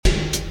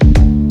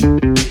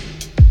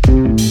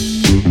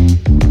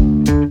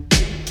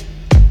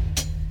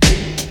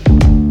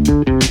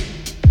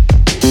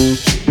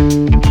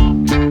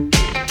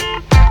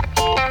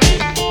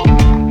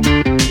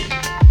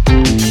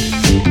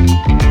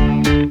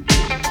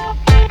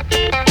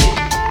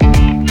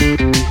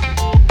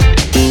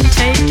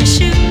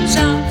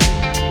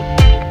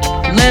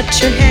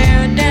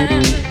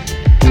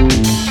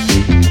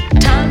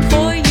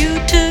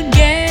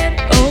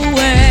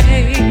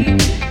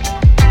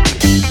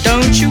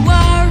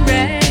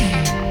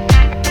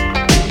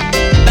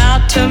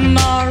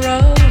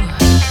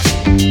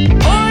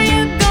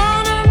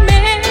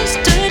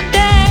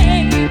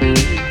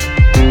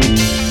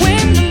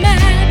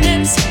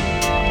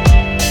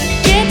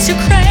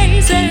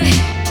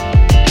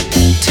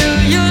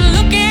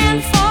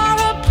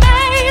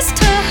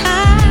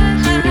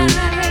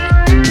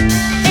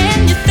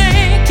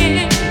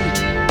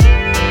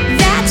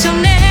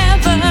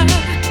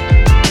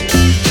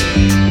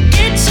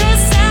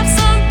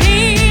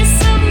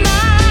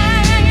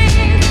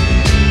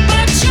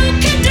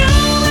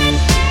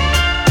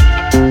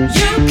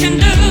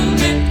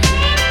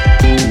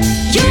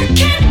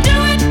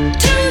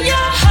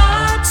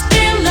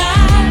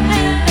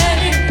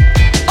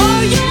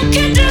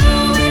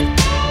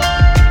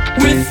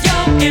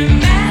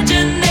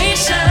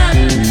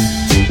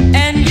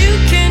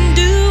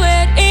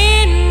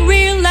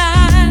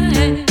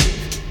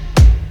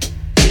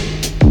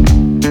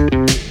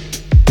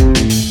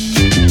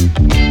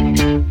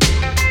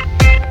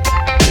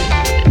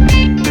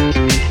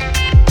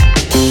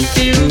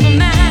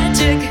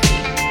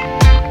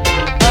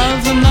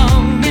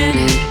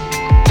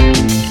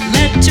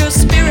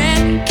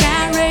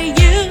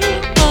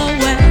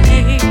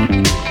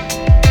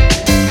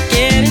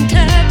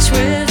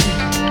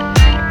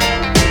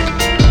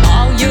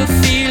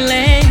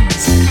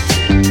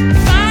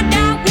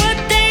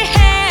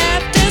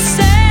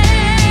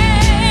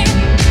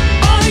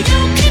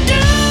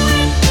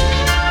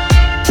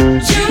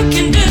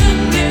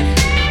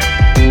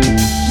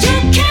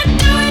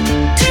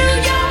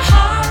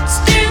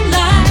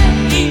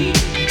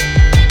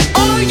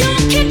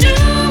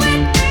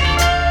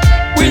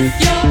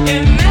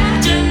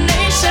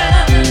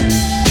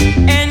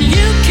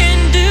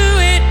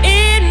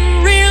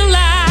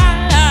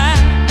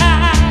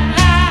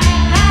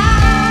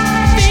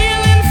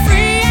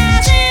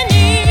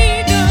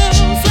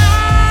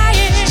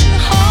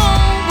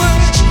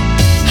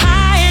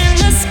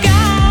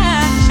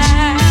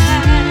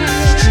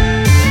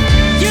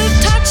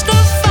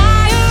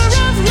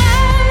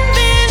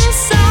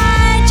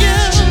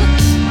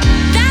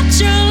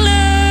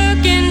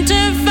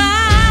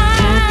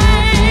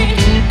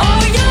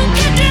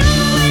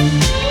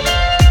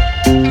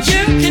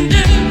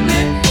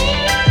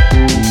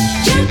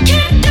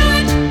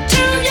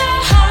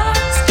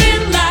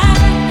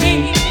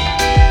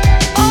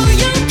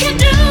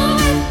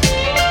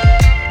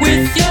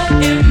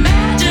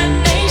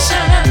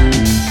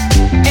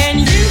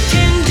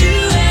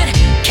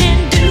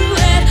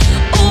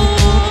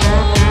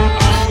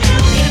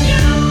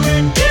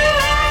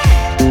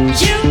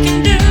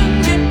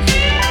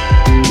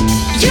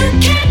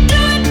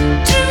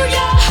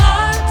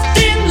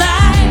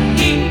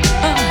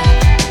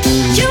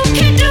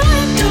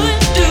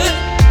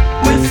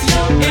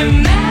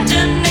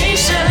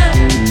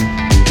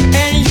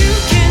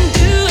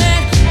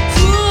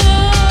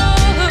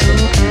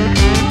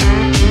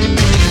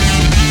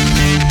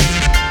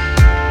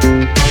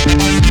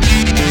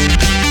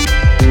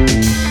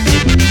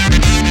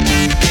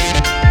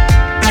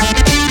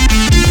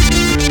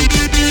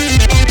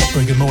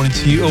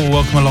to you all.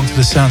 Welcome along to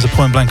the sounds of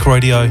Point Blank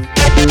Radio.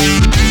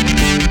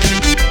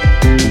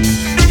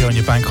 Here on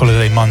your bank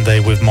holiday Monday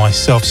with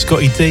myself,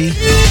 Scottie D.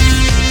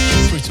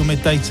 Through till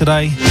midday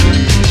today.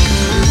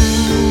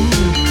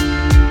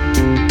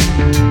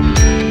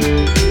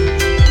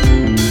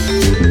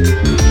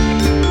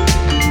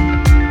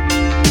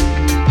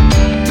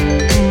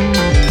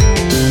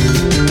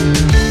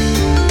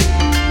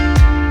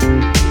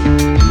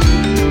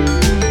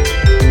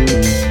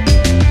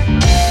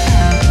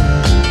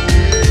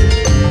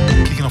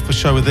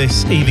 Show with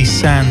this Evie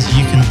Sands,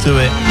 You Can Do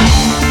It.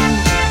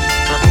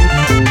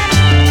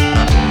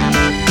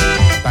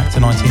 Back to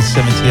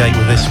 1978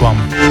 with this one.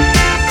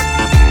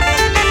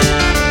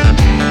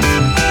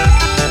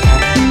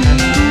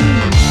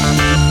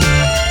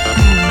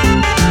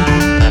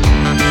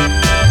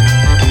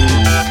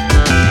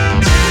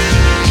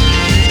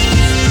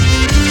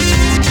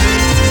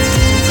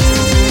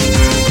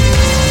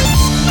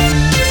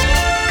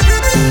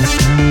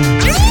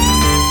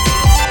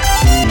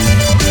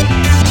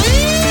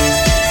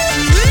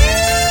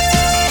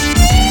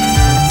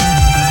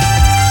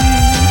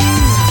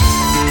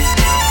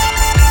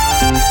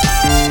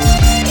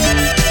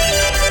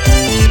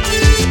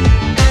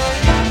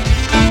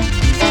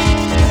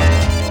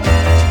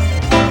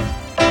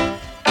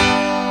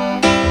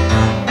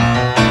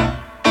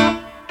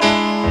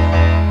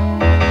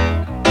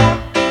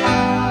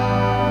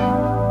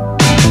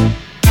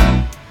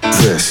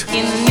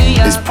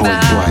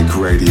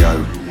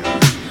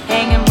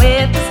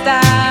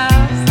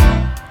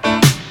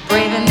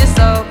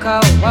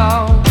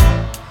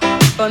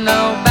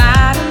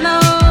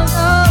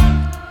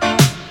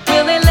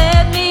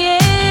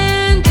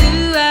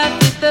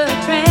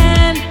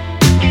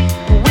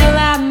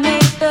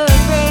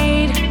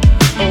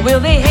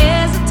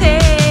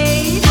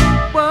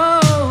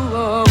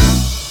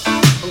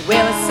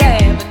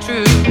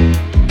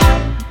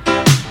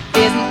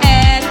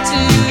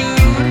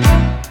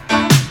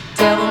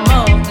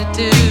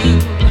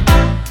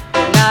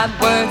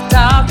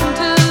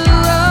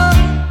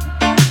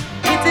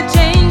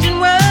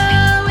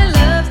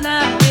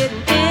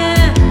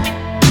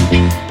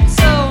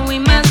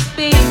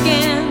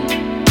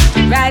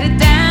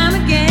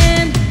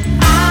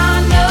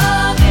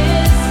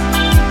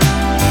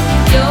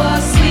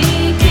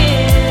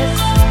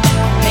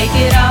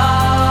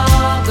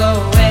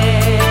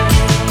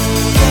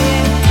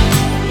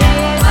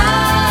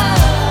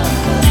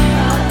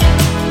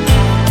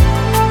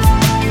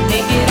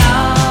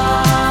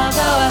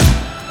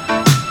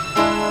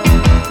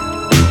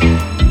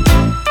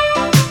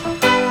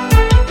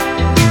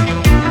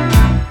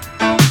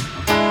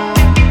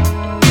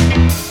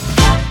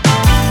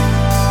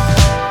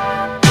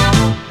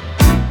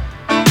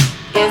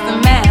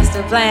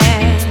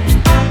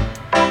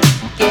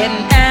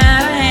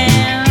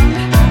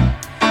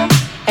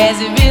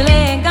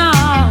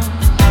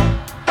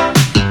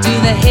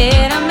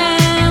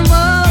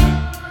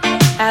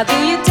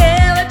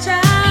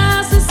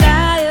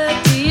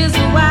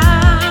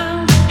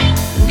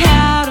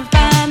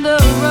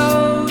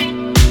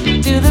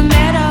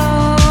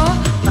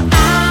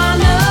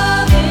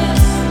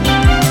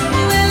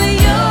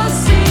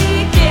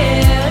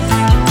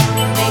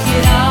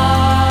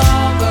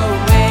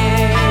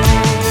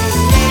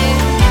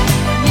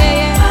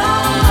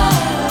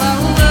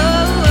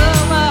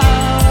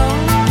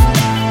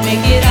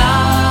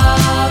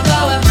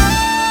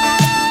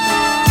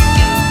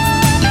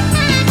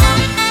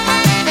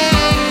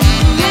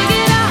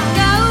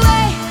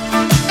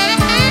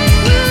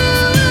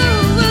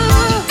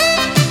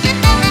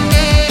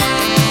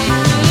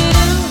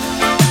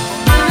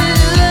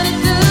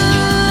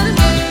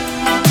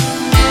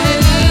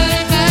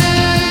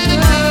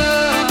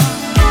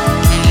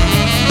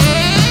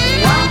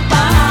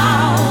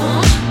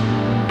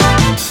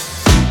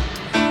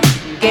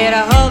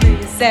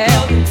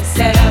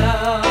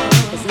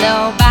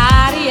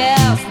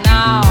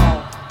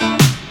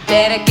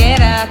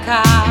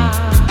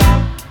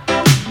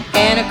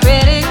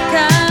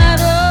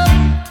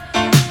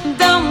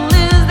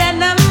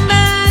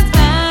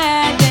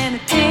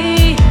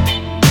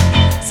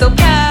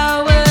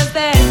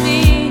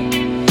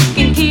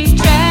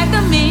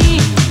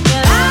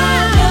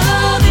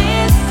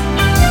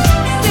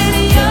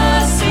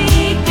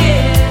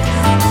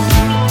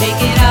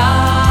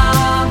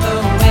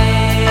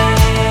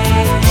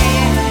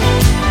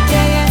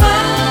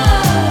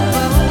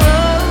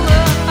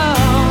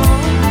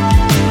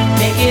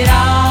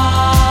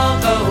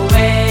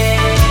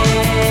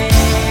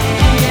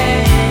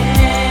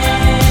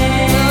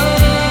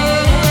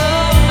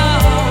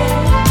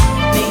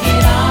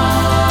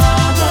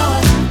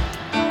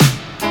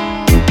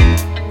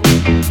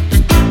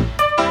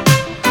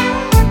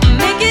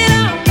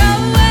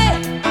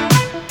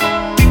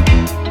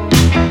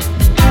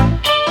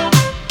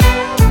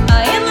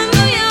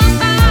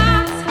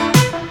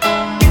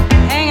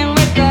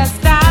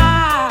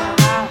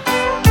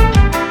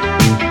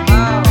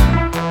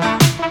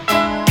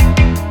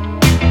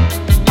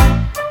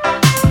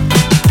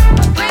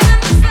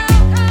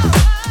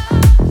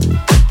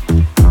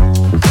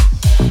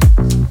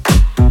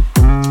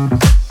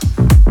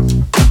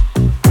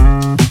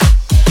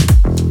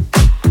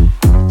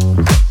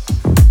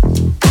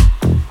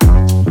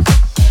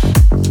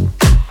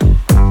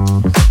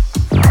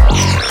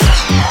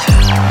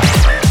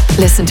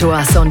 Listen to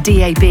us on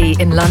DAB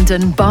in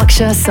London,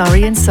 Berkshire,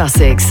 Surrey and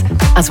Sussex,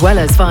 as well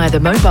as via the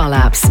mobile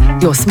apps,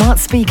 your smart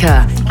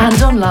speaker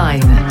and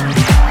online.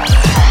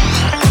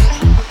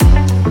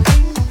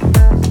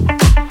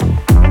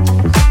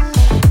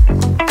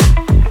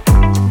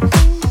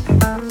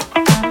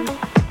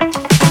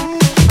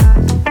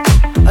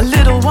 A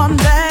little one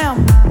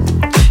down,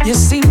 you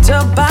seem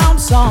to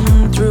bounce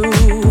on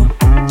through.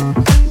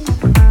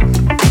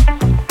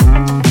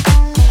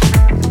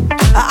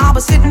 I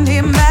was sitting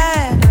here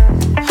mad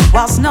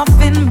whilst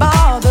nothing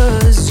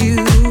bothers you.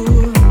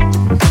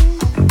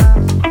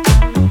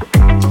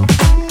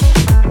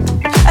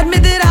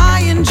 Admit that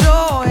I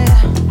enjoy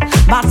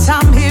my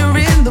time here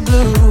in the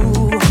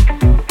blue.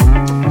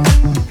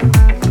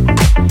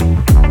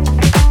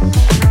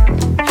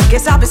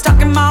 Guess I've been stuck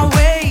in my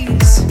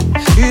ways.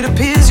 It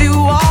appears you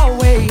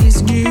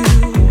always knew.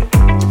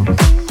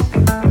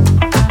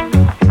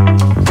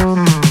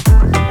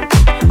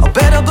 I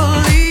better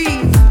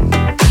believe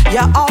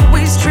you're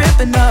always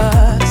tripping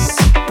us.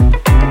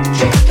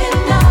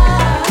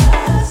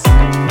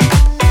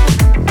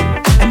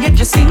 And yet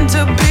you seem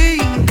to be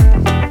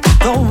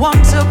the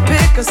one to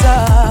pick us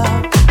up.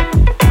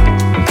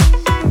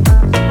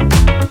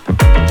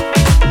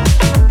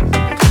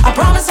 I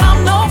promise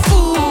I'm no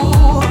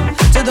fool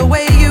to the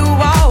way you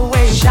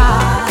always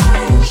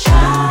shine,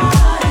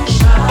 shine,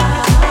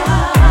 shine.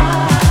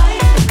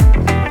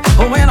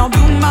 When I'll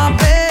do my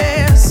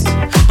best,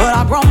 but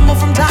I grumble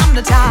from time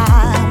to time.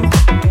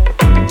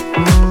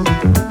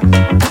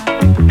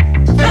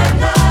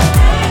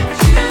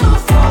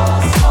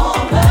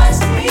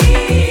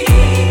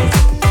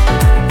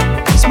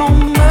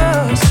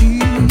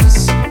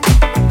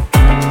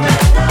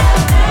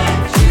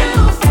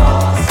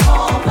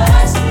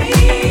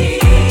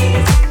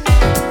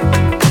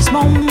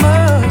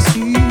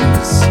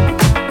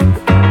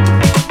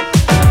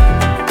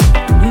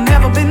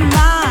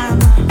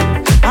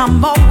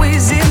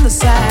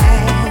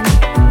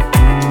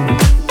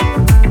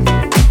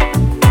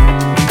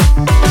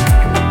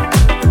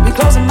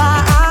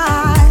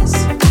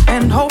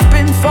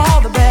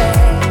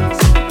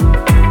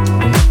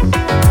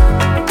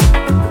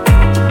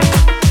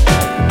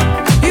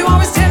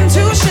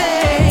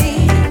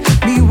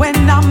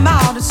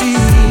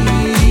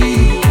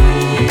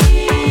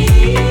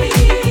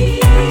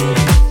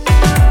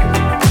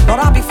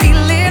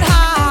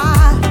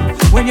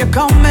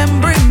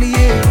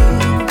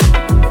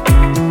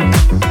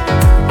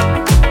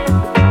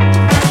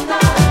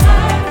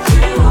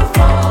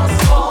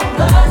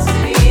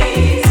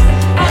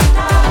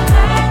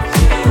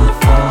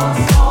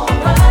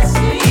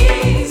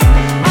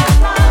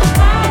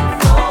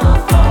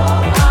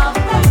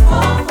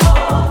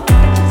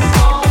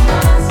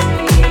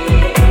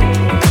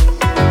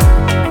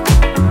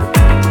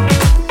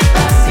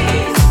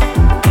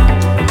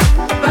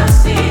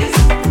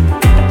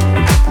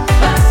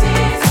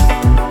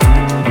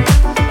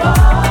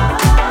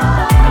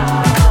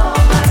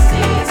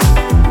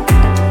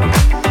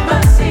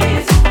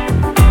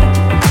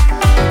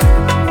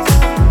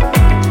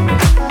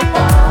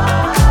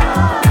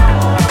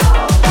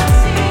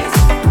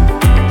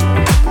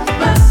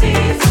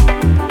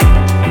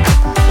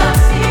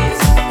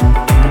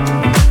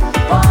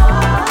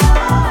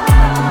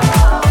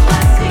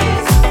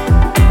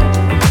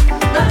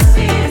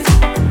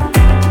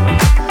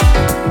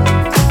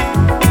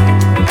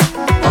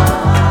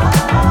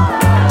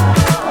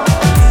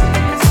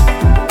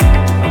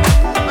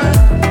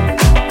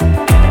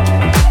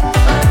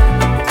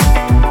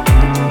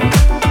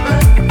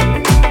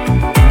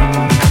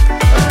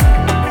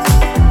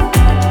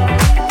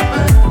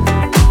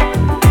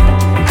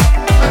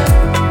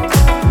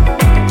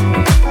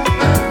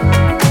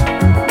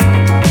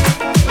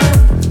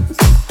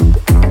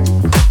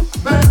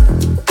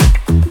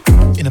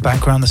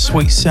 The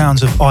sweet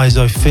sounds of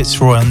Izo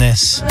Fitzroy on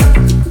this.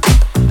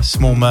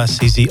 Small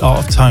Mercies, the Art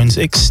of Tones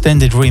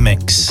extended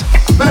remix.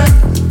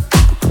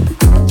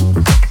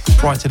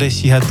 Prior to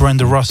this, you had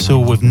Brenda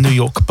Russell with New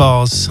York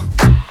Bars.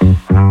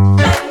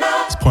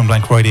 It's Point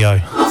Blank Radio.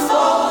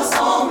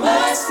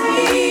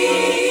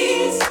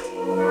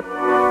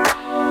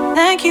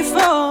 Thank you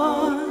for.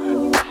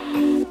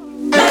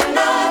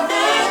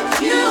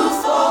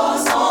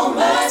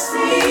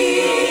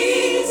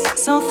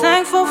 So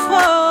thankful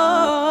for.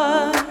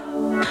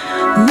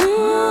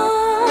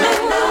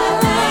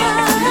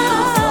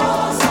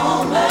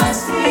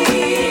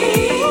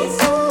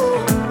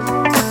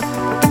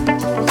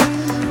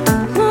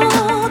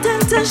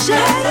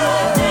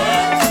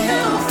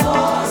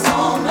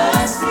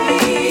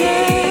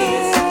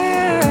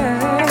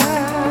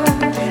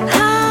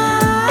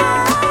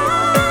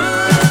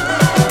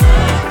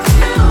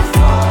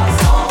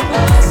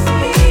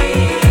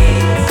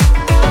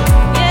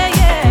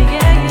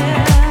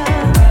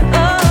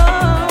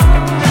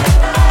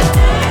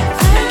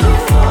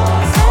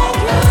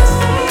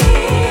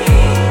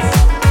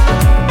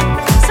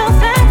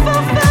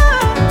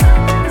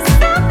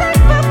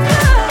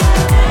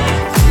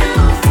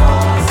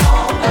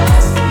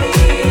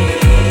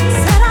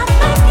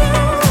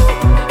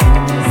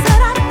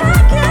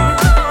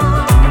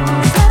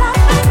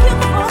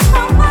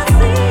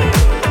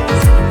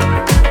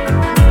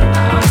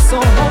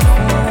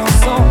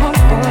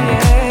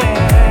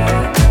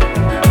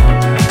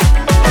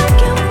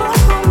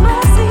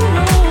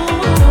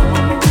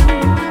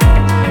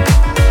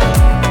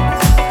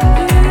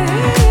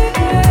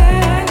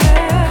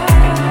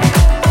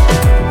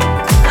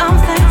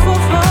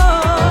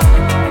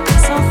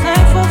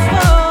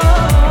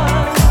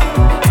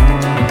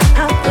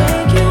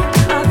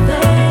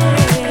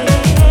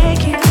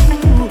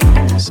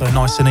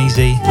 nice and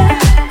easy.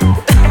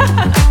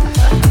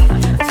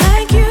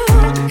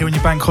 Here on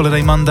your bank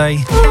holiday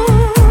Monday,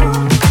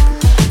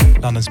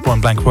 London's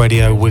Point Blank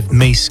Radio with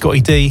me,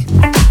 Scottie D.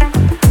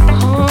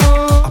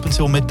 Up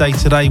until midday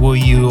today, where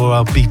you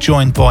will be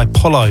joined by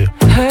Polo.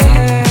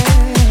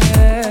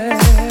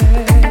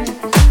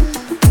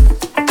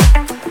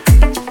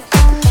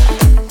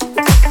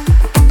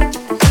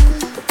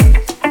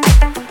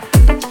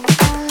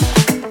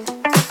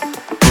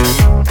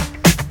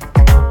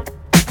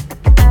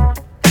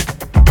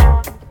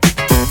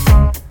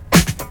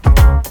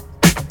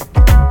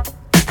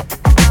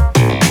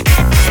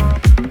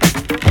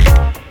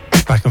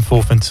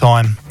 Forth in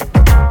time.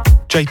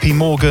 JP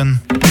Morgan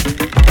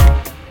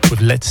with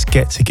Let's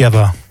Get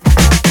Together.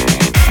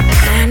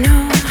 I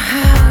know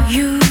how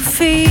you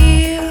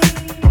feel,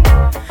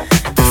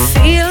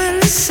 feeling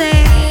the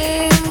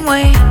same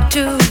way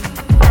too.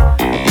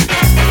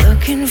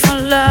 Looking for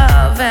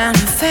love and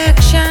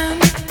affection,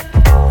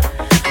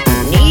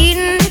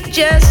 needing it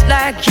just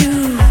like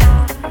you.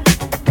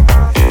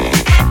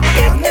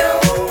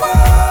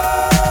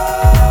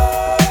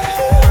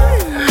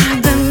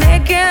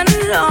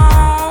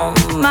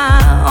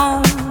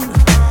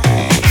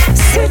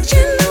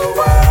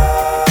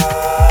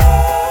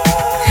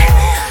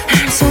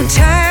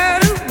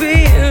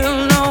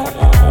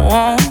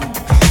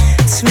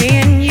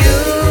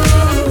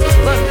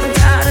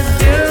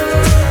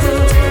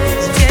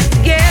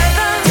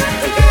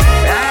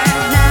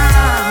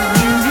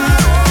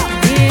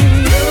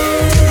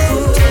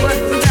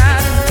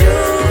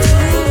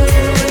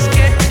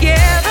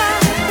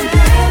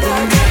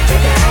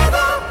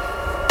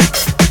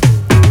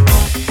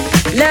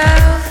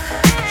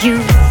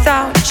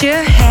 You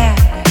had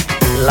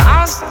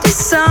lost to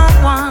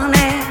someone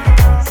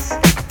else.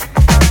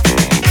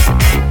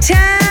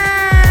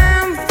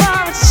 Time for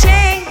a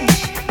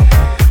change.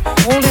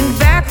 Holding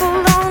back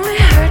will only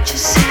hurt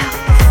yourself.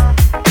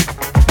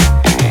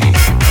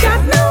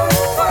 Got no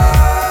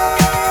one.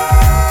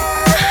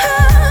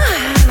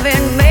 I've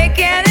been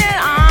making it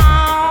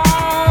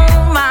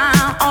on my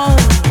own.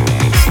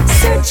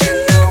 Searching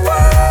the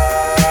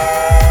world.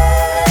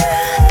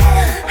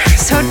 I'm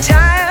so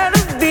tired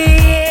of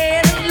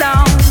being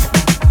alone.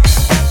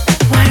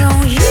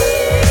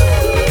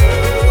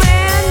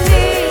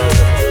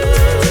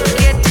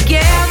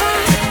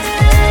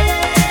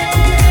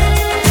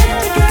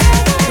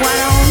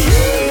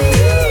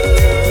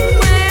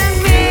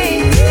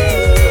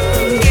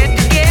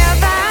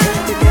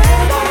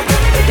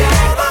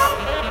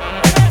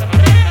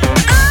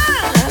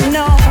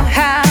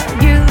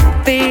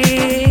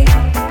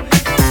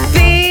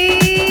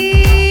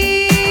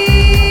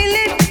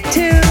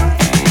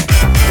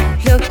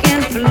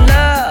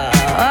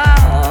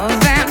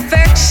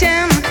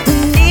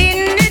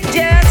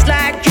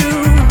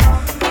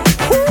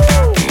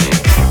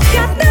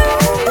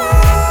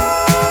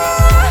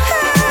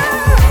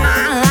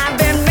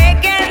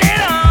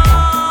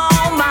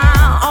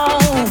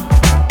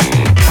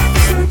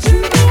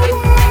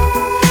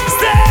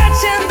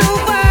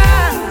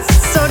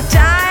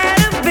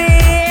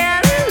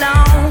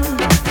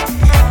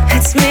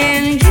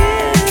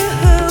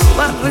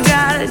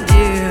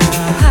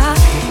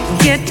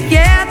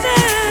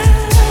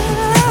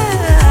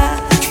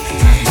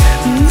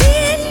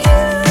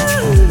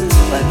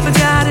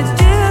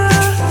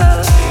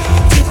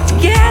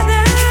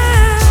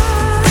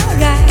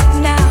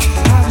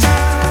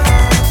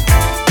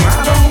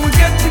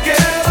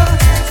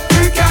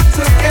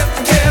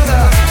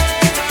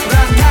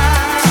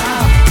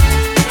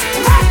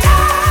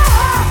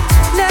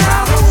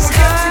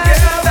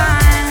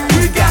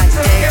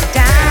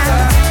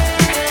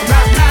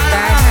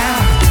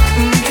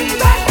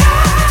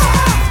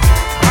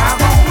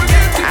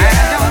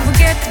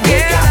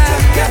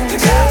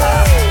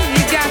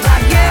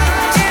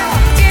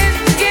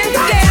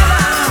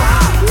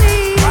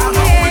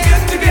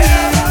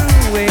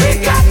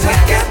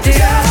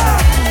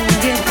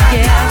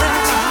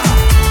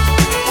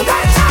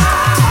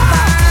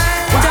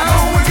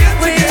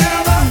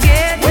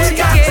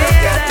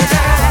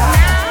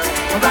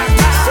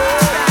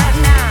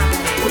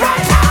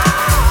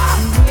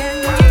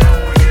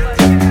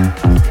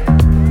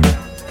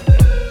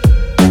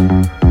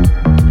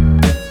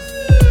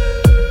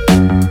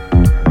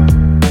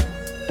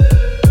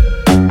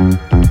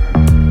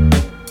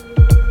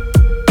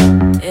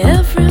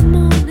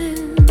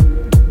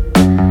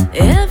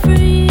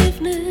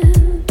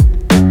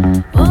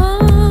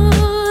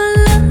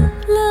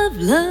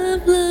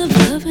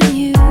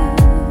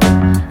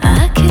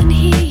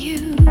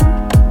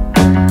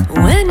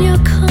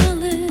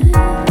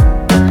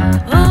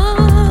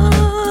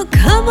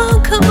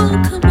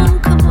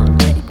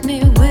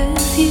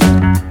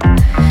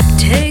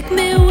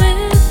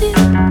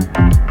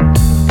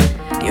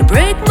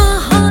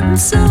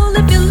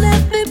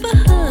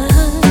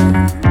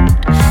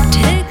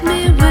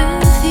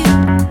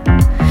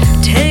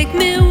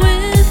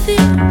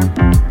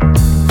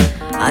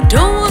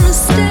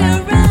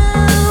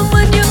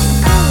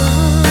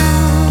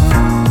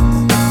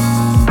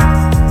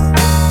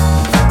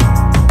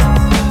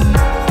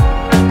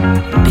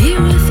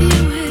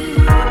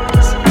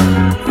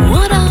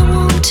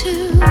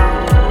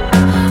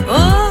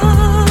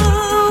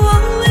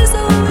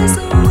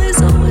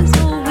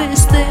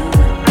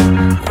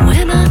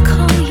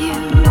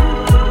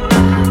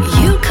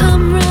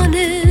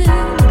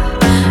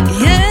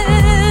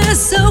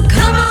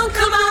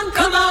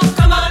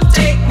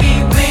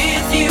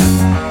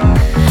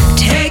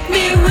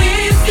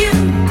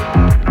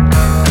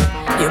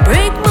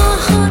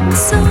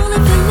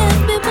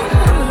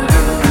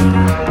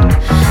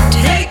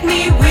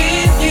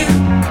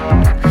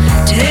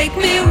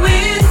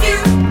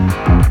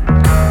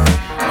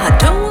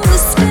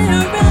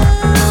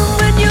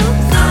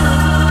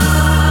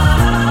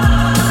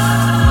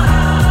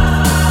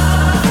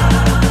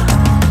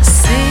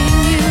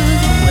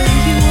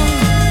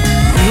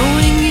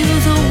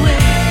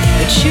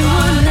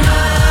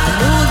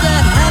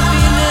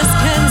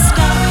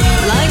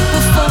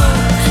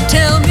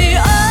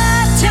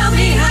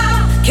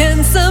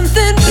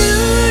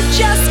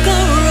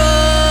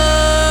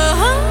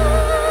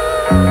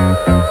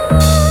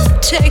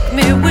 Take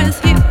me with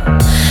you,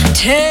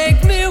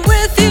 take me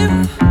with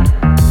you.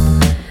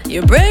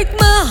 You break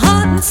my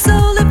heart and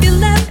soul if you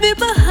left me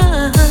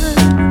behind.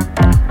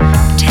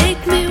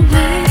 Take me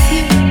with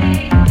you,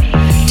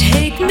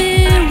 take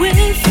me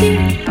with you.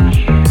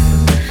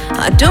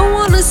 I don't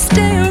wanna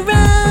stay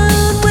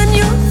around when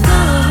you're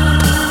gone.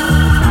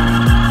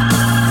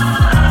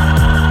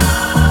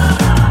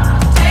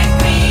 Take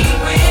me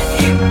with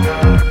you,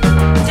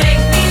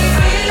 take me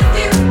with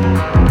you.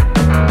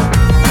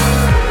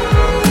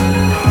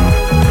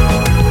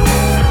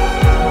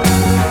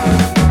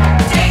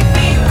 Take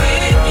me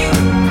with you,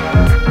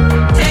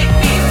 take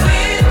me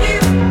with you.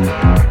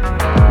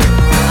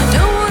 I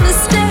don't wanna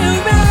stay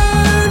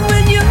around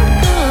when you're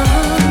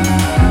gone.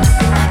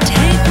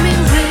 Take me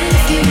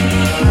with you,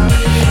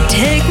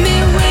 take me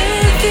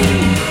with you.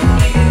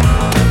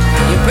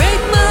 You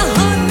break my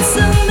heart and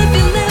soul if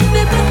you let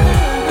me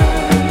behind.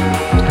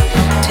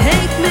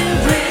 Take me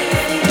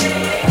with you,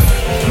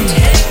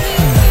 take me.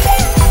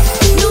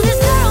 Knew this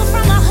girl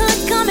from my hood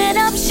coming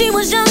up. She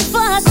was young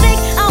for her sake.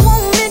 I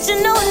won't mention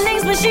no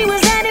names, but she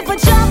was headed for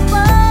trouble.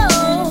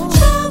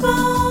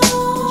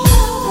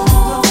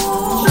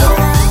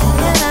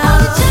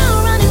 Out of town,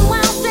 running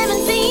wild,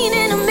 17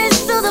 in the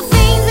midst of the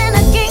fiends and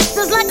the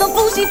gangsters. Like a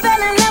fool, she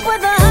fell in love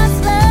with a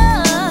hustler.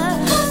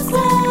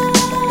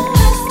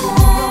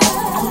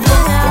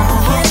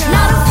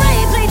 Not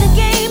afraid, played the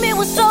game. It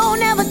was so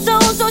never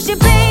told, so she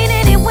paid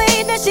any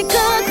way that she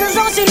could, 'cause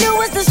all she knew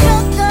was the struggle.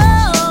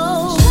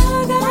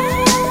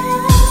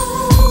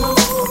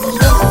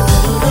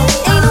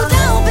 Ain't no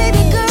doubt,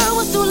 baby girl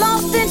was too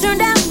lost and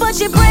turned out, but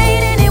she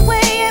prayed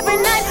anyway every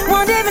night.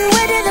 Wondering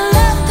where did the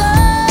love go?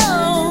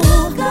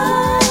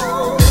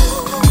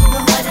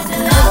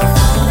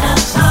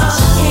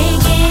 She can't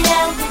get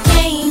out the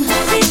game.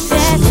 She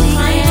said she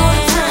crying all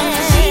the time.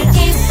 She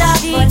can't stop,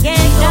 but she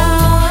don't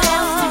know what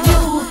else to do.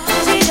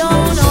 She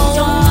don't know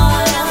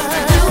what else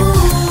to do.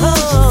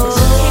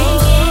 She can't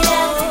get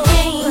out the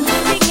game.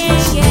 She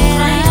can't get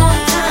crying all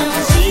the time.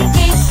 She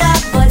can't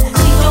stop, but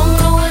she don't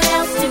know what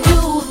else to do.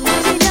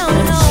 She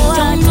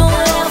don't know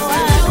what else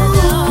to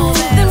do.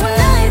 Then one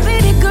night,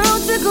 baby girl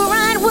took a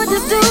ride with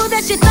this dude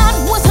that she thought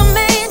was her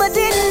man, but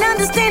didn't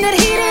understand that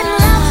he didn't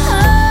love her.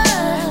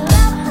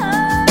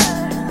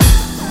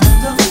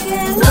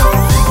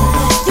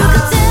 You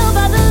could tell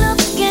by the look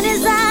in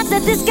his eyes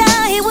that this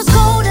guy, he was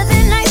colder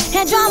than ice.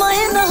 Had drama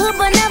in the hood,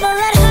 but never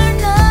let her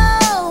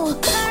know.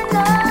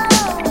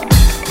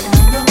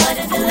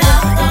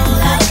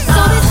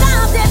 So they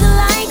stopped at the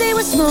light. They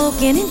were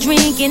smoking and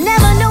drinking,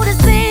 never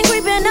noticing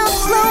creeping up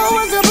slow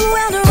was a blue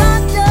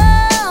Eldorado.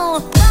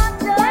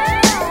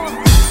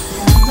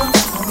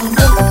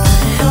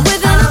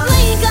 Within a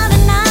blink of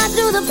an eye,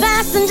 through the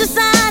passenger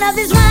side of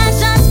his ride,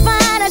 shots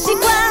fired as she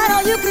cried.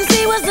 All you can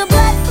see was the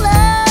blood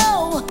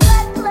flow.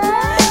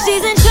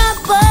 She's in trouble.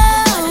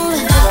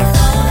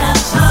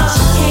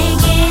 She can't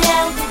get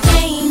out the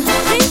game.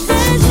 She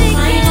says she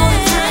crying all the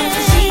time.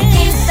 She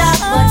can't stop,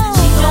 but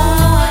she don't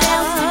know what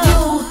else to do.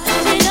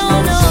 She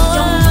don't know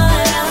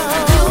what else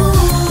to do.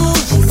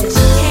 She says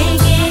she can't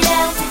get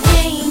out the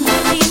game.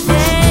 She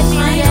says she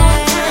crying all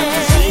the time.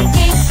 She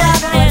can't stop,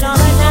 but she don't know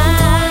what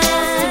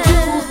else to do.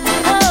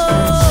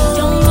 She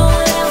don't know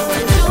what else to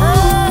do.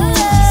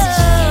 She says she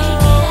can't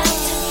get out.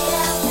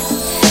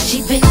 She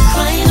been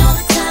crying all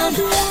the time,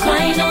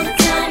 crying all the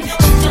time.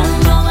 She don't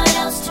know what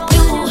else to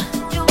do.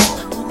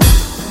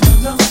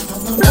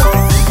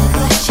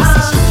 She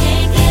says she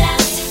can't get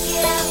out.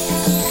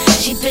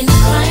 She been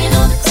crying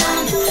all the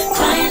time,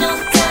 crying all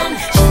the time.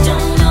 She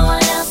don't know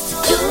what else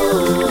to do.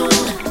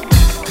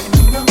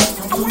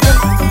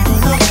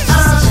 She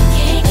says she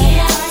can't get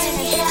out.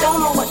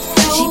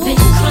 She been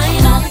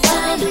crying all the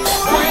time,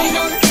 crying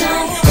all the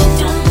time. She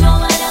don't know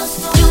what else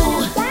to do.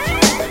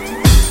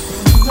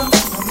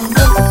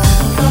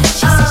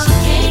 She says she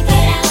can't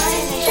get out.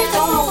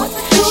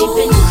 She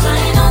been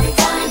crying all the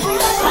time,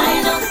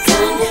 crying all the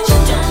time. She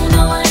don't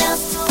know what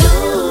else to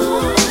do.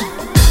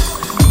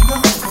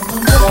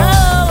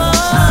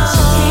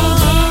 She can't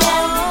get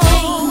out the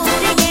game.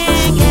 She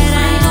can't get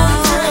out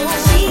the time.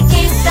 She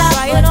can't stop,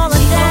 but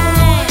she don't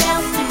know what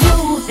else to do.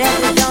 Said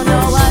she don't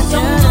know what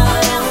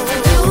else to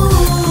do.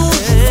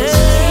 She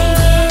can't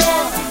get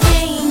out the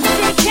game.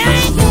 She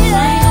can't get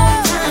out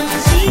the time.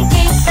 She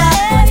can't stop,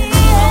 but she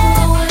don't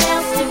know what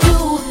else to do.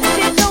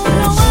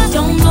 She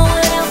don't know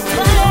what else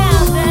to do.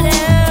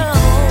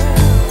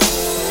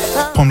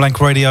 Point Blank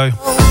Radio,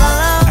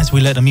 as we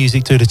let the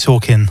music do the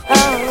talking.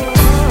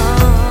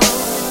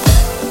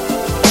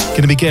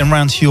 Going to be getting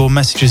around to your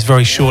messages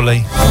very shortly.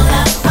 When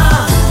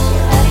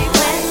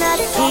the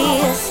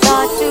tears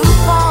start to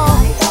fall,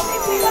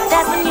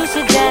 that's when you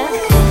should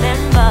just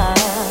remember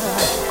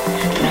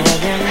that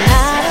you're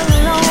not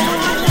alone.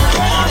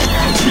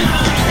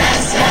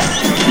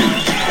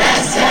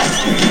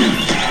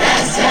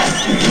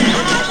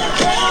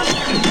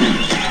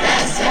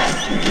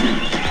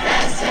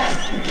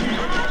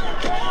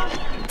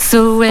 So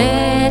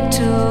where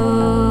to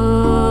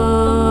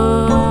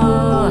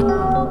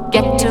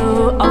get to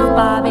of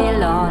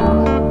Babylon?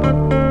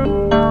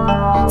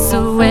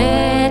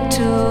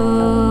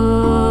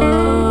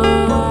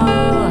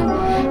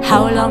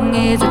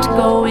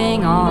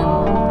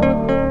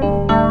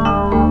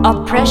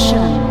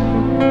 oppression,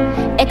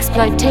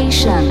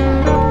 exploitation,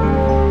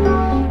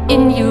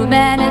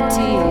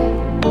 inhumanity,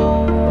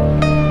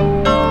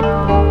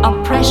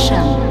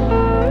 oppression,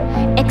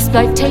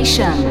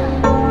 exploitation,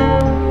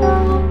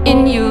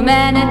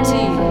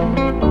 inhumanity.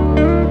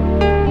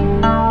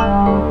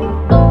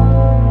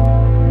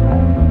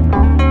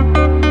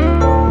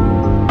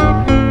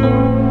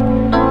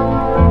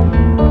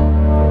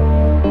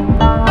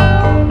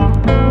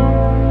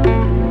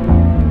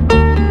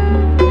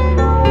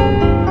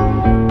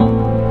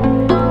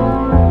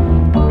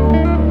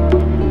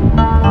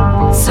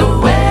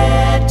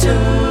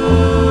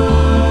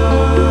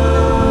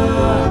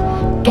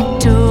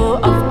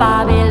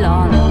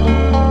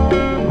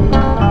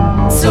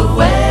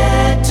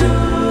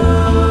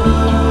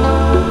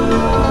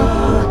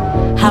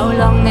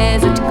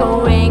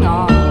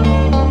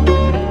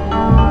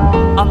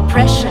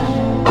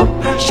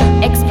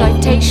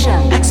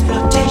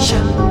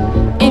 Exploitation,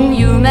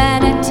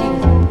 inhumanity,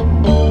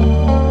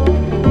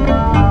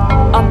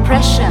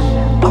 oppression,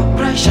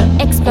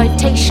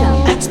 exploitation,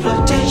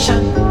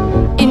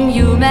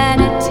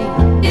 inhumanity.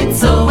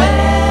 It's a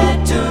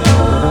way to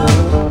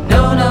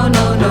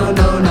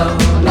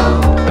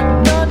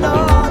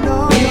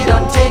no. We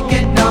don't take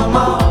it no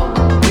more.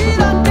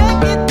 No.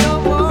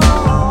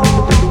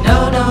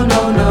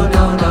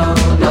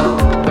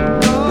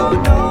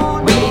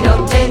 We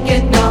don't take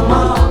it no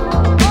more.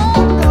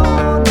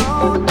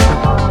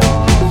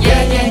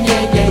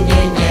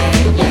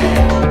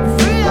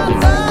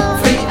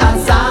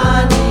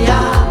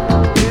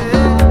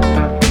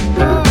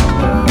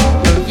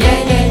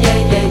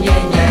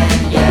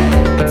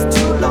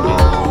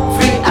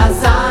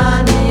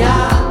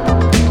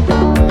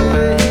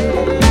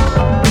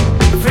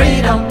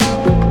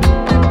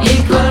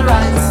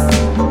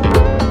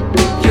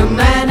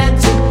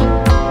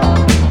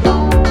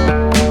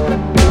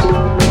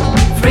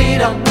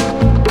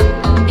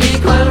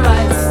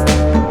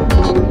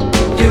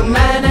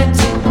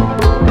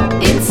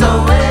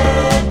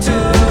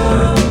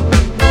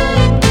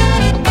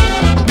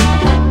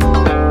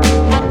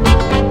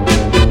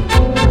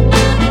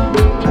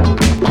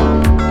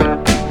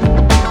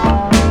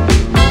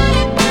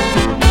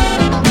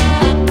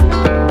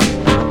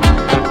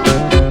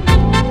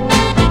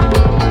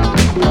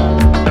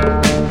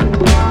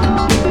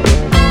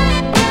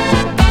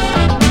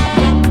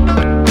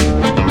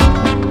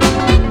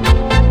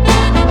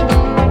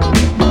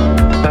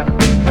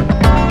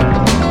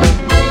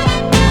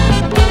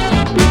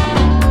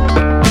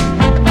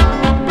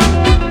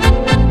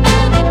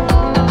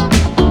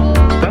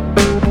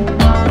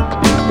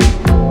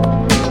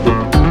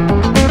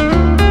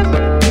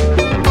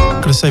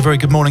 Say very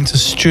good morning to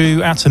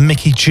Stu, out to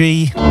Mickey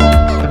G.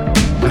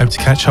 Hope to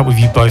catch up with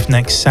you both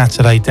next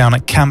Saturday down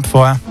at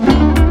Campfire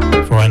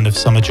for our end of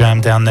summer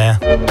jam down there.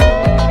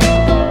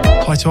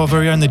 Hi to our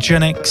very own the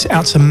Genix,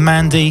 out to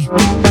Mandy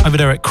over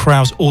there at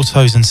Krause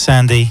Autos and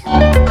Sandy.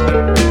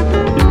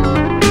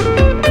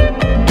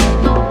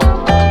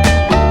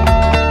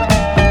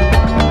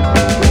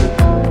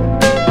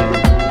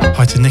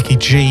 Hi to Nicky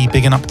G,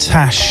 bigging up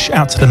Tash,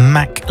 out to the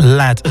Mac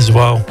lad as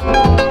well.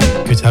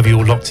 Good to have you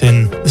all locked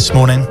in this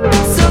morning.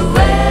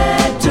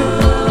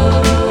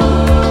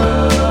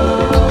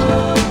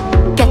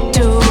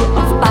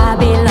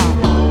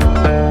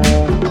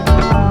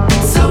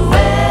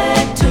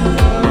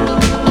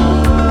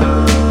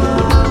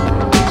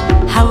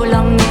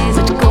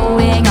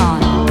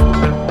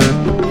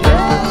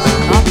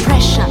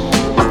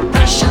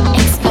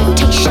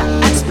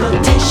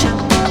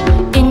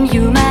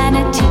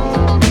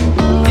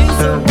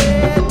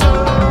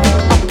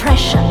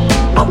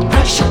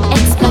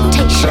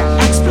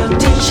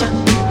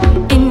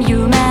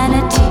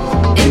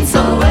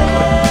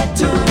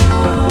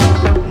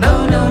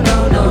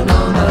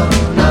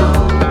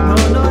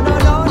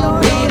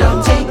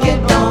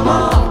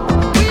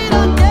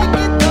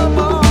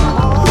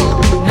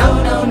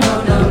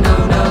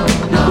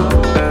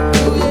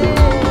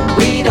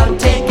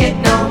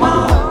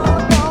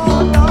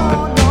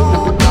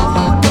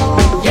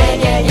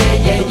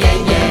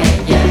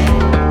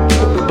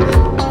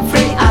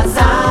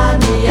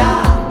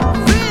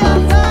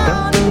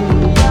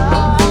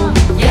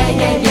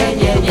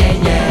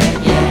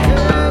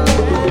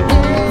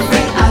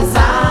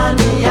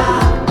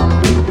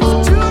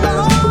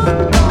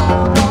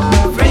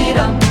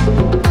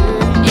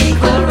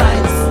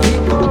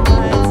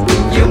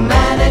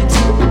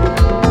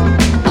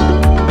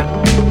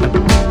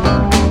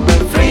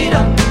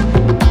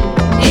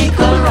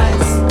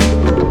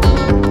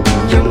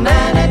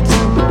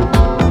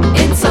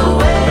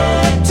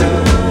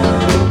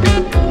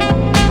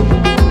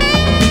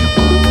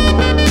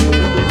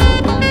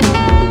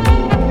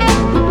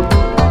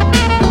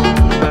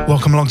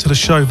 To the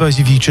show, those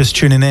of you just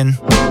tuning in.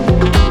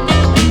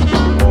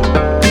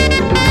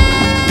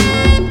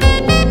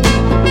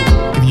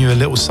 Giving you a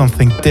little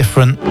something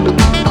different.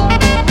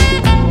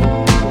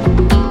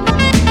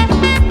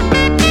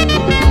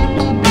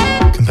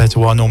 Compared to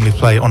what I normally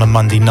play on a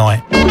Monday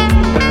night.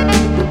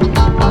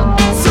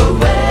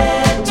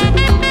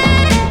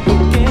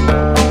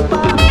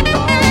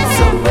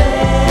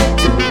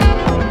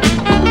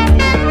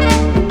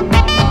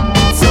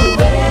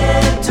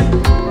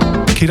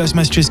 Keep those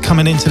messages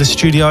coming into the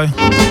studio.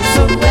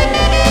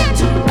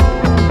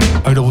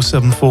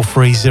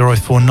 07743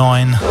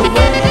 049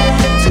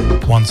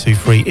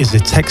 123 is the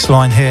text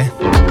line here.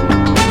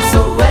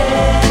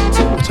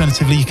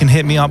 Alternatively, you can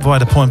hit me up via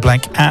the Point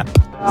Blank app.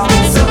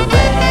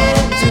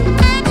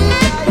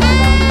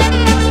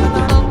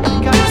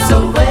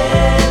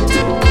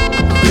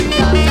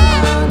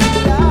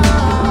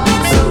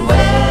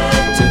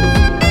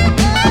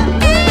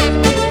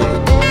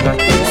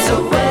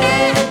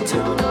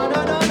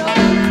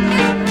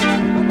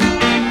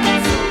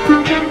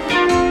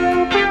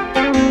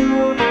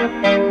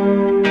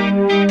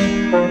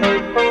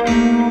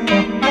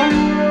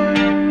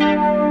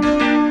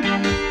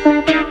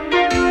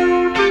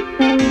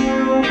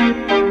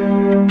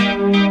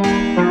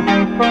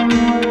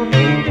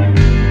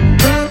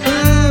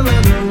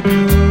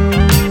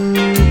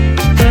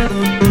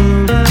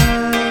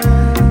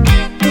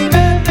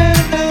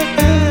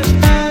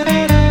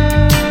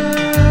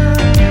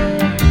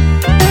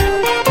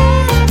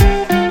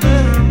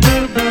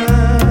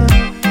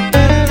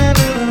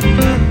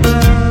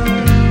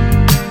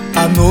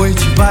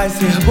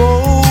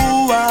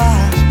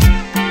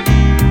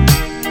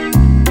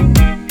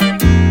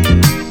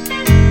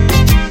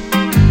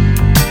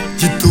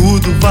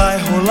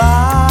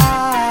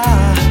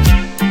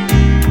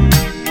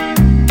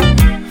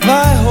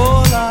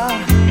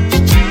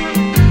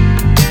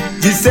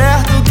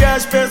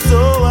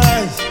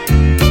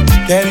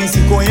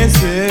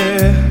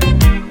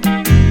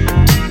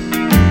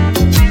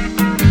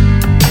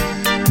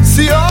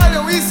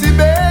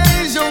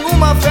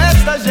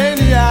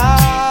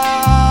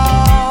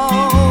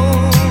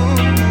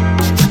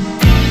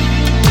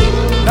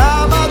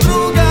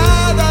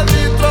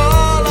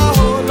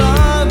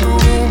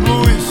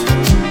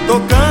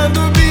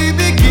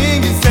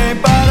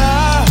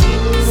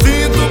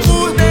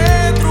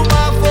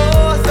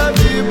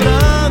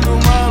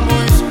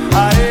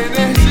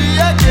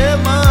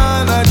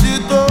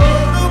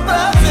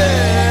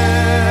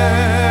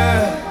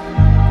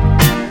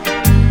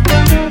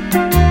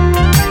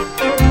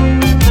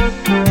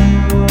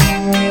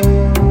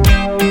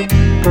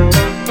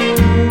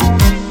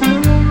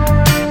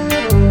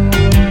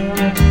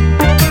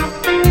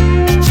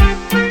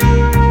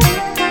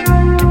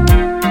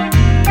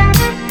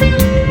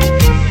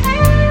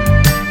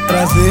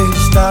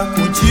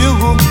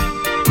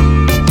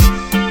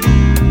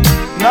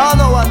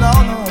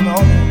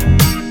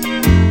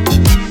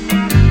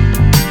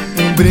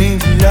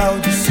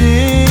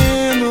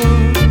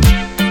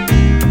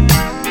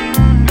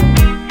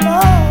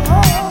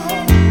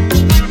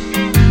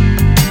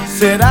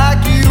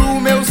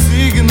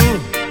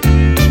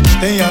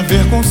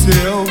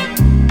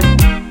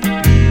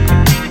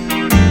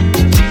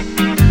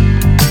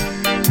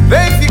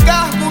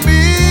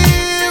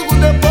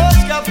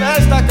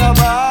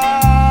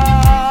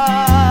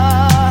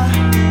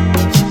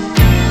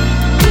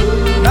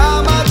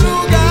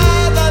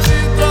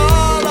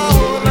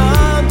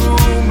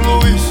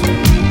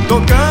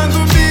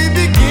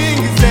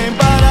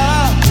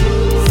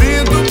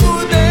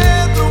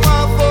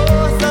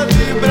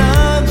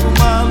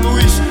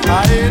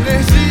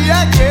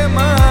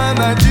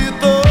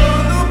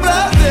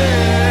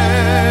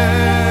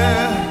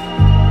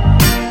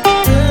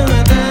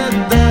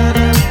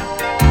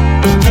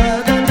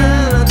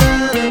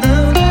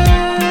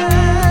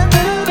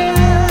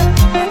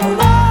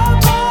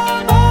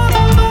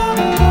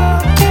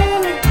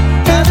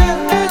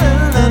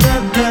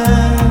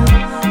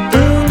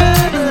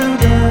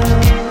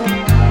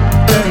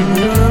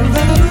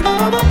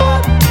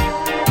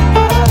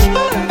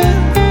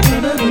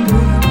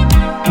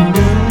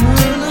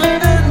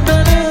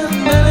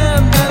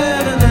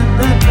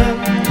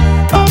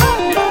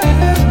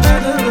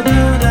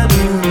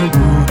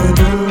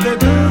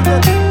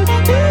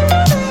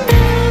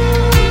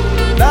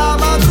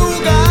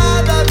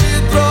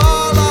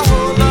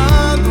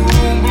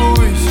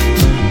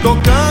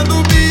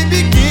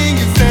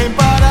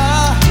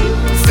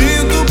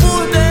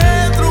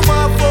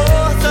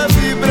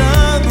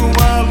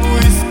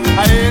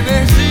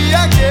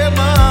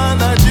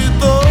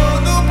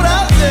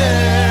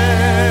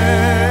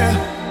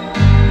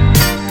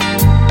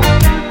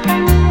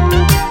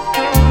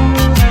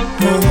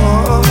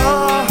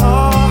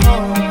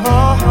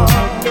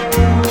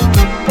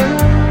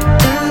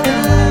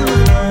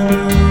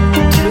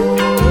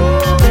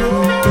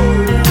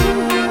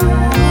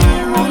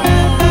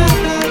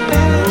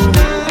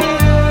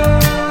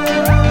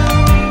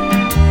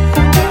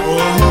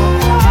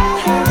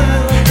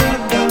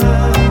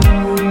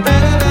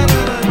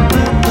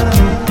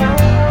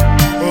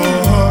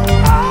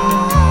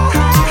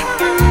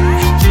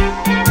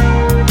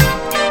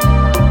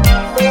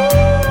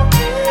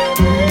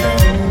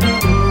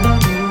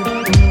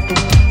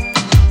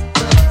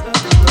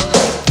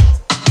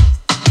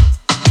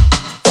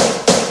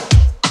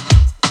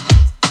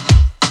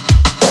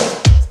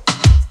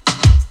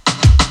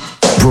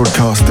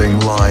 Broadcasting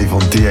live on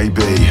DAB,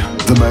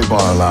 the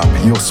mobile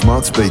app, your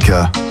smart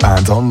speaker,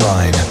 and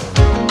online.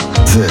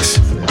 This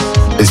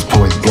is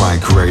Point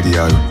Blank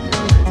Radio.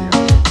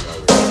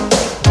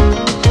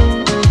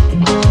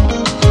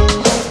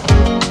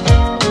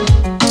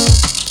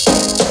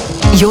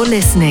 You're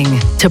listening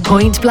to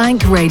Point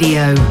Blank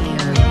Radio.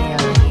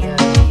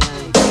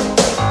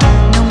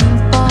 Não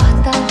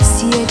importa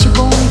se é de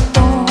bom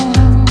tom,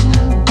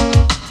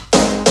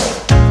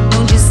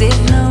 não dizer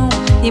não,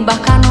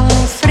 embarcar num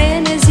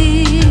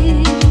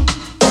frenesi.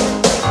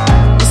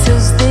 Os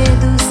seus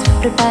dedos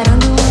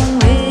preparando um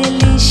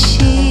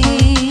elixir.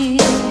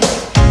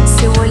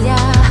 Seu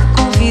olhar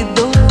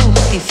convidou,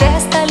 tem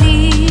festa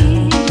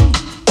ali.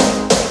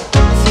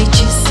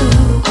 Feitiço,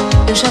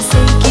 eu já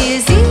sei que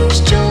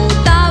existe um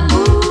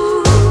tabu.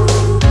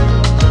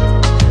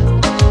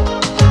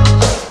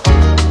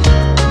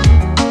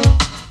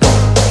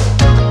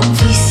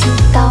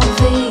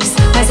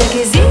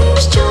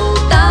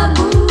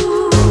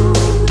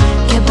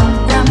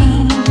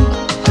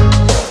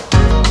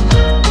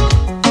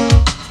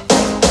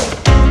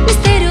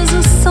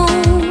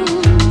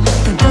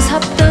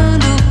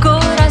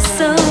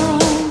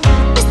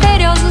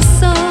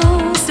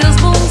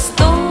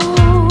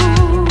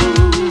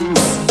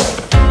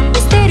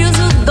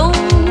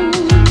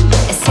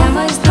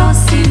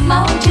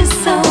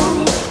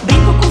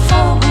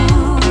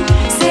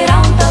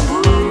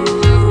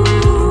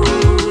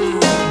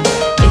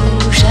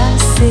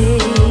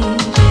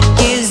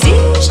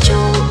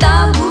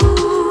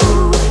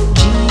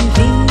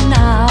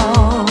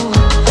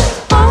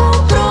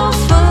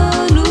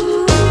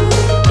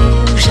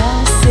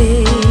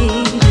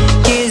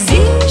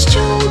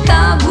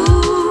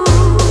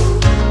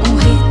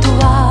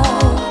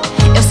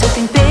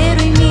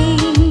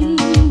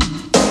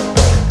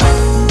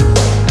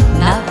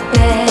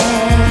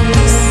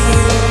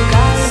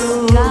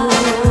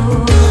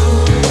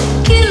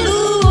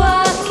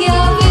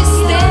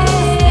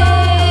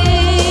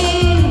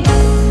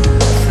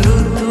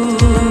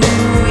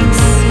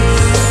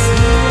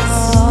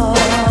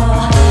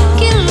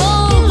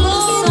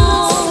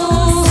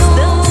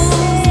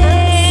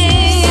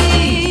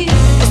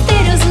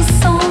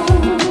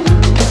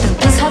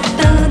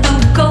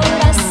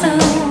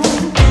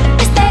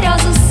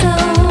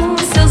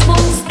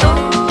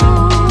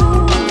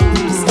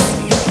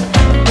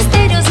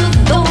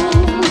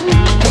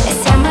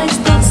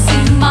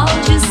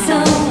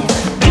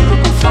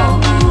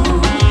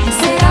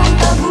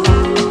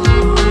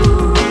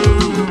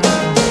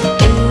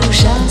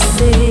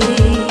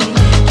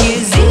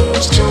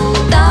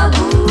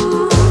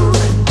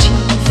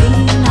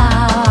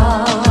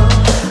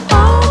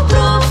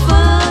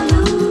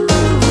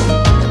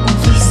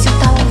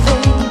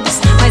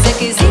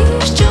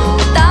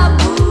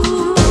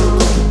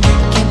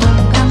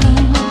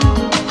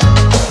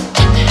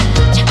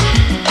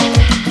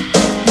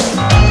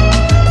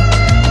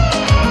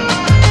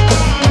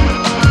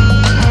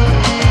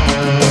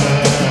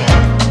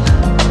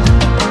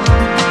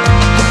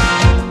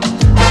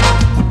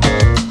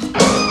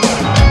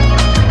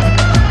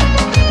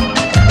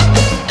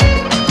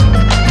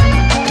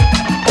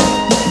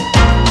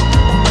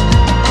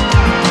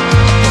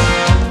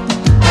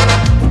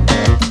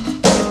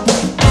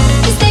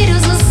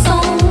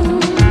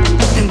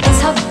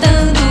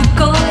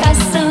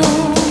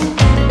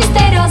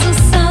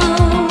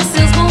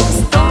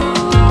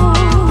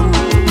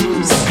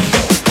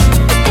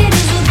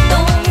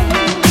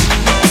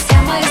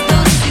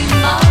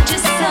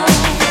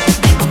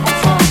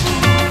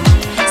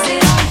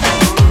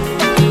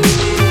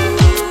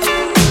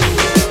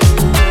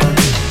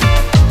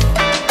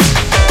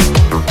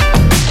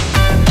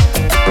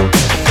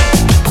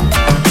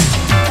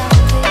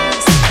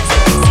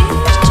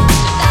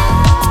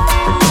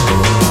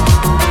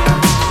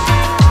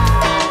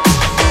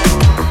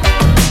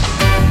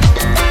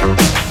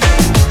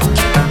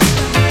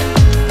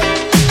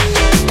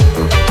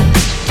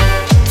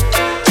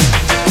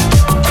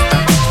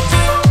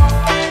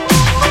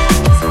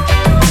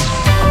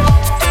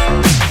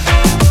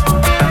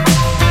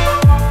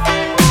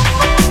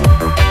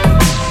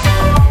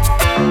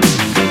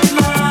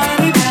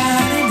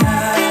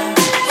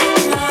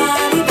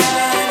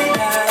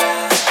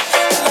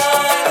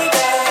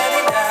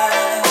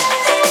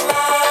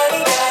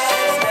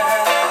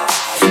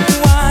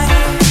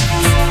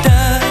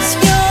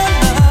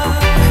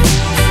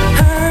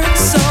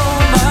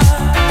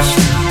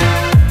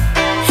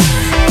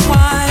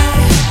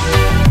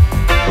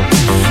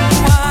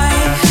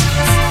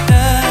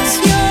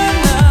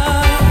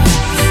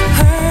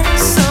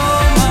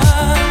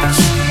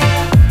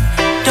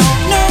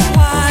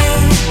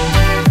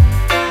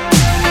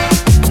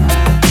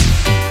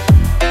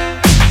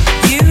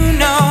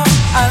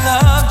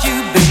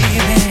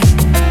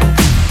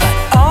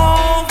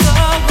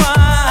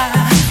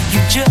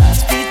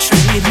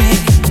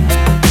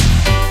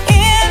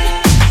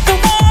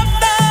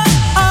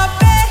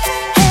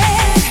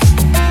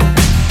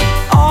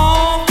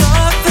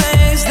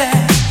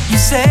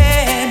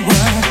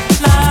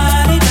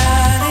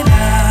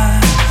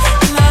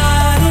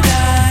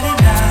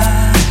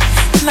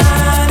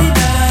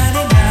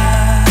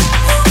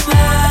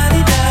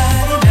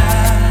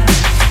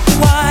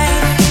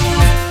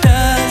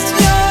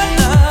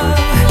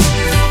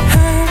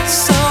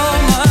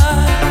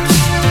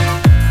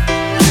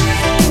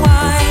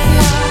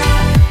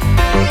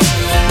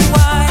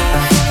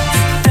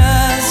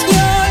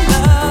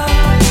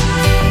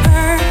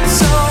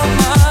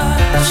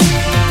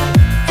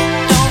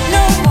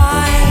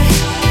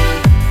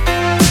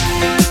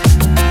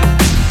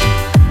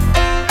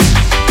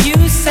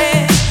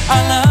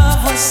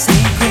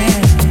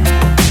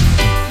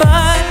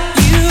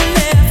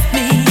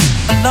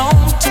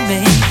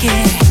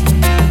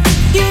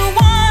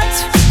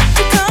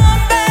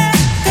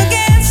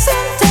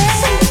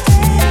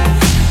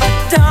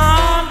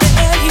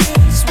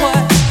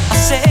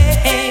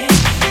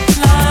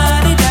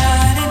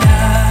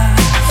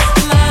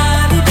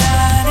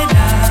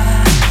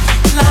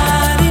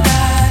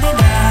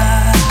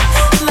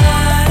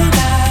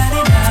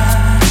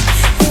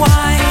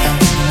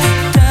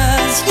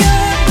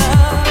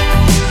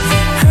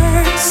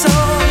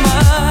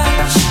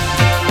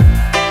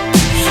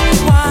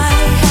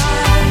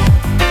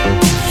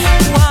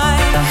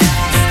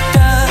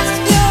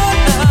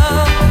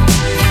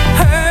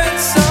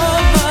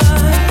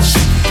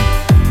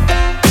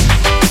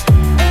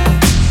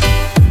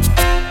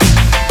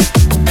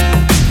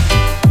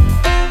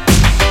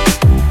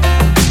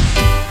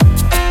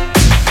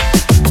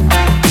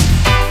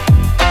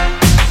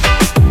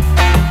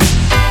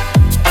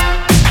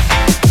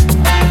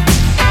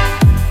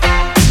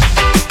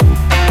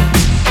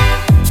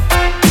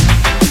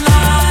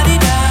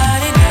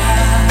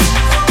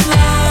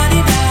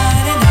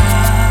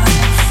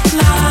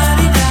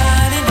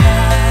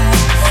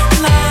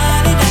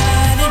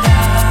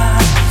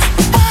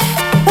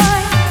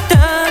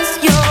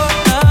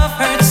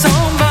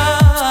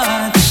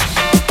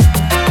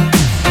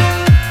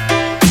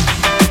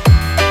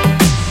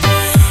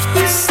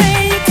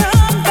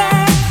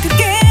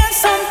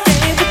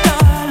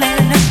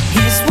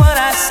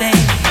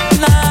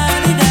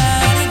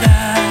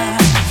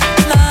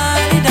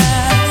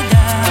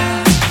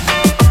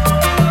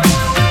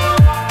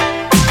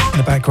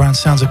 background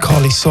sounds of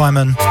Carly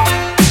Simon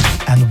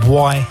and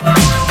Why.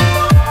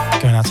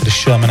 Going out to the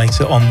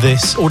Shermanator on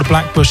this. All the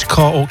Blackbush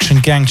Car Auction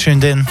gang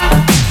tuned in.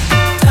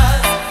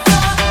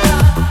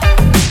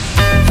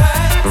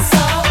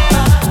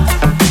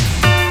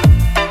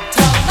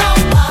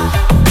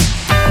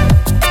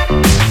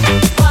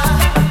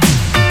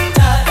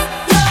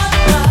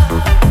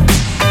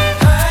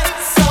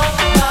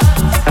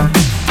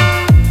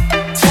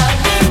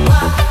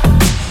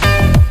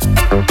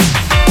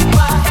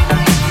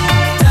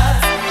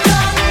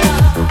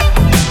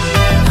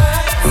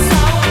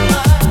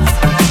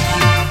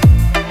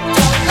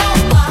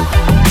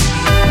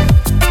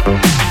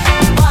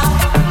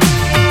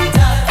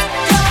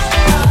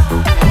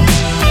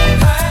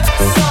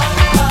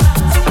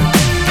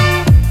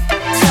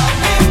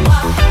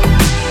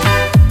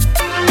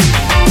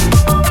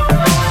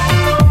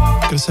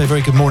 Say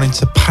very good morning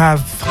to Pav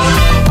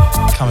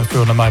coming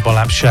through on the mobile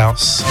app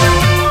shouts.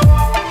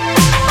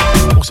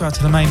 Also out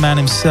to the main man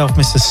himself,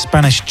 Mr.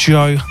 Spanish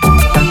Joe.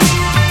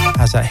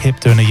 How's that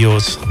hip doing of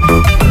yours?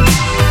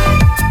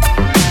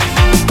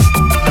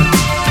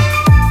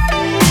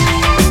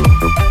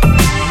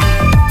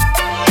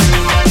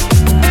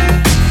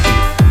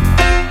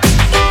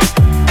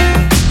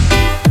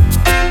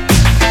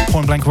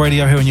 Point Blank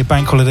Radio here on your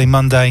bank holiday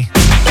Monday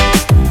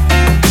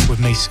with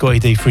me, Scottie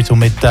D, through till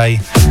midday.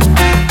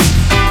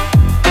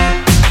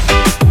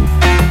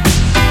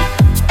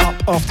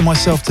 After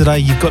myself today,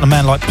 you've got a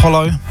man like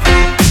Polo.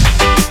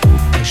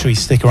 Make sure you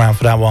stick around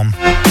for that one.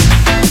 Why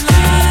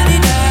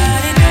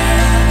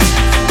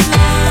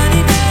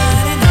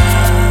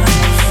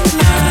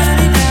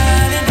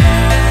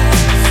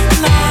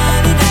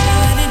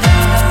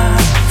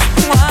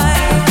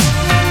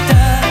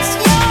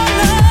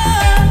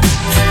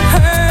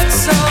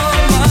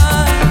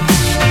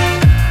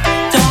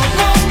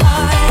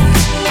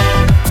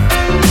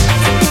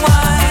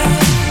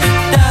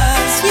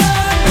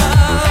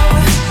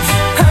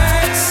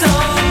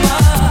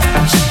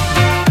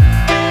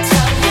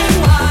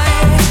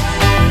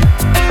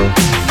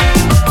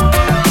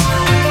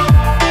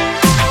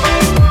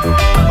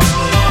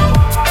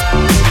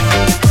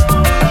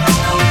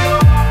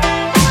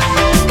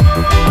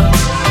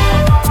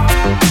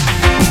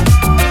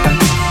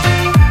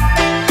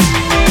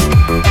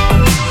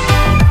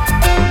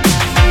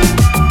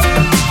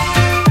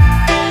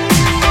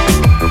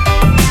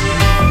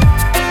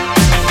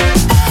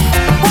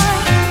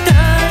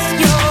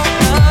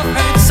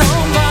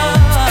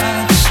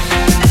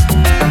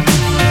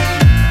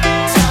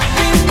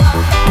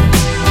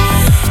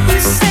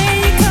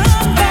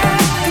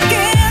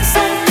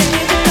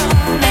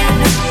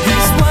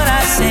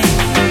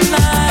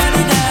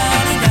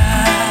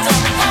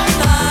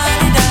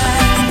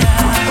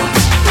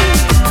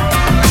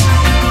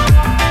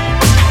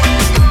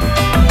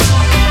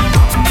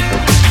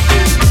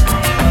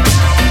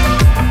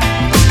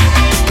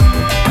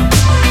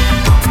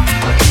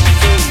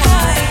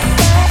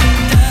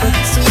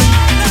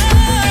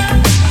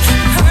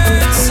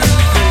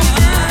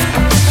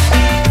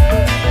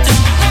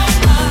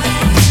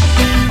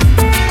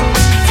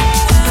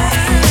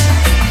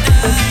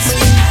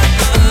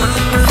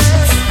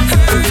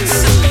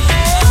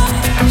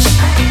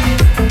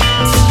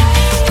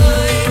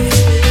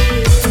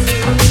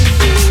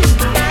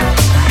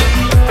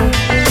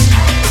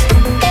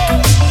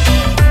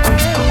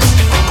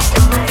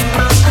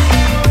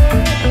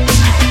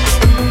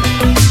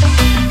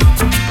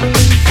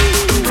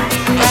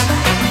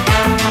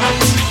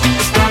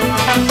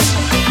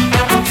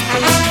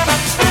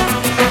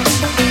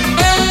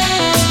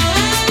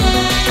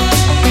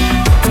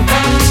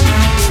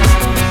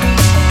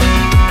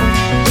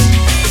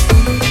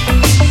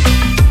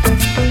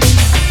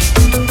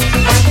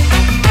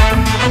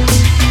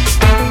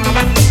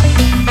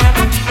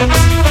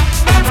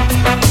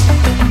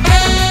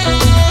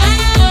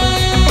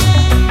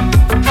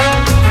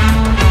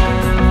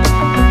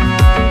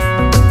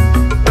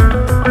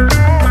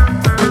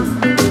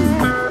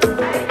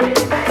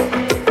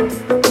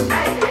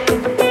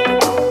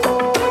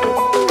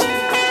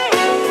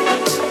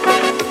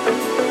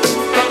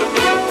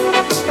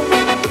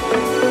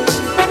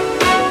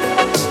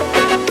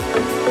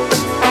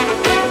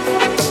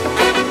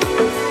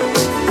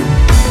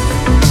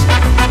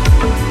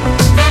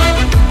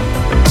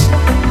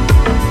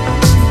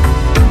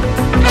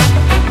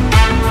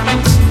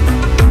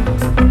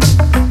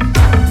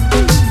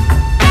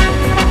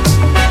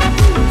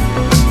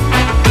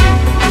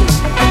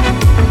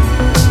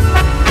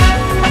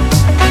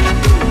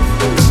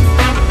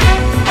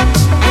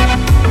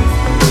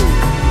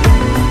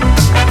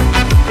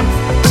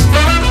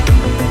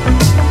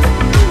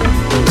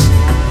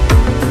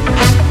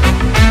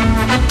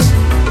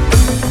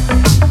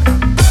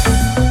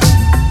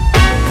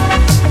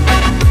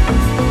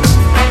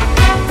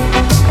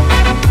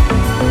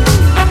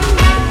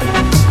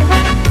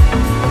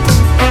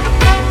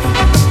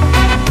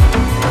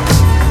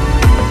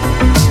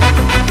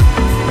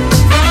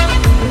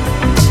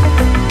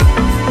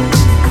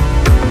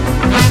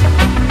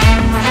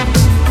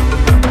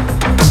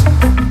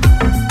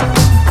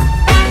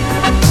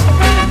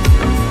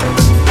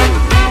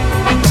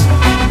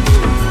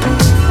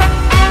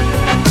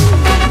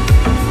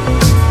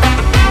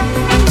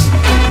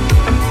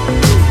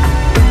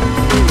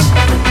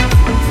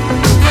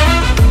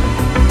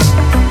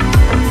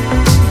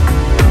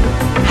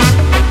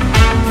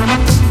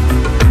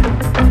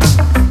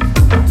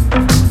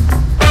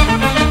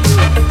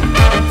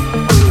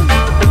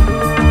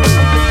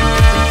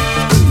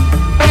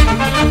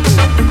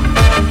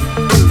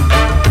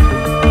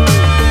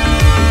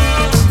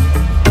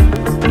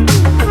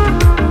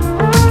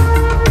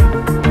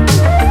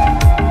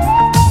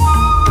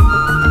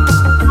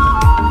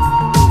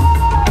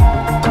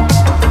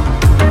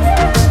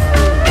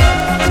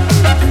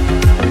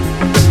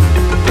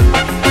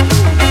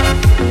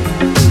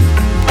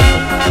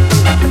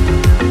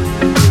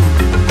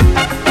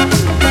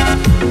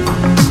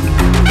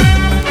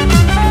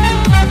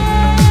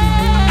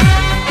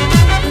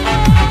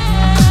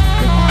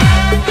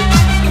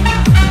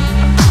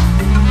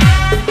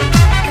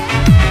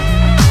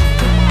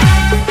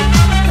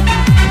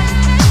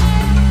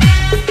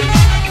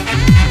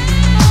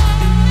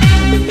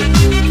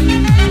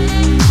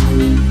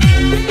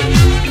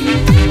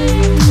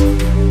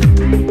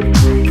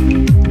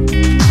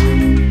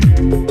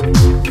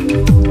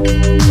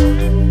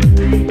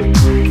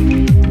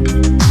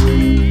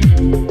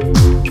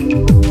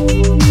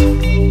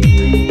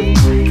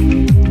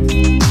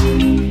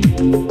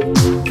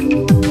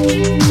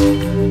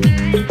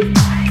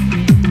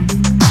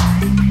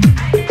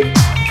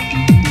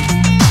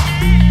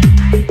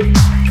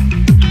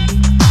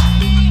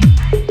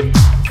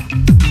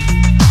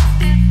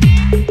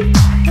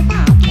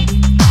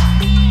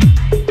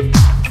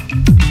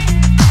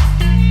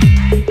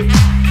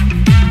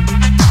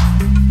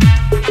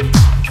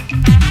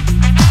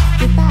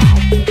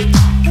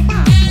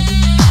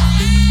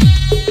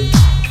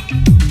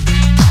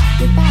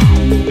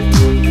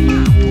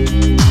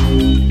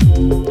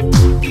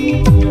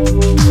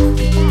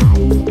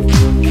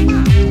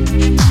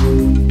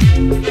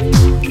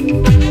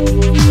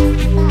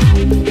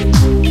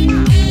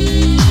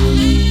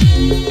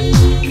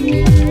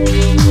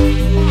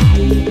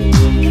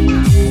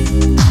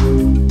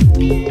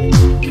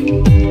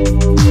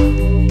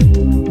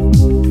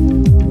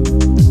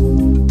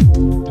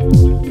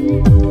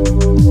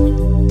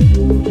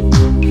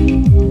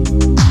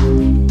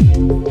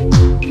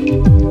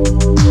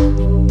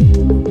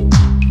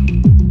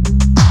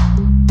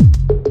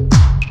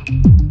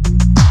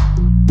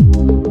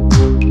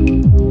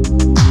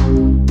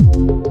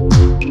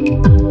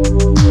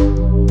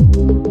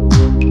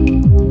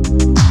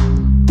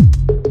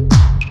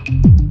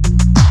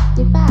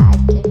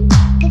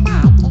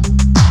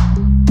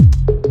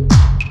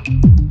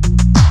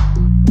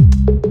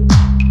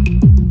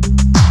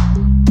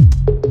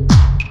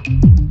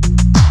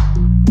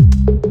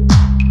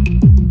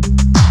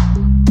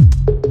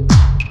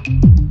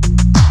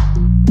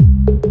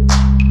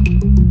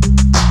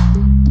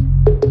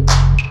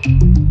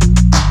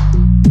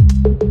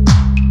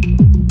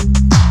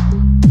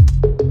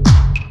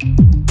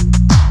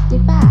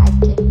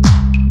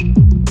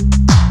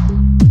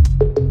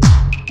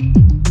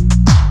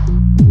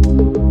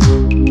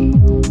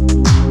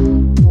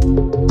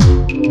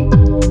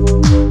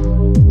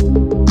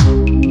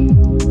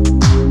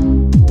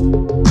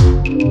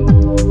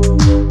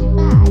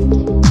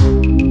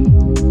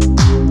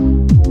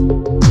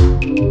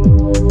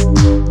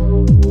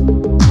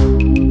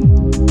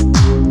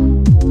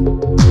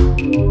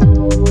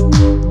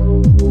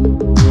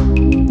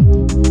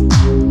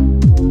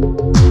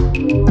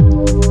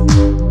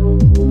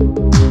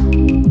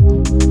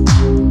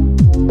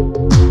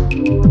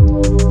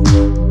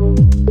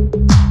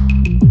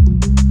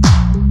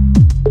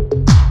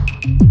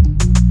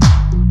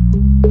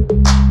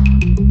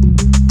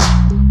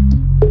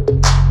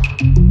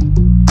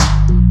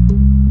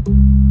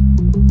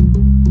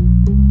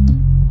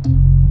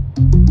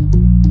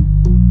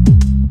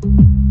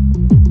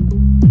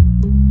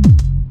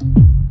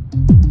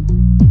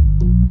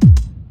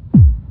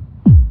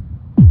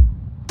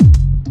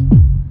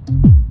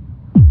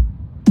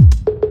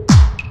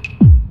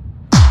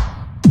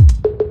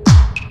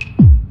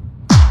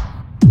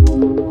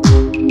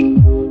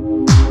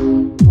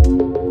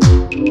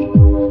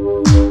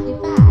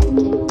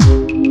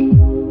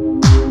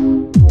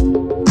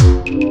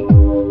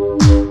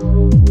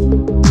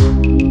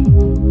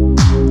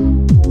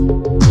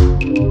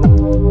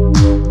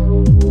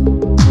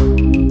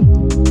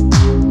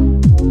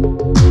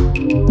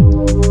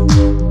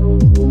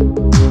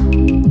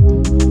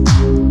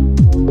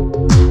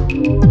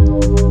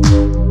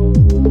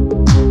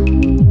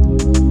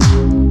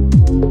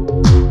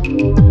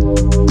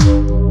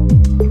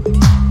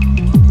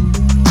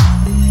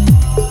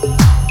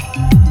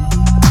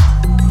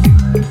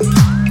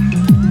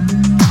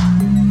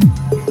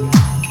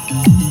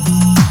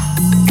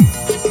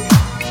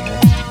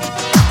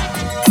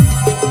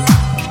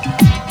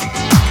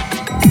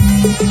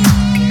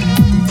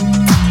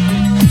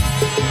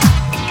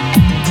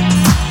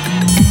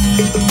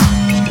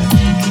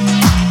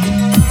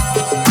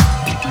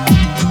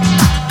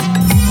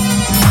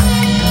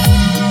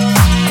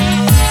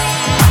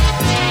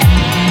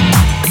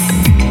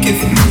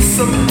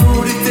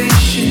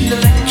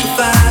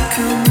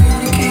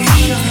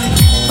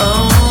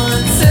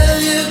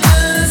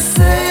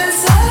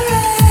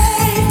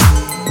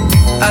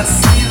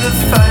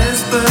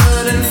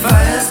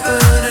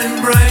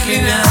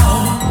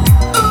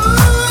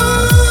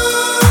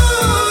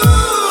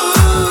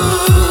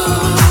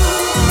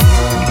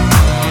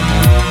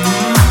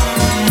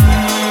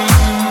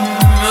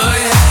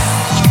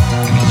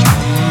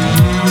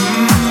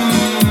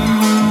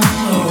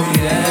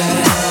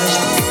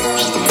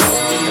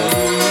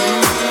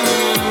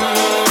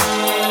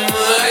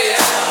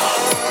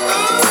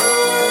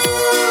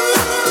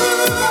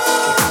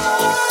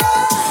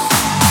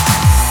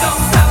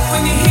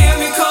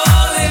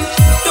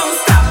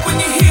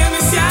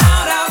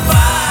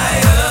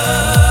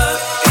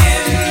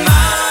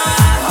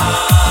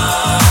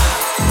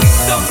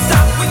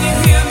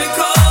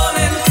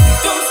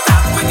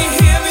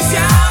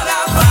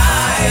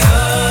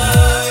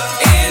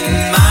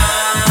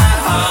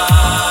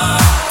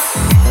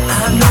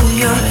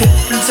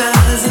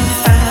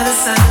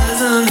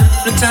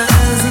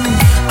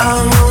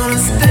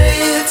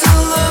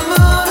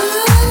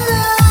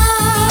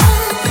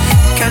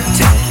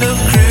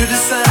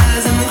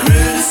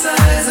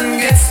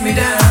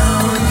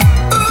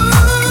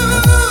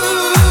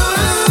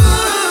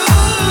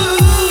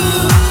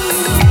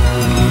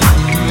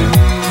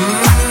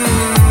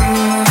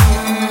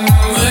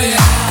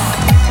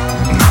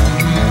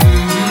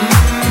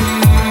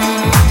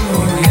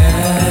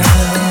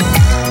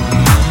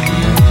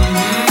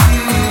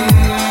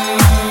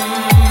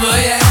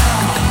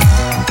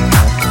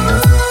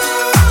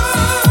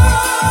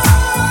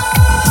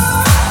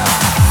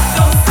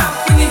Don't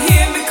stop when you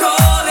hear me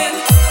calling.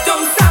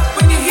 Don't stop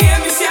when you hear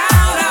me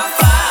shout out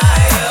fire.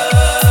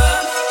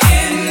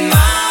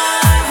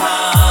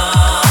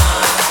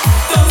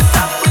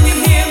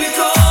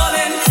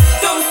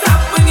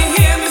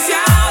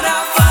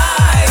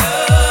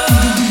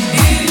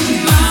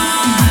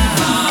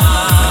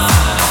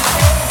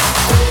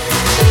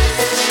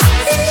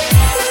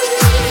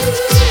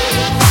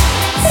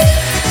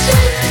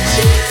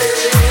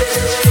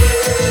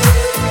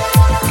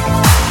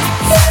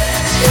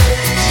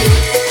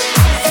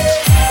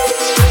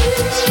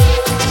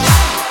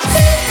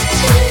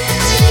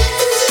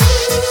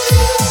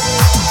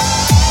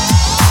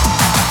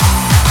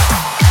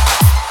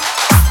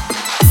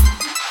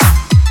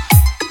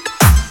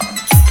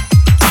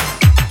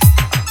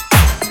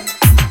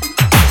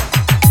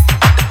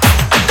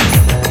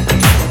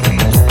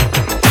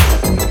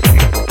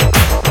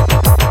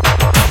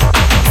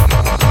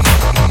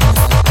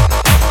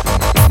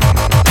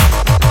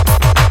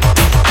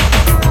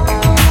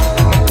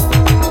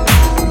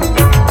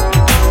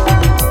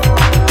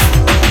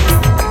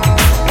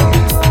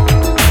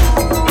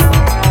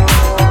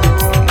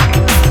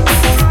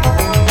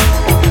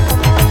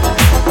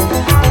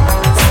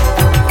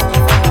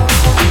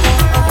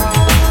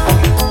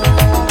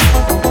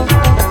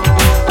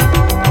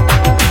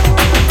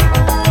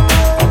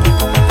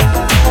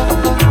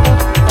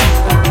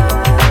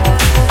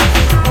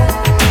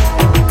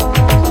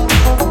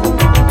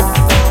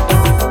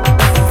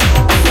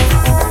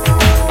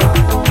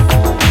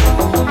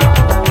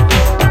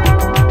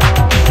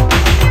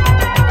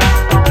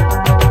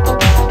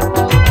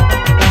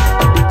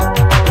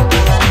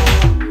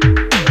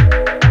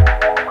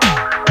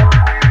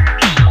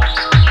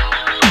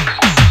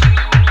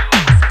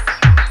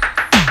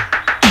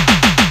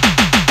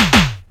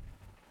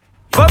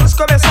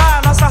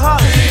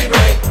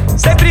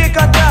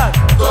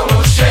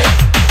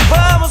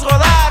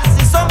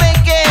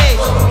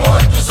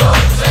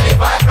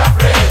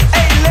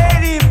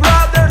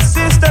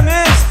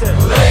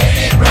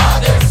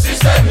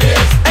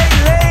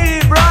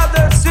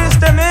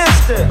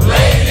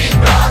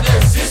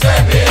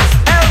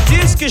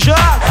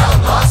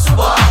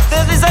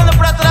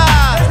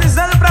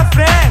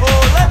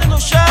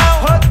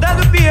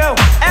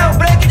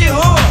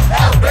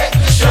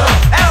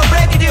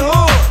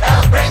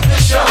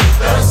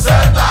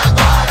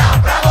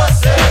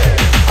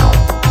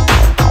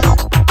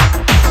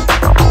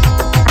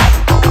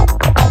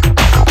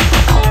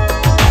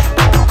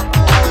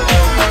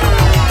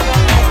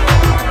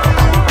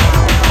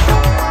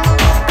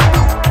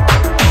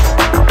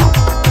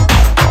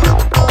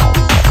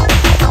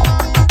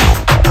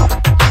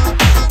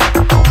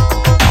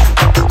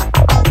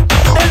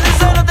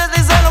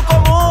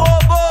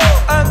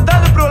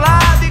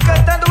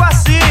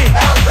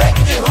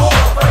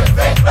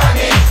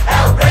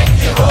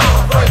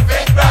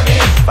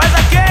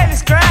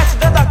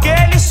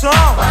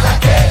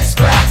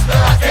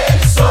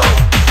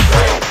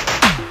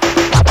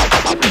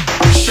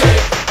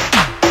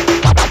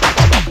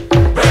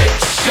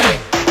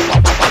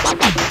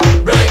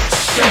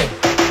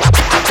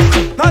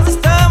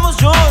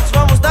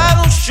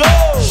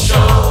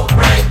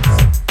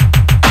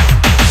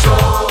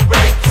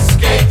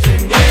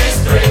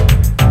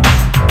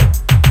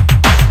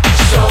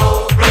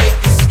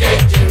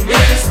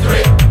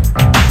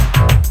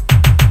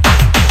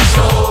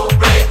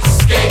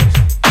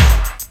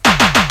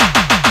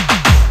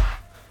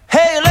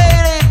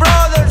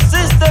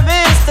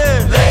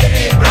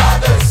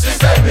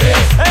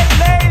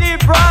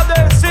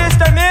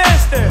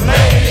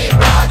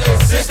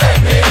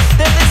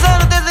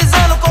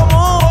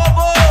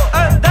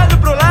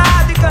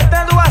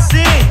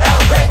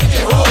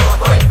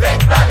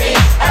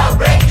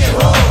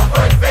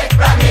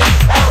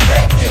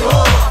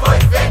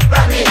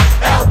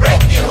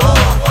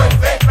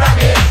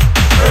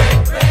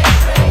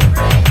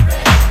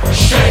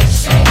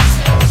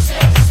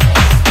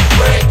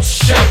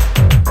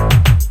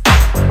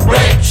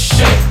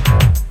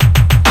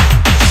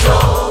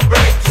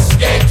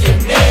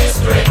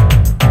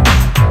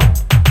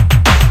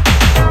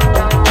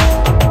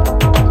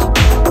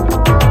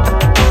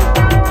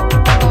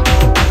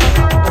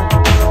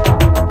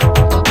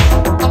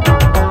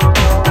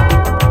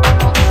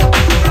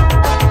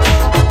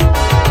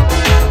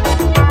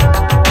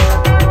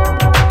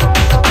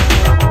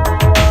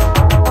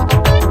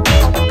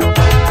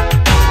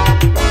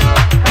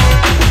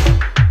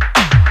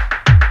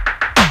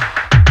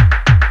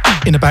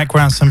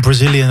 background, some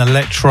Brazilian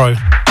electro.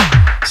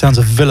 Sounds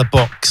of Villa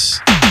Box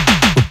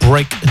with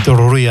Break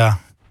Doria.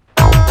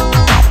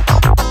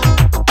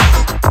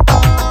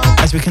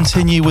 As we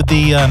continue with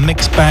the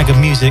mixed bag of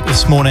music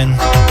this morning,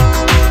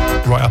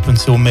 right up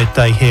until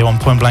midday here on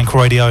Point Blank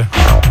Radio.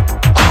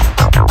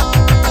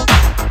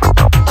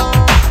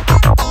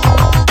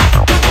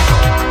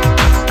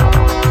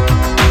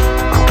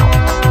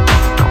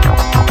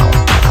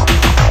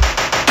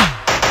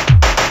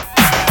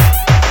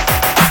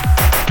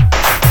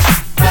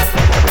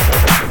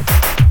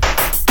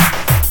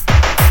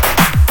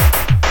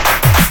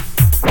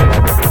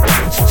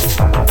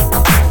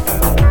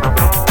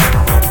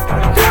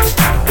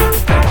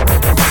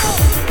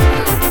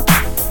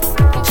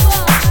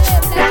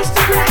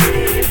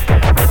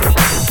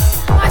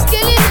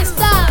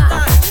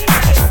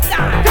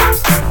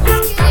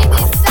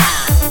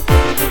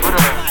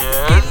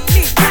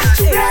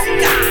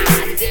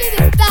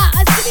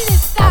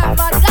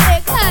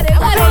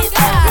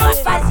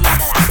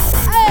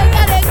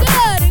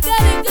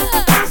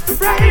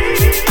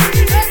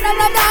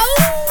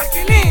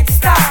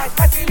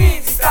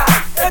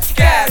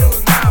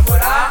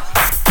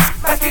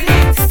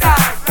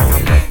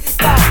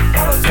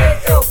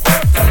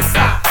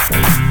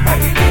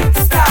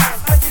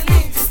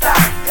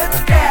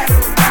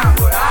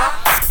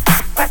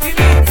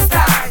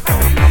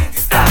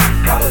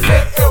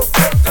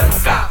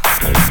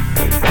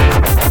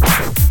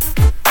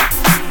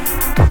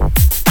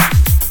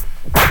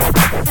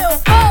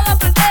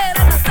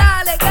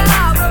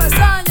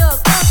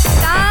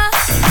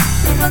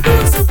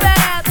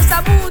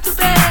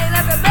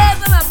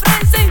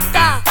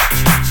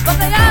 Vou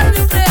ganhar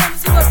um prêmio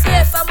se você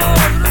é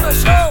famoso no meu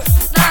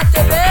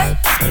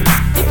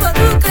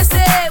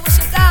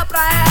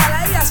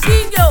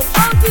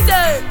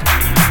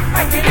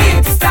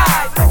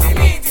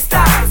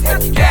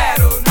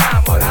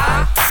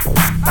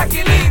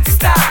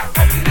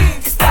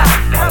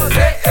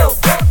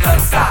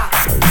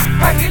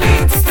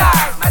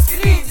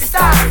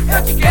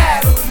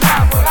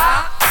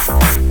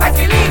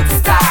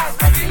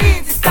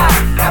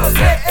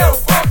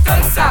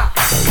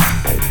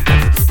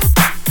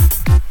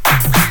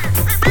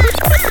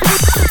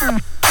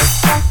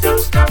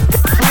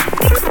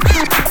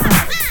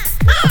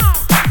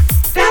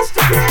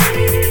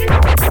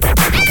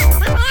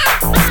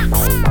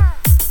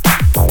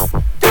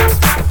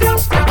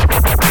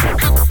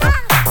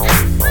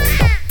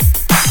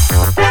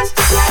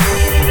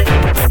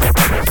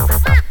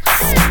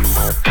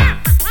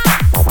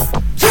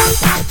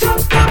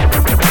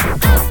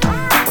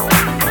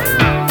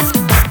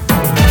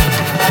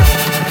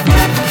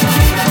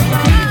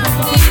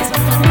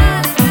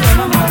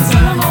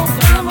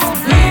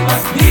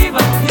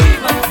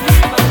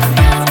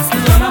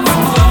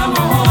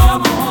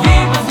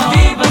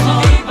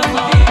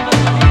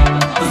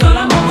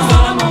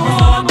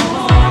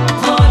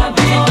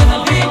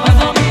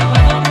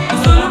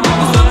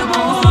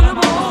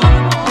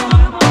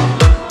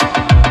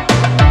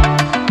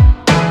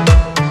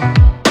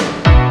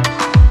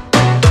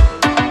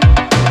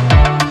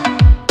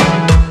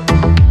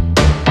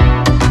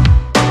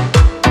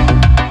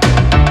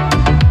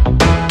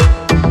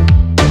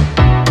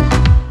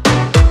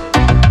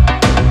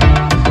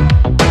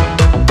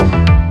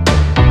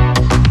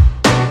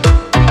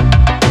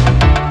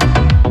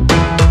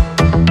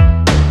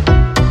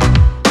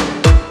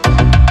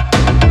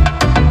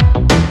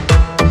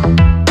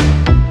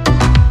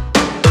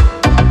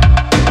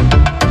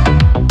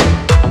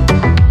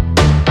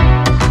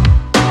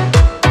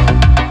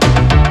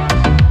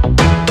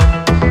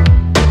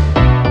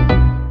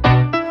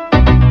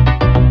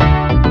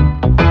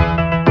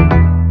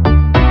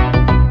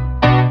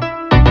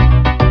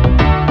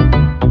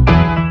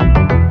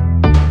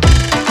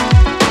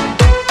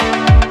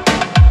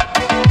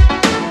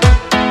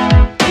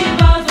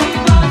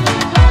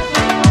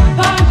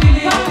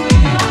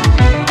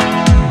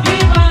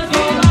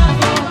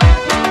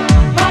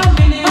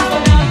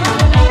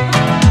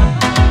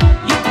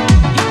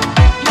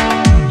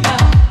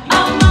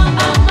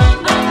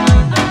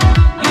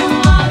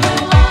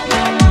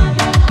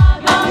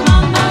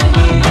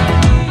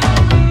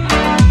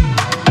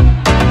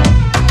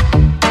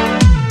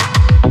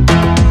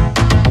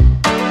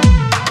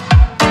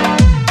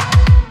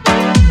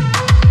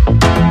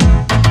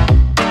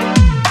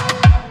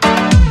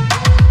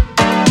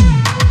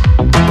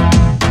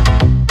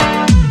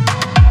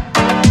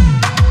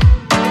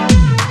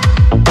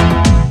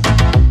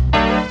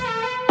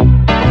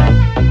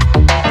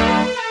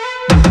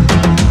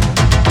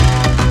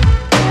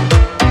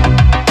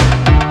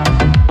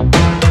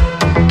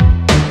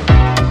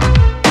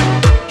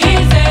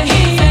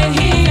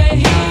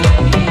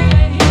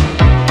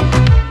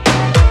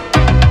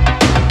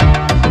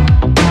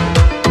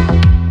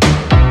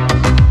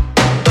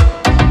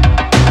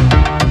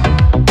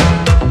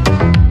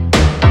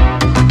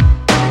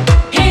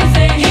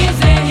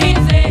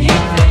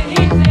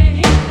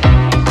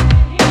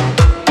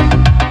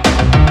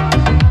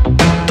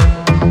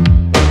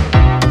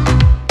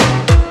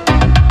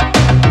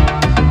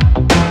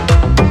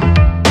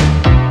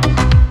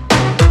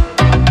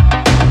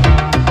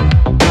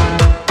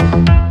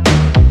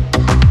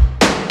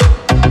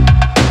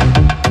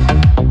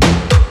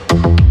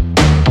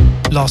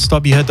Last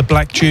up, you heard the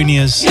Black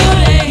Juniors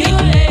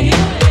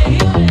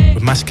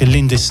with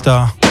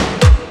Masculindista.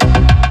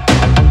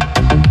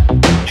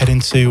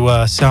 Heading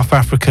to South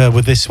Africa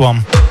with this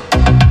one.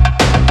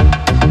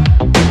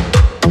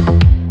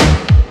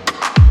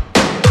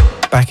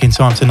 Back in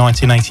time to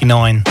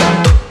 1989.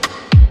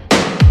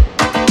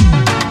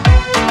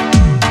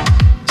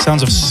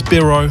 Sounds of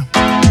Spiro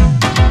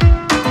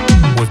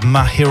with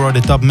Mahiro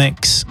the dub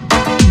mix.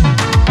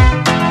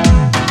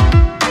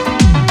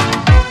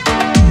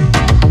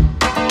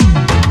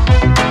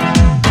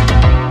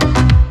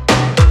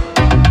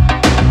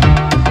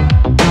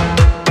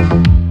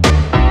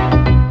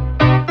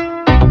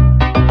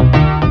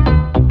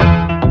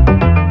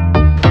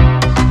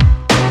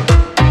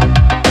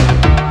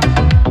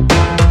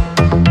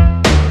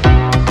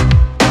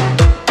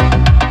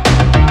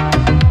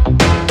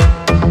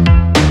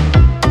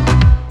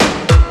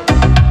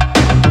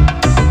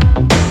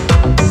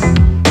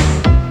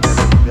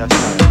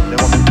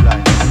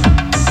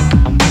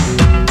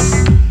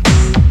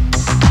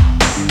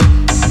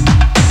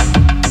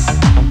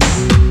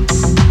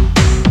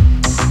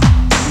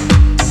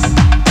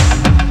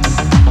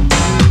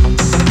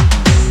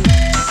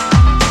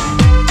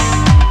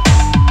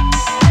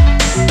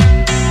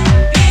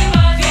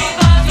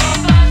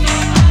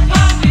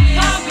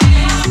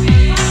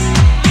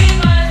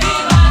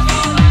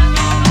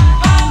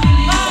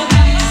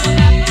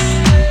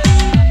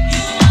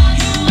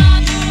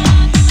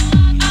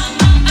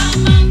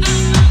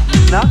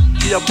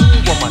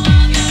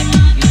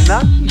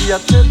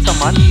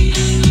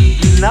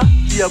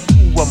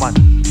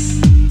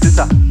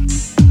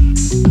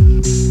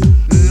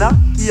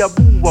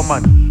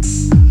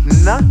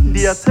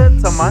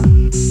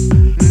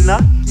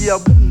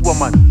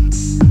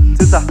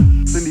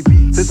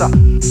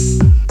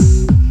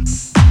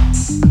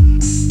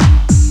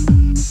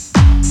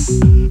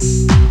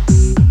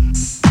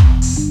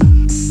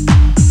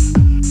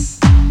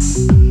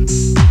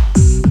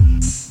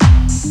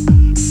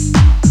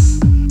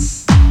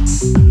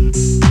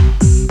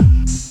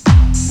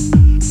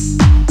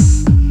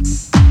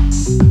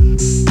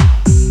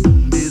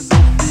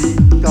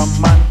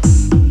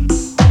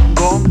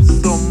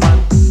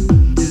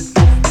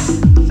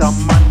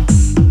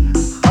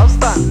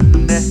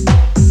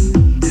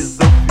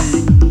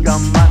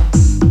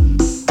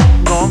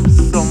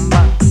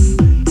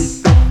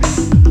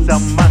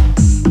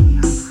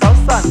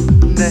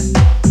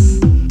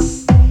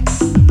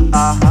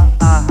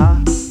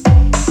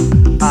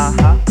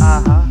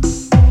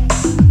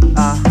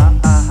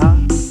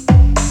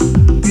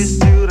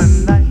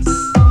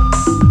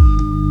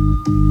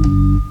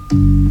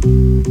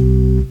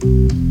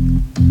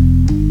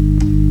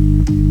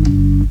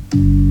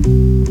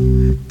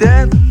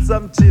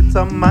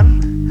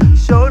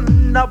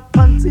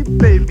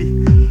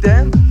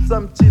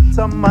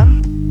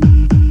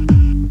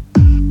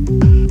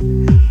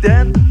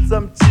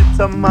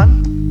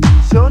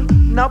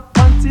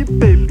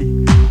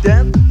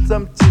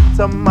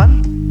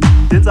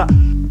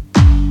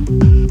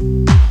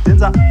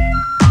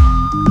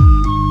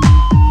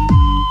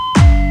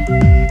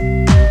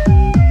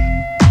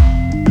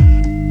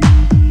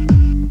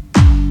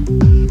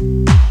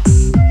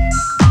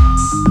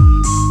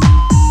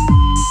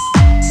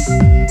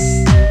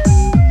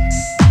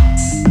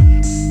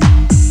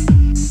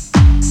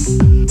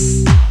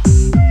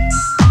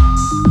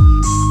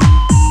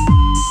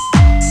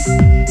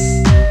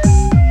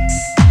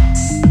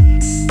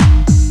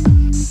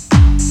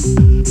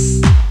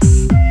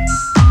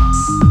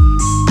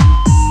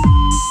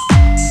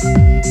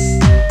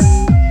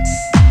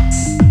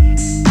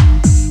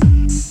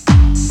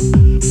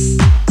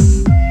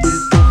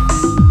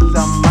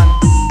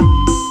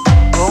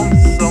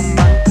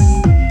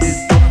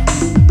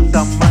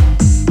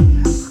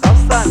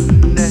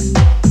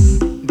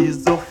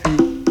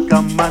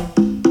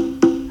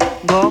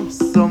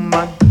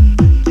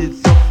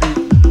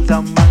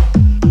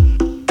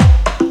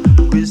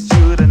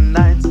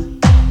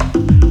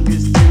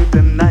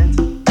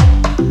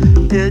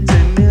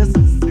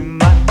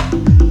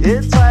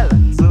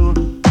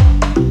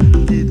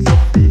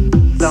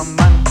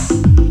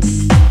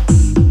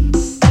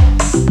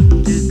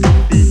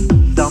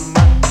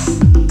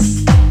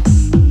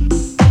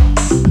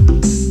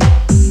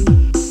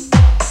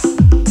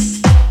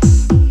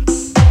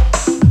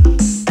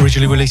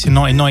 Released in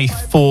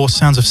 1994,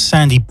 sounds of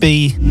Sandy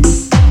B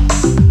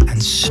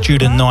and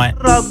Student Night.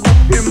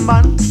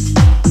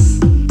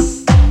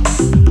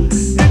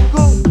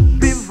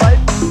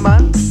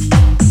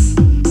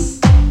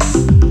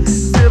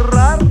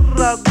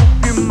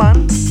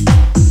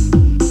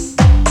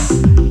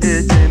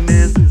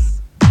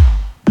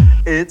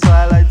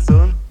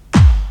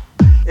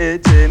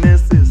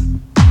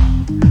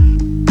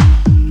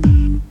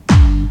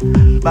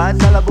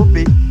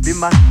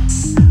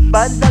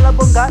 Badala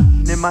bonga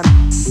ne man,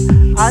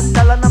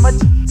 andala na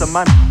machita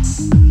man.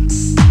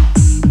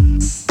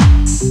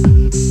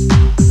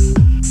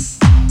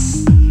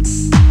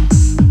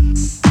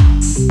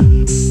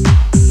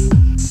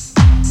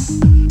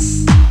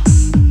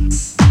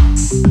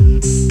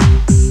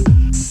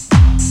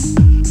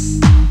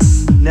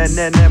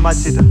 ne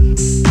machita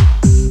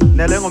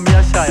nele ngoma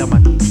iyashaya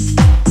man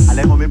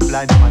ale ngoma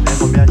iblind man le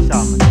ngoma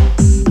iyashaya man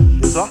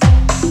yizwa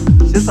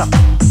sisa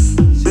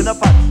shona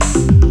pat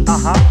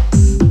aha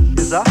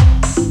yizwa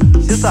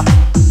sisa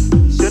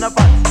shona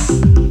pat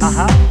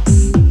aha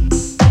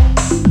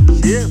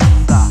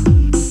sisa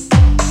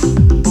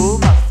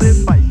uma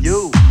sipa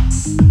you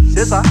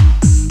sisa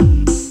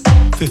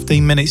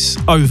 15 minutes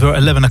over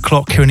 11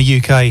 o'clock here in the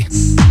UK.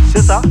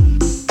 sisa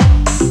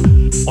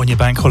On your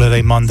bank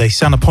holiday Monday,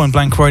 Sound of Point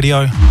Blank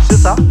Radio.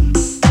 sisa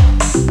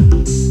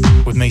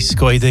With me,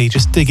 Scottie D,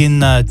 just digging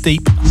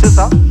deep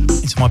sisa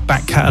into my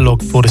back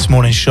catalogue for this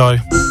morning's show.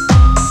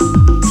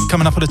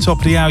 Coming up at the top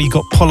of the hour, you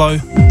got Polo.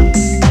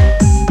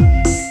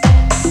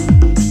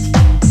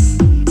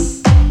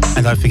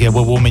 And don't forget,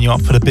 we're warming you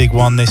up for the big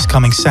one this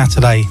coming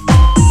Saturday.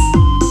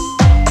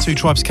 Two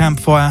Tribes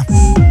Campfire.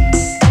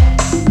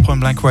 Point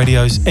Blank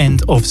Radio's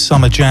end of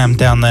summer jam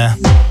down there.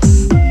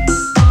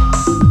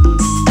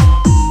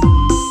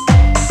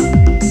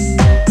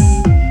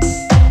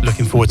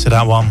 Looking forward to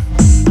that one.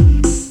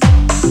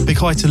 Big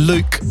hi to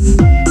Luke.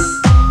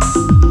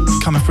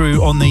 Coming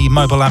through on the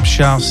mobile app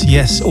shouts.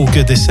 Yes, all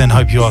good this end.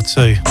 Hope you are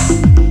too.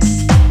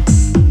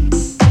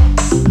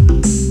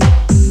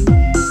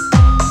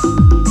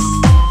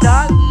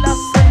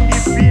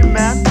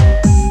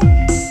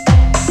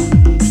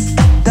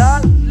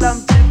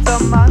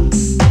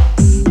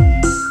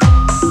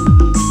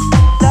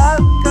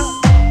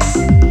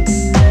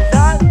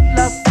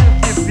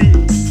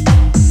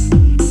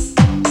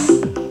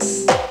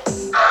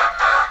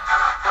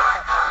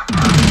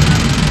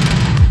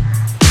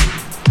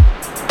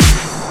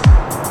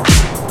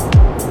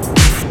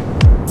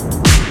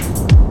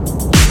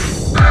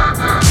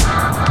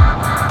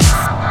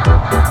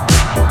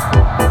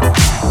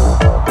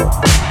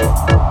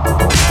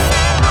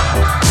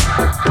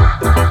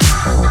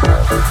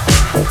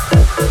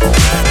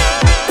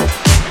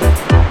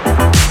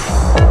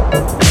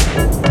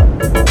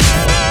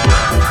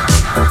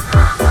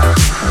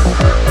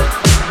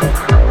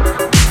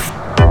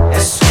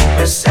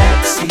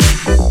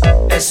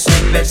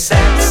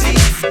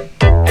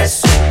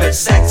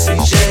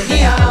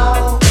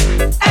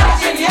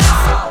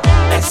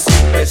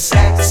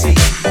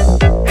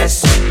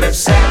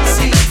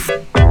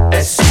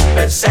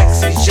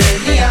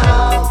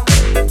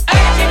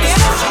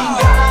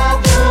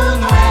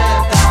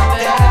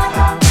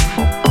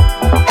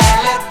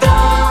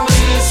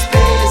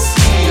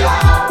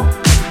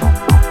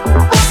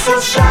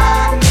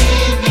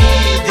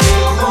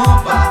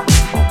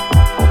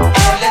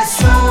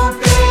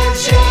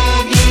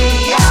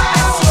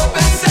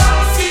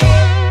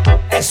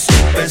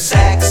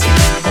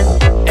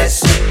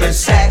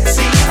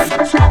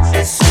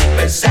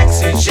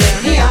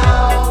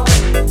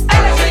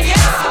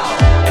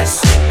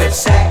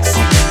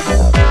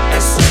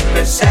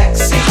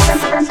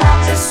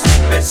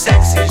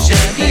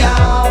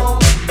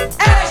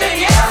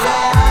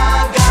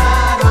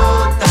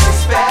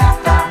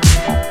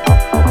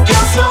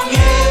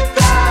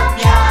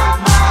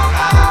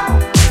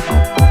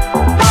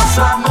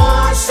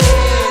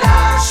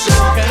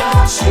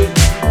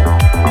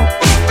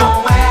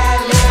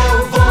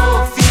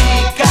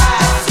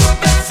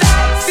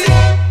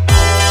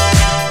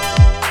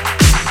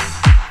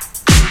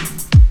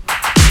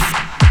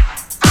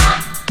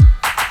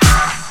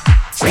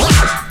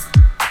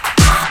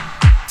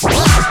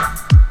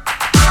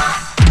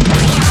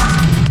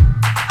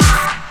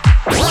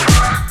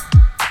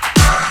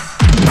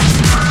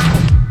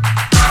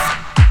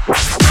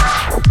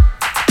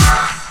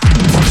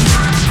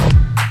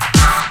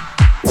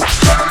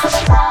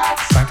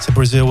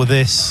 With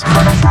this,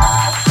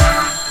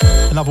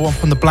 another one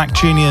from the Black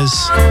Juniors,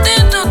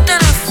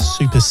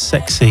 Super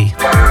Sexy.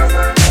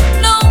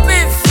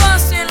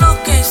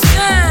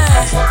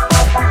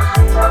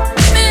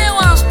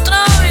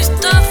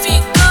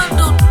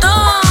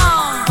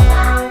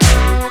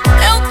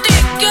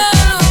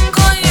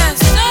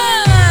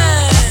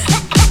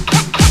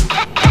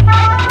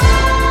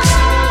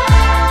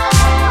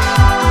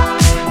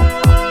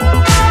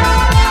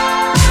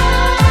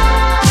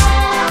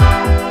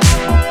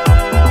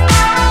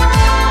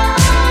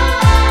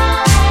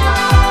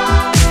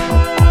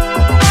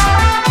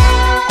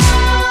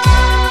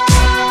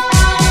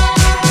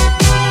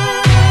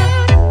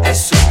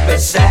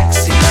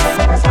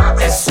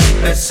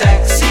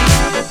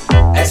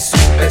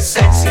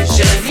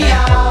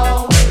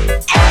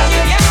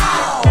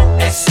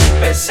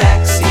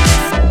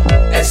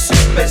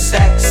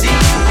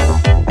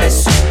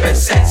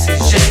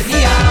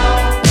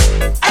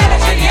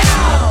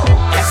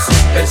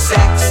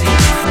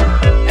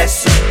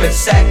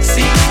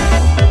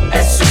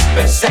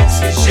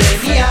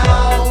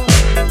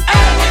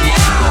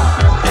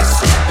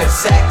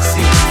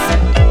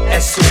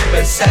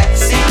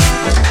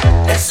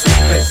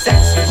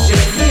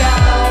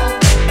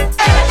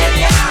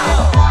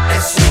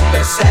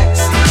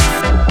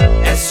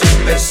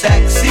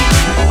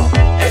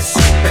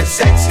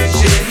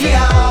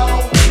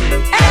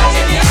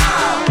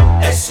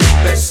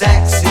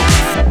 Sexy,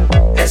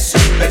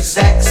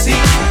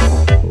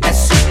 é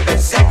super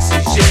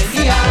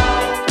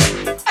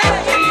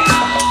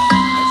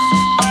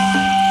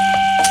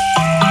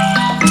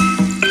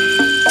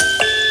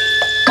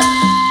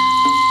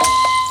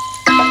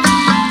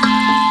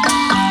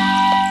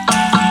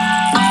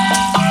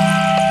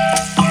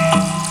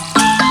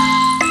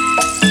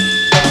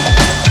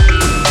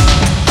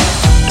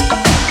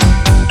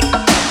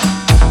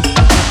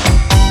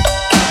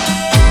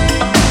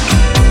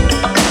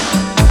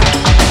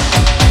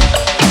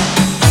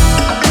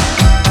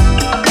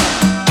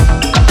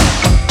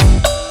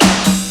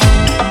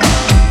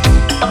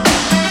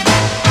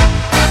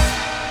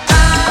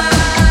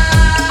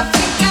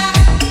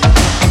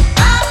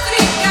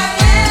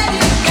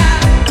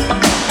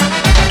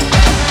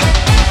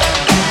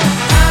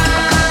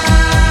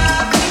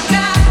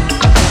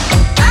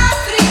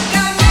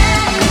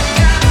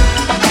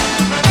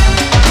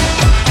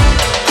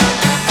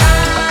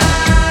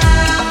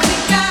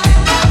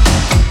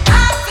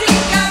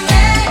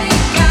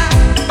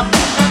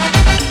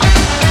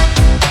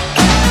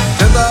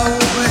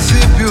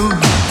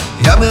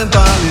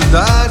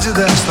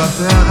desta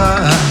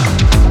terra.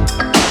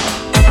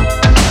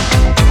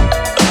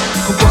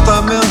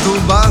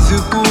 Comportamento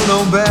básico,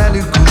 não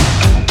bélico,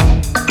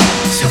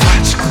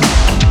 selvático.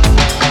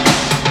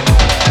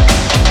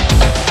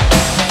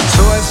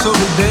 Pessoas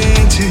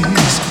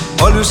sorridentes,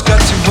 olhos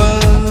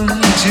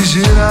cativantes,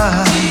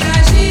 gira.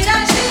 Gira,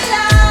 gira,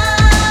 gira.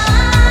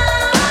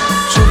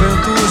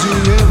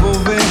 Juventude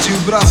envolvente,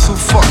 braço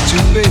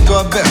forte, peito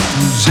aberto,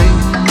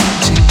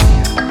 gente.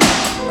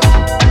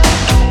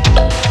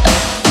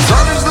 Os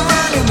olhos do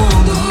velho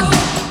mundo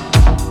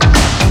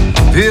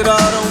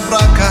viraram pra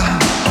cá.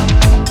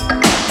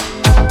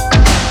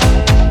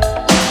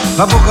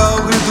 Na boca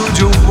o grito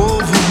de um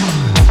povo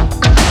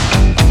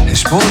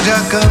responde a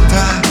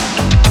cantar.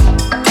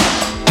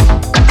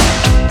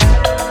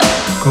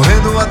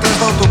 Correndo atrás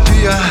da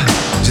utopia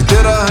de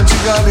ter a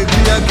antiga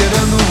alegria,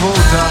 querendo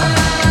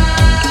voltar.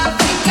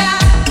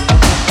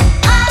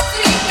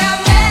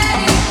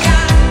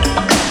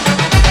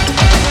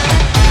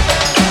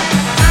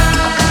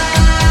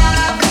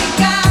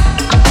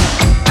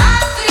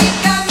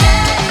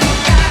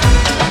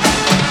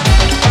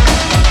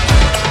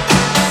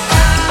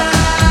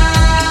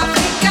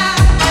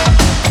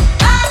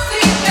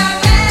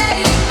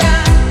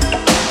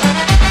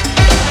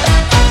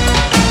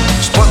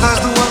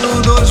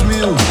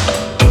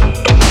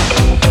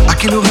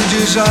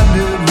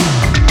 Janeiro,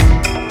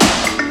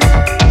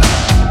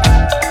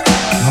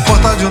 na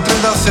porta de um trem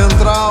da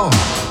central,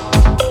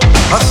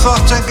 a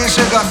sorte é quem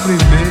chegar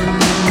primeiro.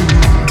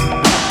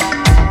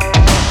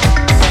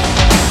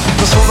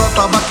 No som da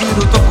tabaquinho,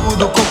 no toco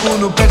do coco,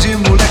 no pé de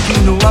moleque,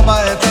 no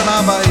abaeté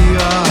na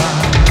Bahia.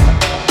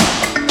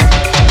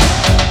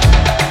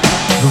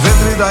 No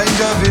ventre da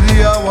Índia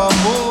viria o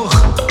amor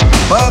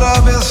para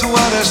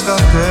abençoar esta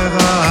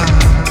terra.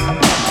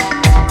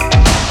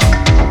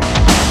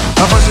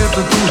 A voz de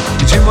Tutu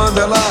e de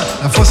Mandela,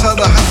 a força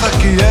da raça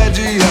que é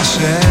de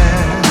axé.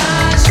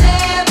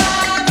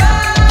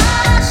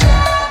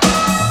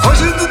 A voz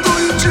de Tutu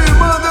e de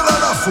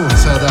Mandela, a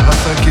força da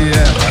raça que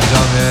é de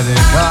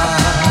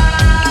América.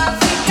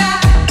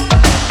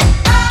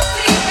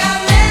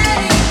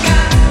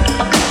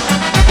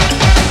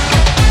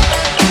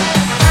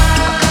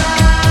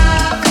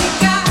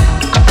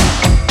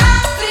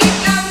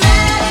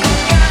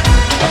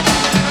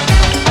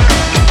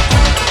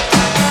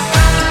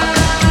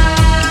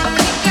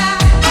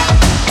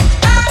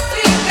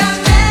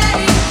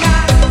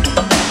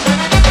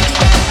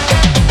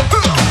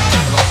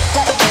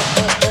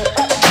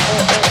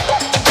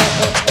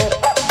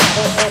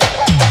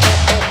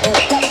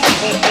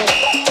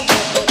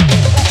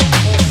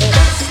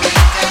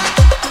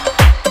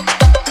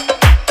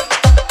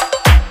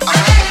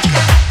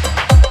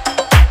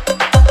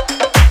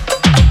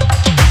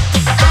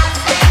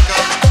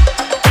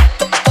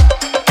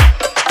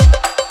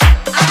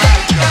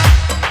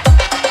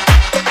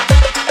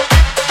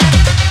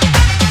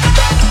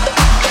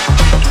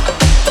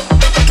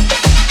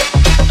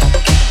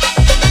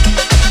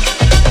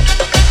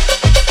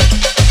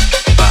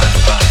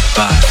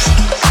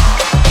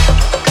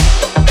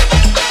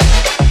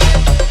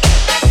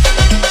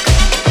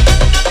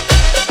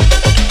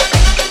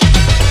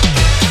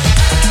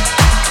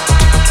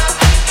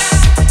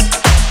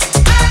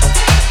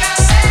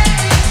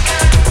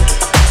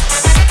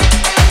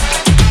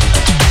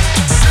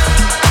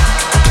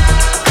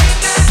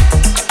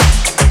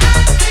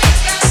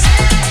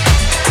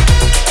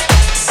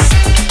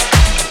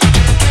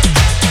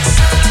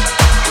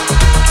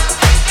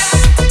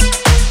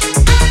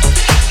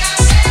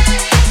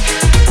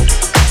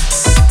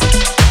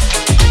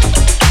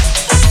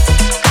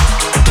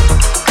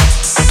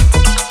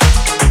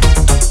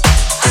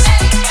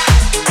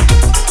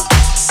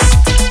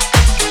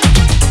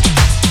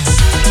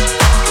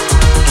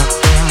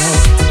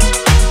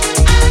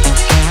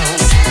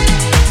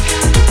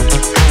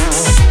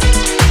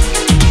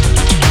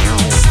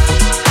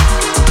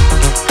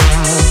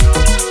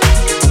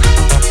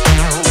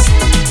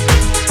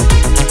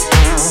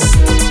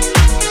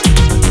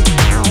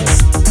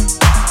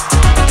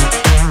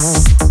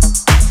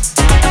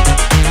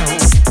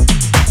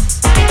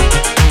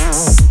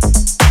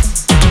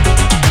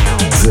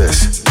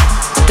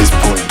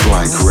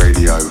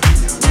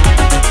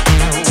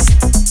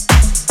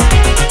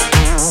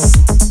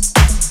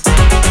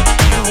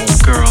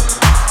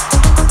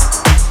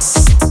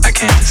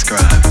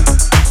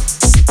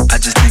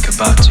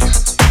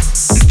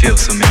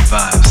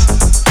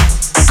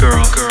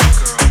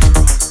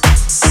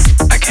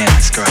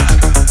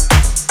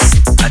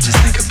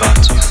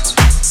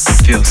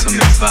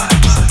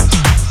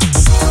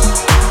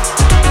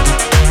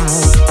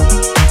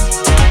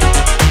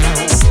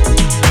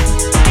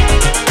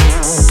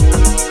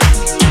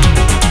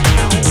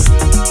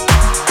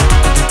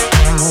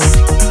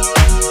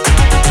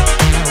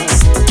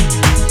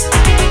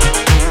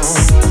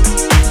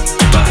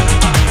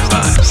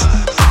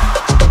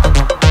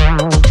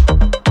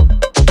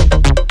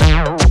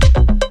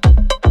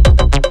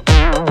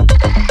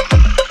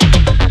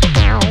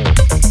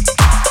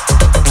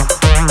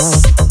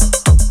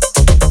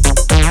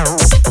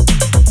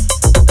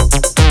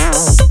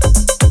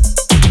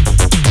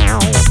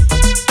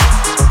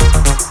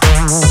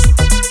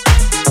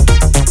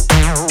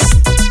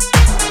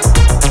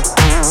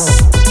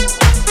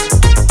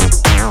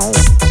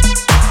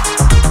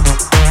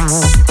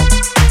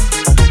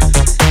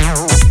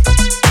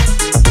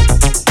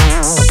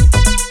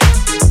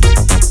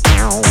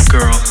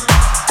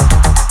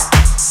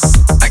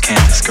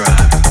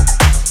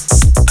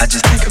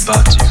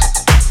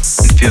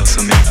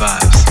 so many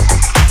vibes.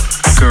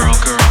 Girl,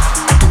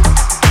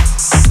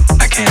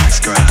 I can't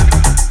describe.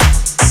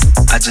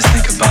 I just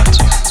think about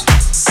you.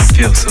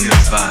 Feel so many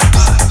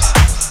vibes.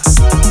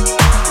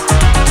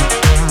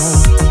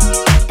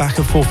 Back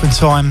and forth in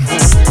time.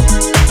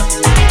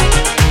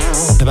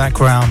 The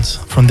background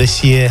from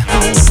this year.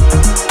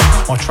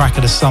 My track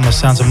of the summer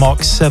sounds of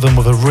Mark 7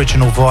 with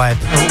original vibe.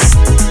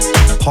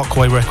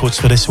 Parkway Records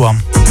for this one.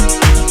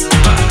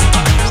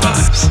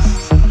 Vibes.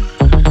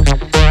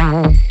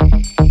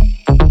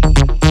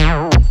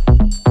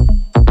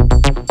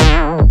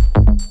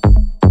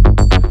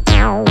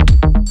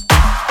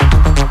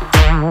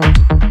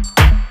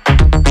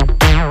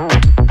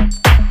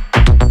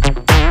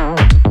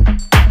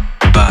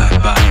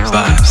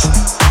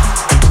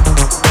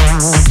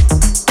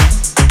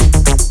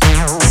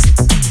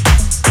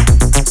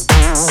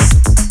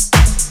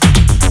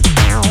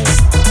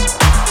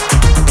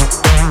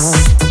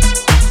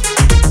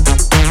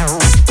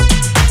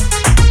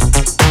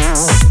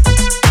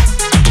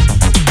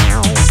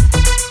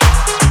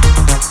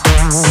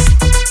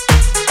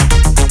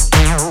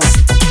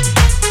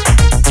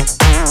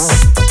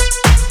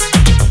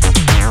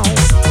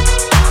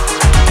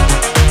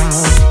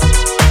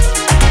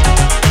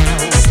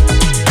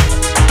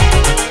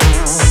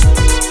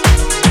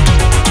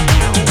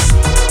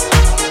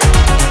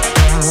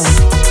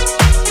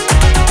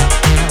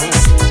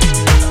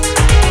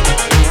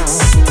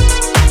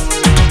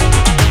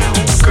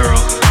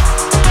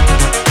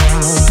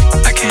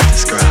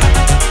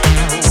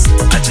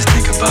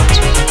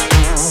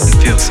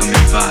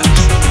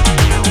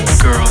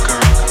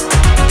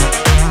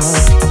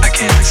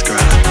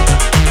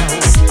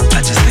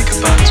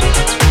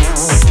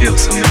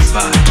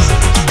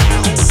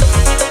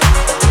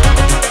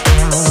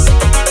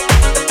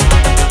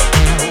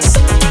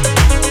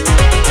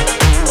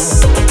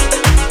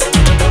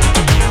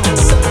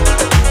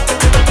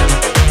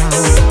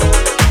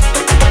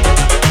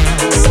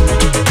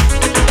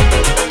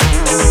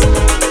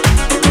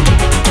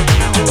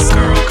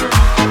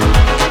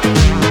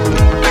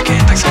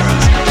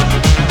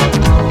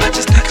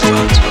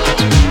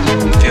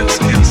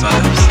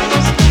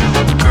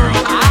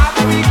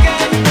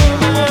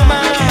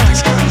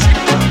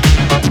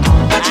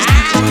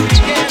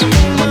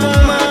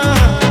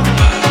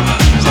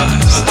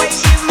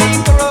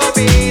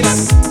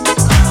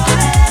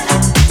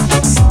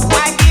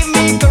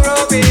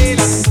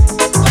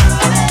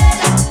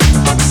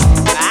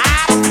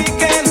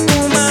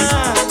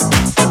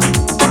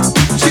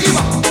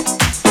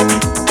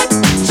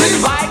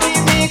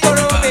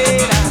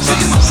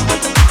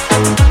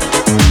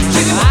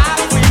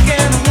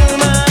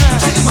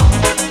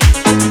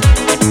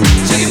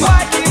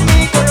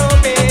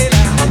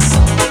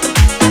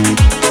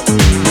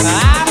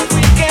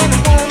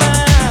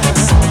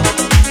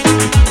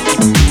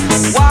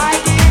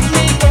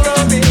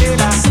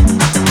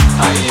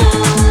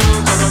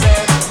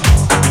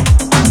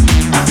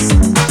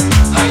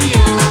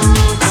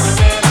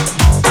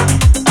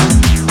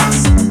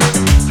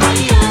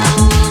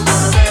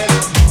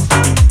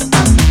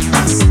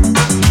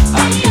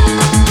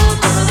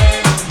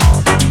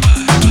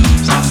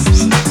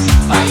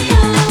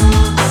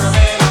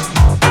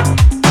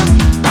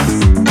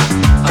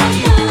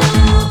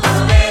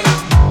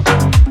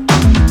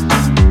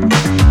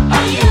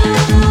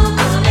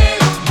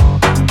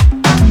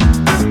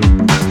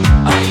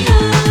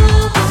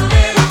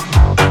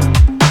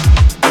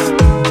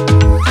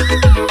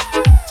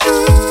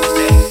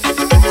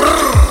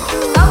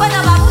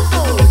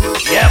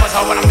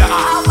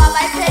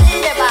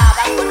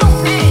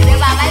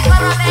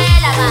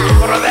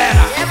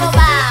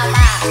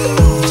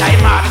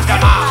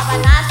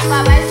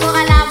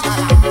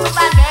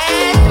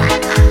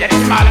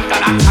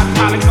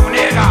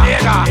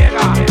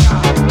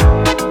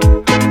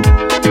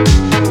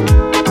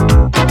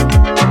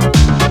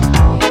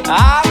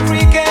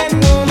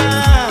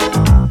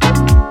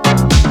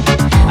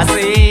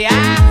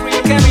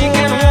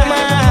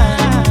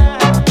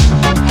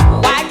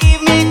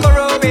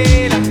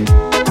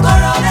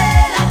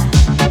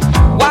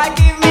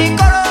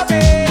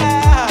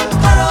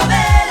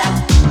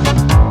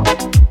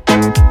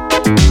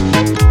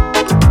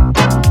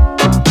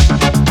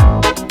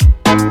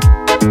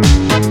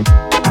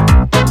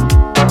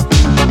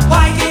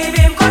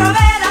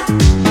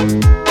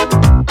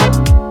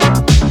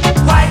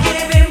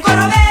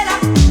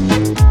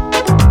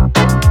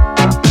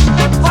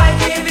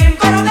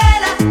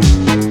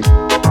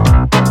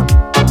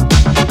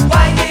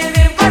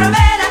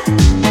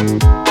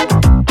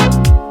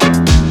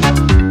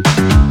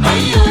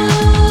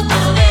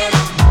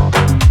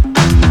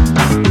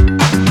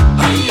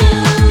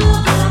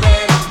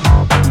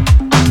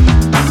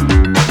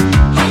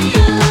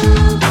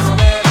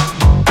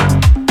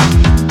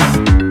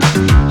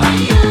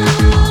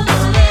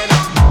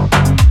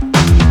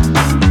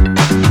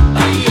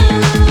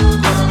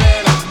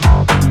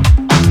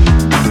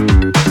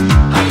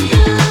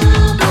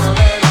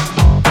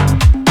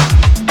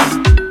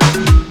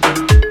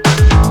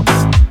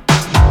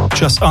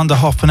 Just under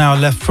half an hour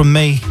left from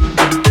me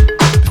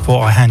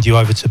before I hand you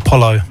over to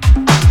Polo.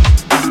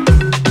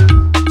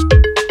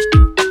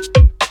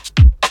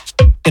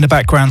 In the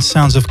background,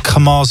 sounds of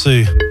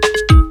Kamazu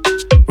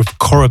with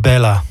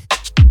Corabella.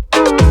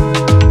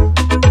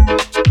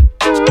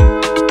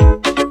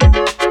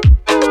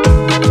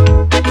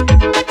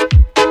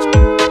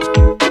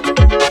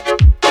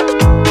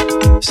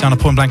 Sound of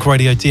Point Blank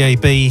Radio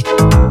DAB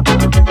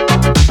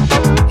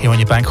here on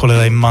your Bank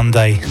Holiday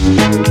Monday.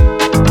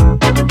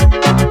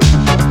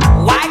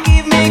 Why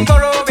give me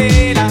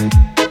Corabella?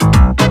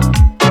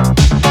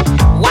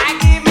 Why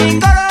give me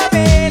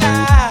Corabella?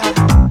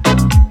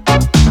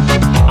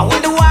 I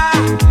wonder why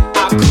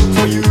I cook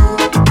for you.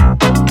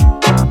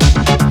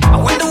 I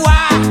wonder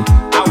why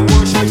I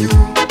wash for you.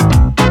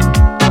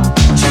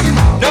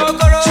 No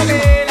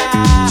Corabella.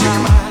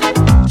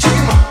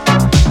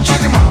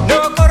 No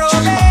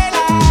Corabella.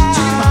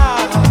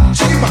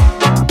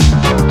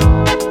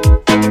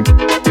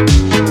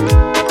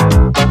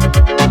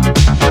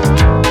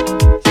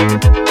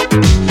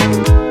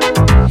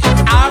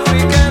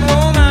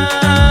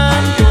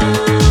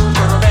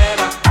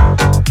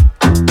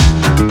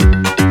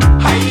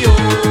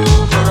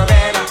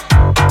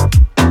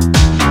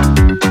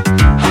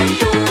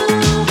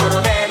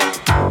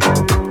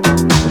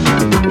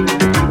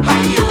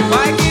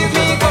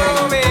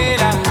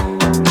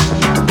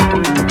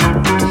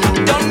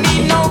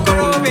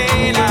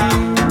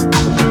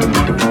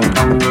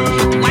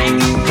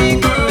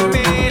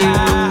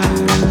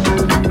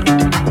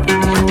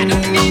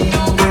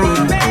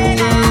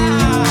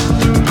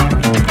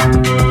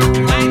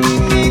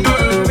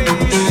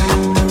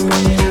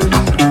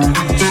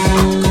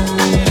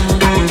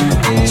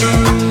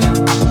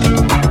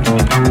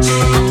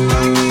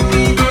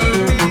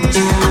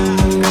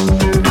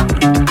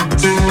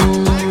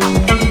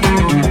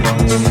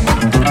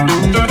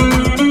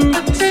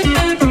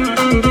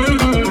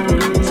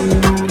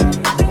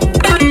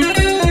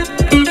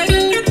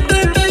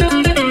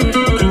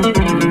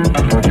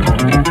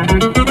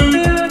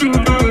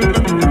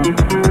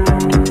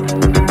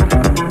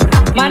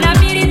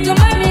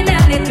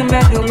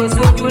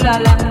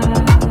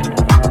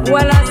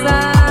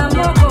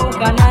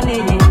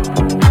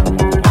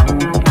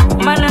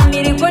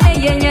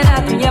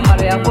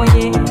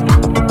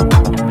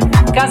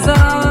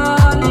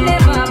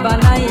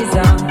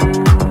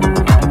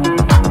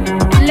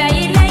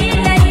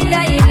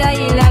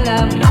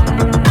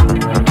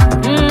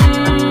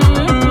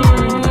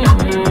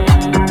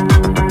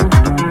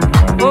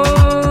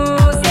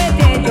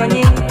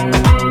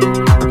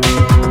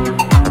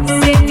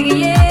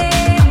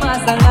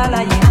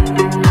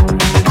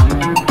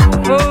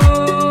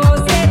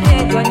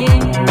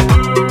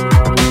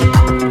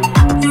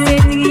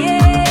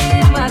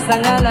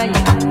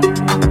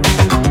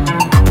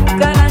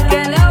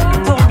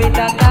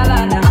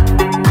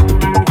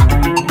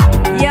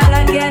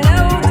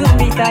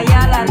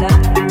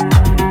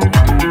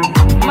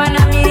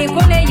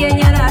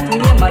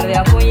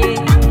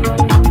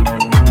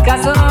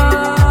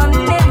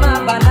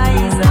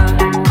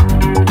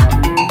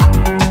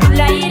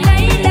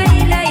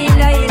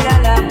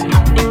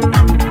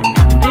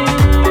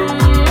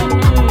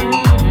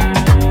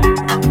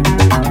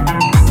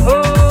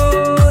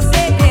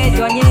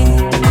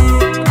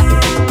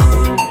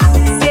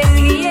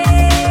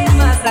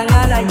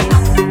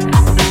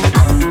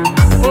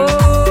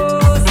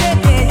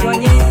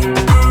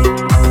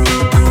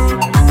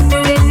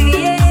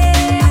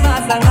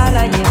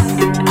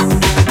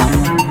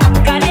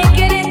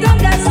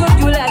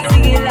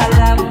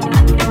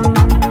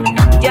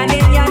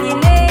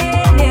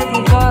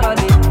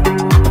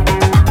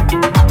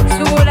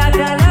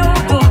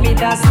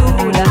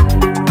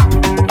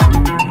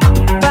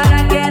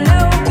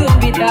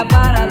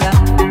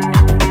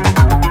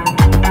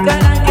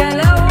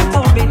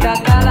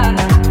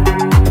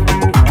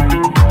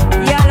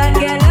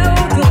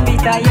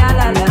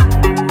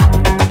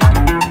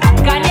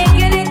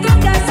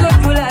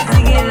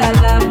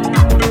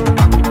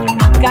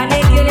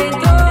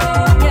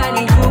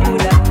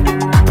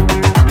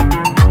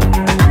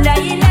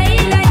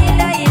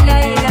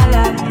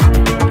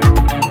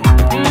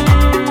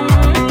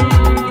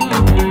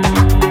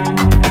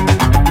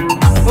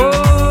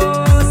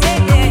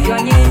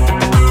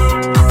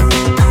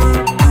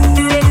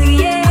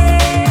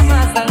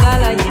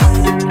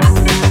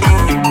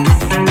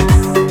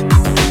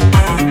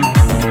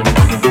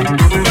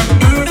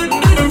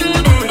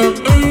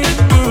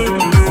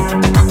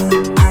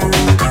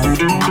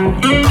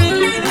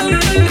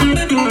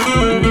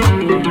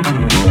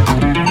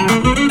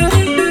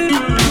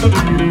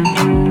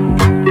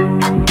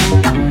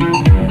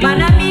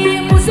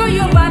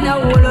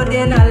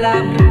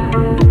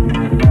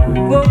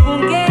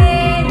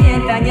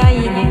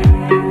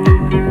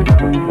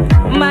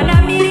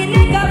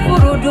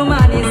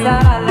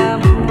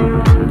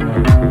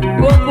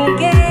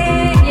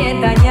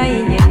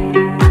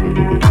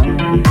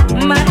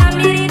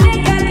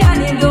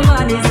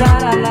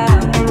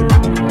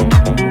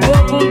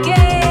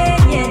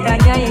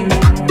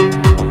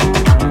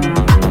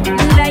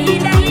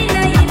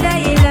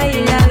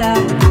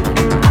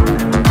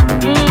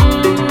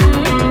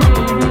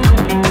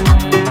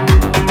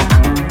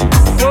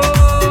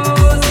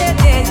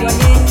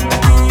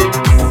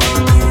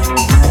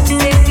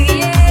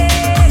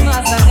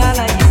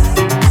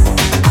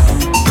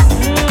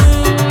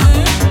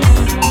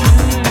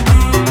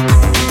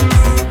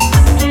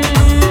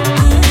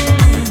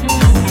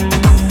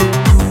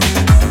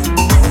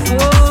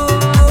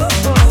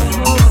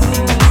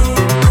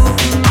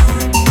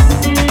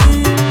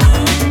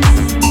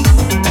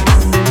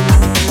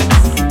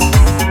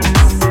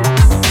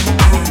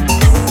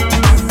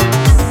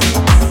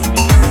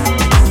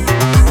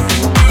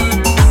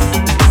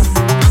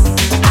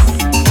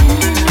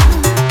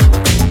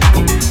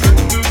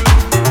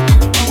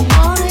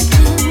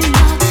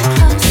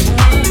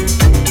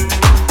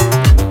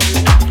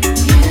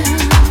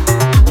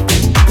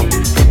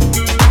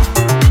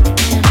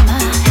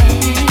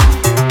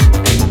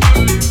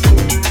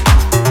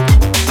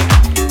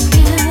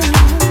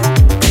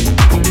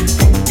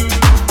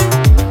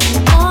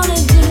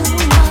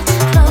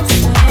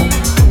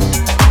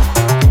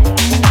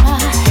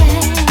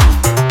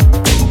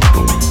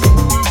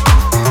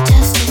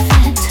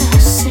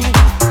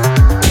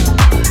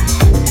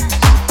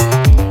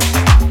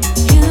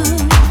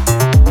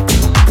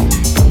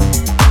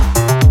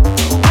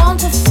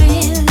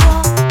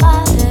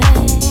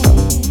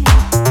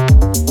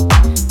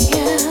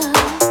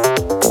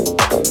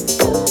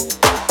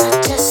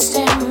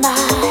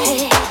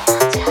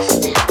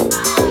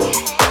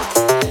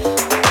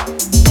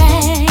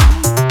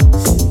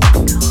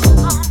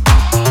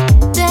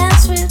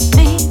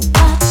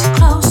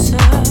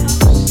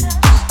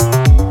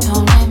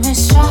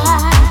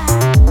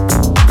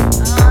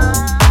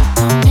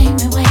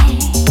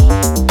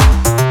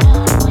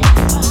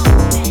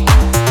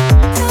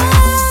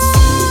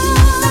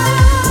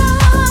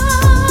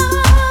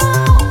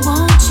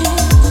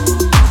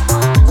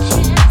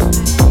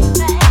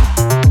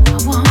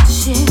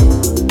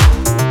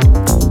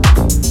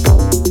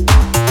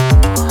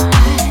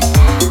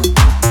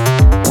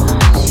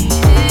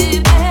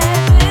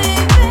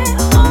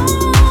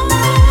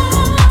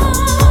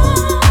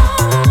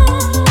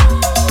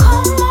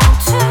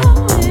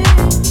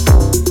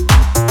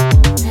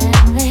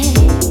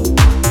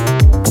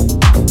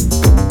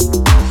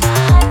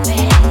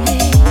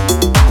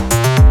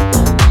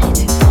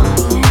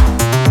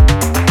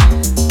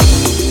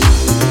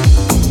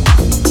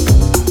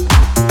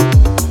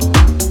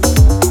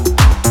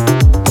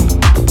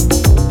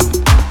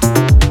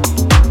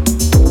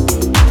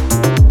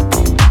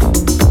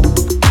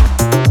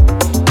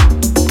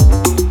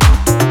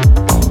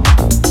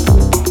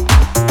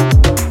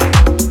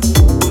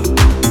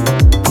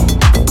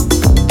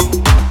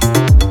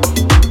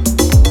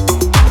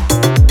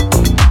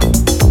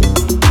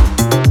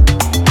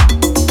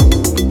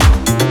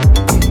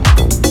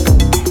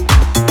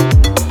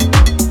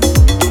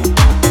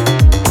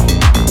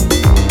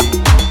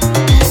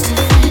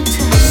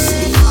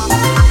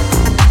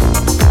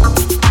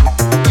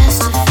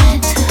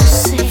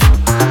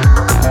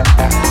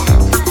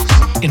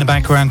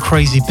 background,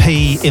 Crazy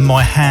P, In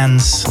My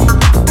Hands.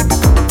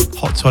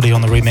 Hot Toddy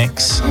on the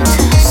remix.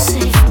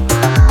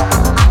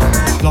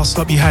 Last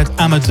up you had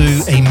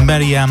Amadou et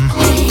Meriam,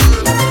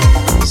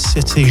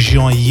 C'était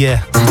Joyeux.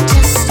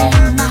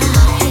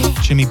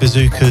 Jimmy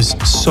Bazooka's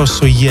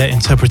Sosoye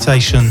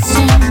interpretation.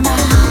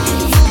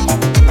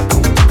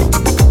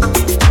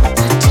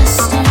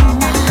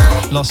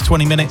 Last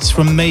 20 minutes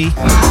from me.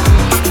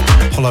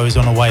 Apollo is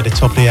on the way at the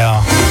top of the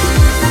hour.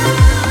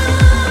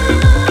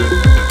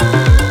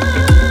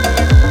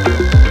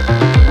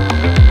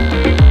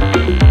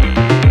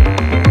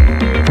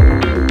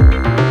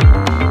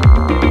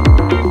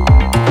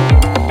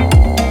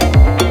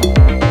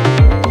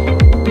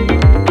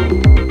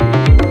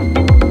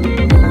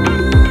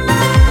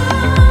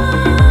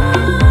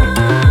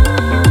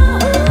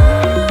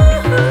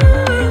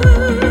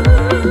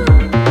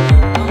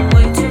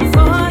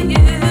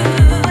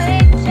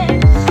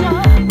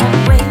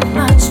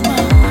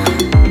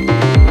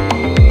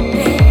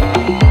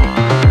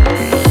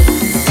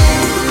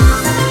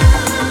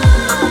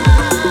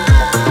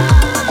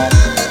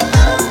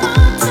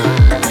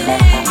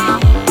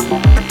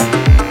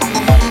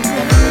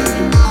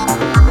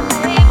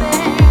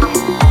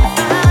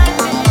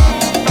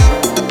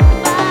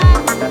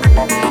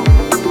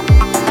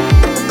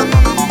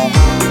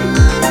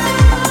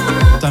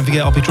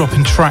 I'll be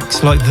dropping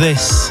tracks like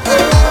this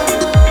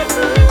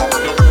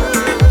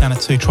down at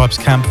Two Tribes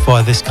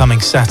Campfire this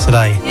coming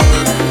Saturday.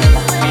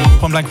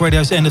 Point Blank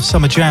Radio's End of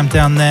Summer Jam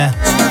down there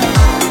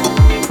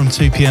from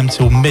 2 p.m.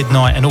 till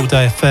midnight, an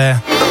all-day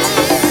affair,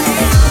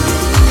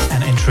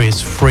 and entry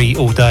is free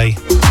all day.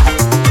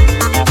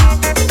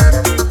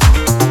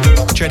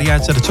 Check the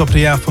ads at the top of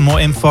the hour for more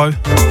info.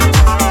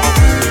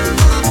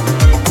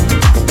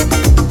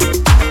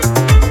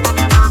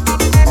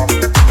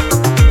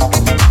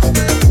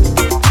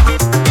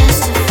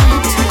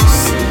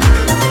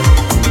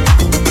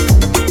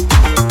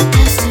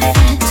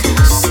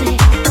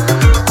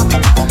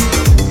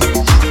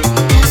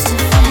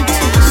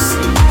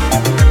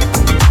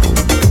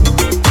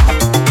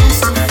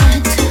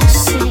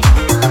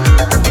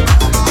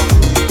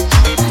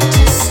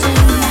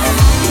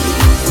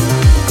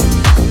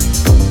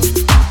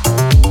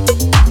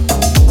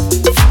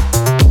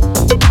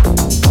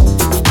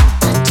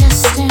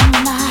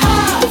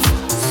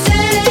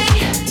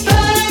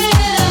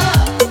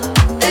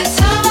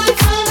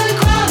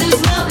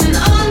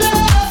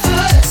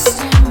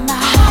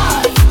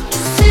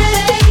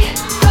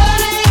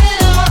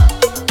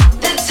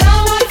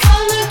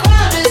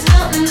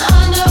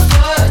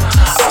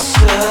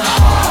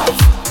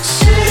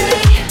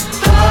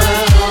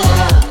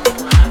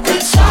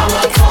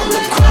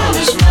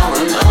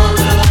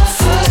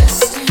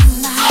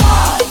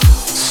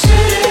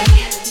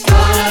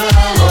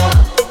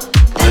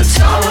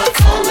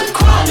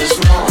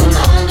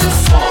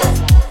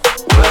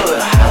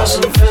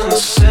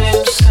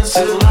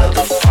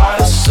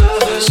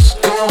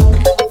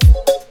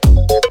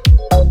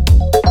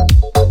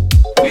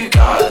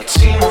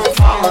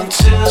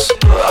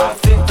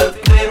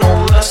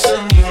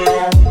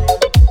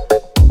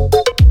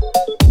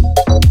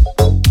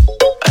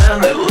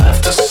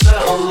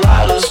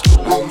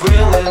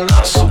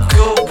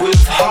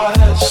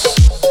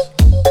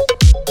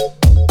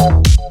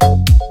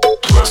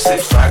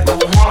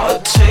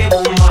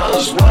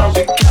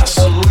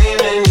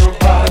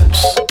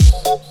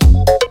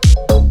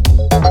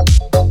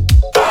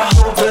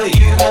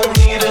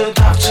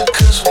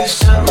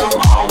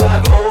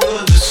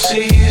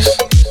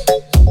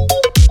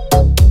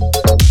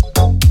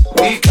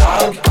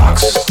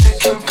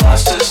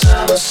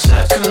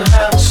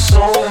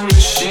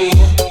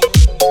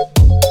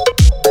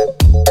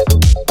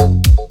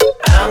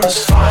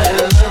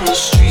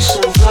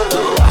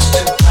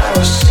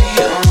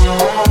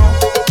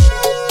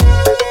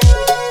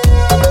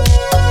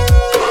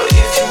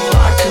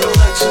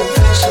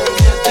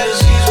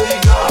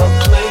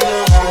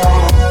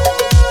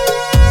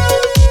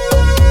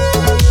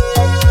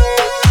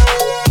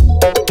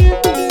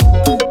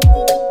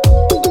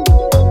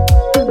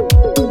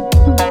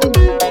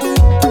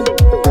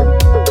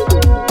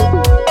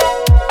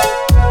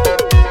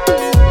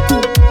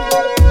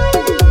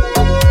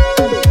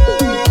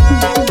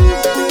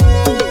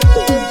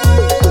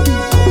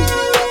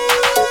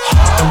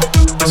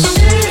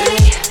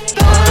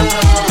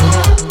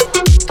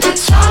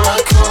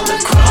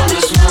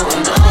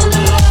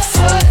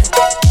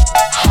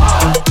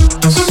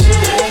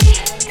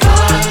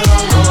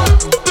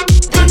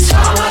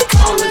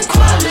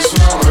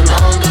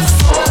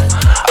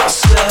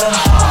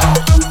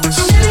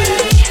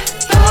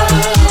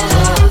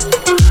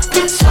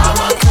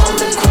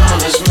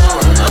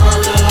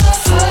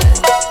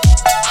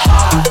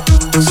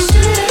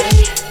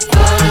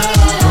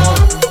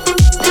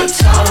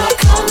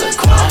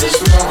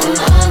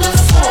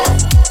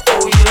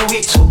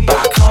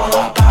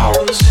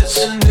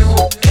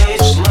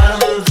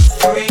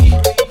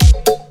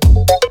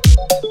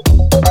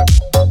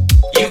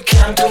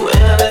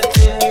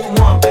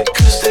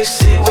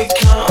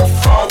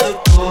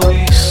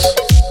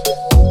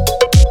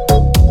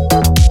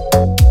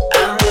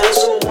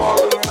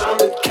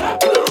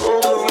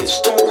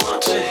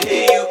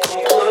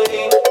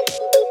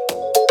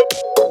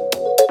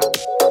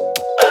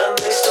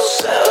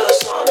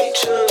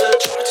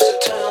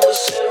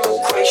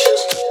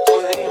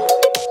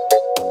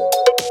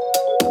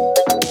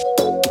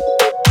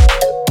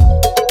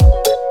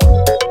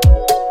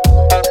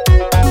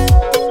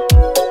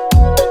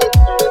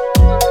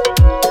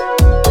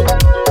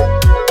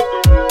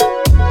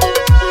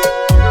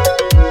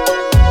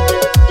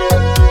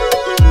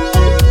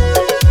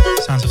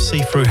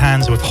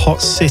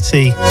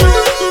 City.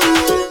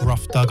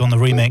 Rough Doug on the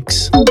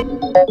remix.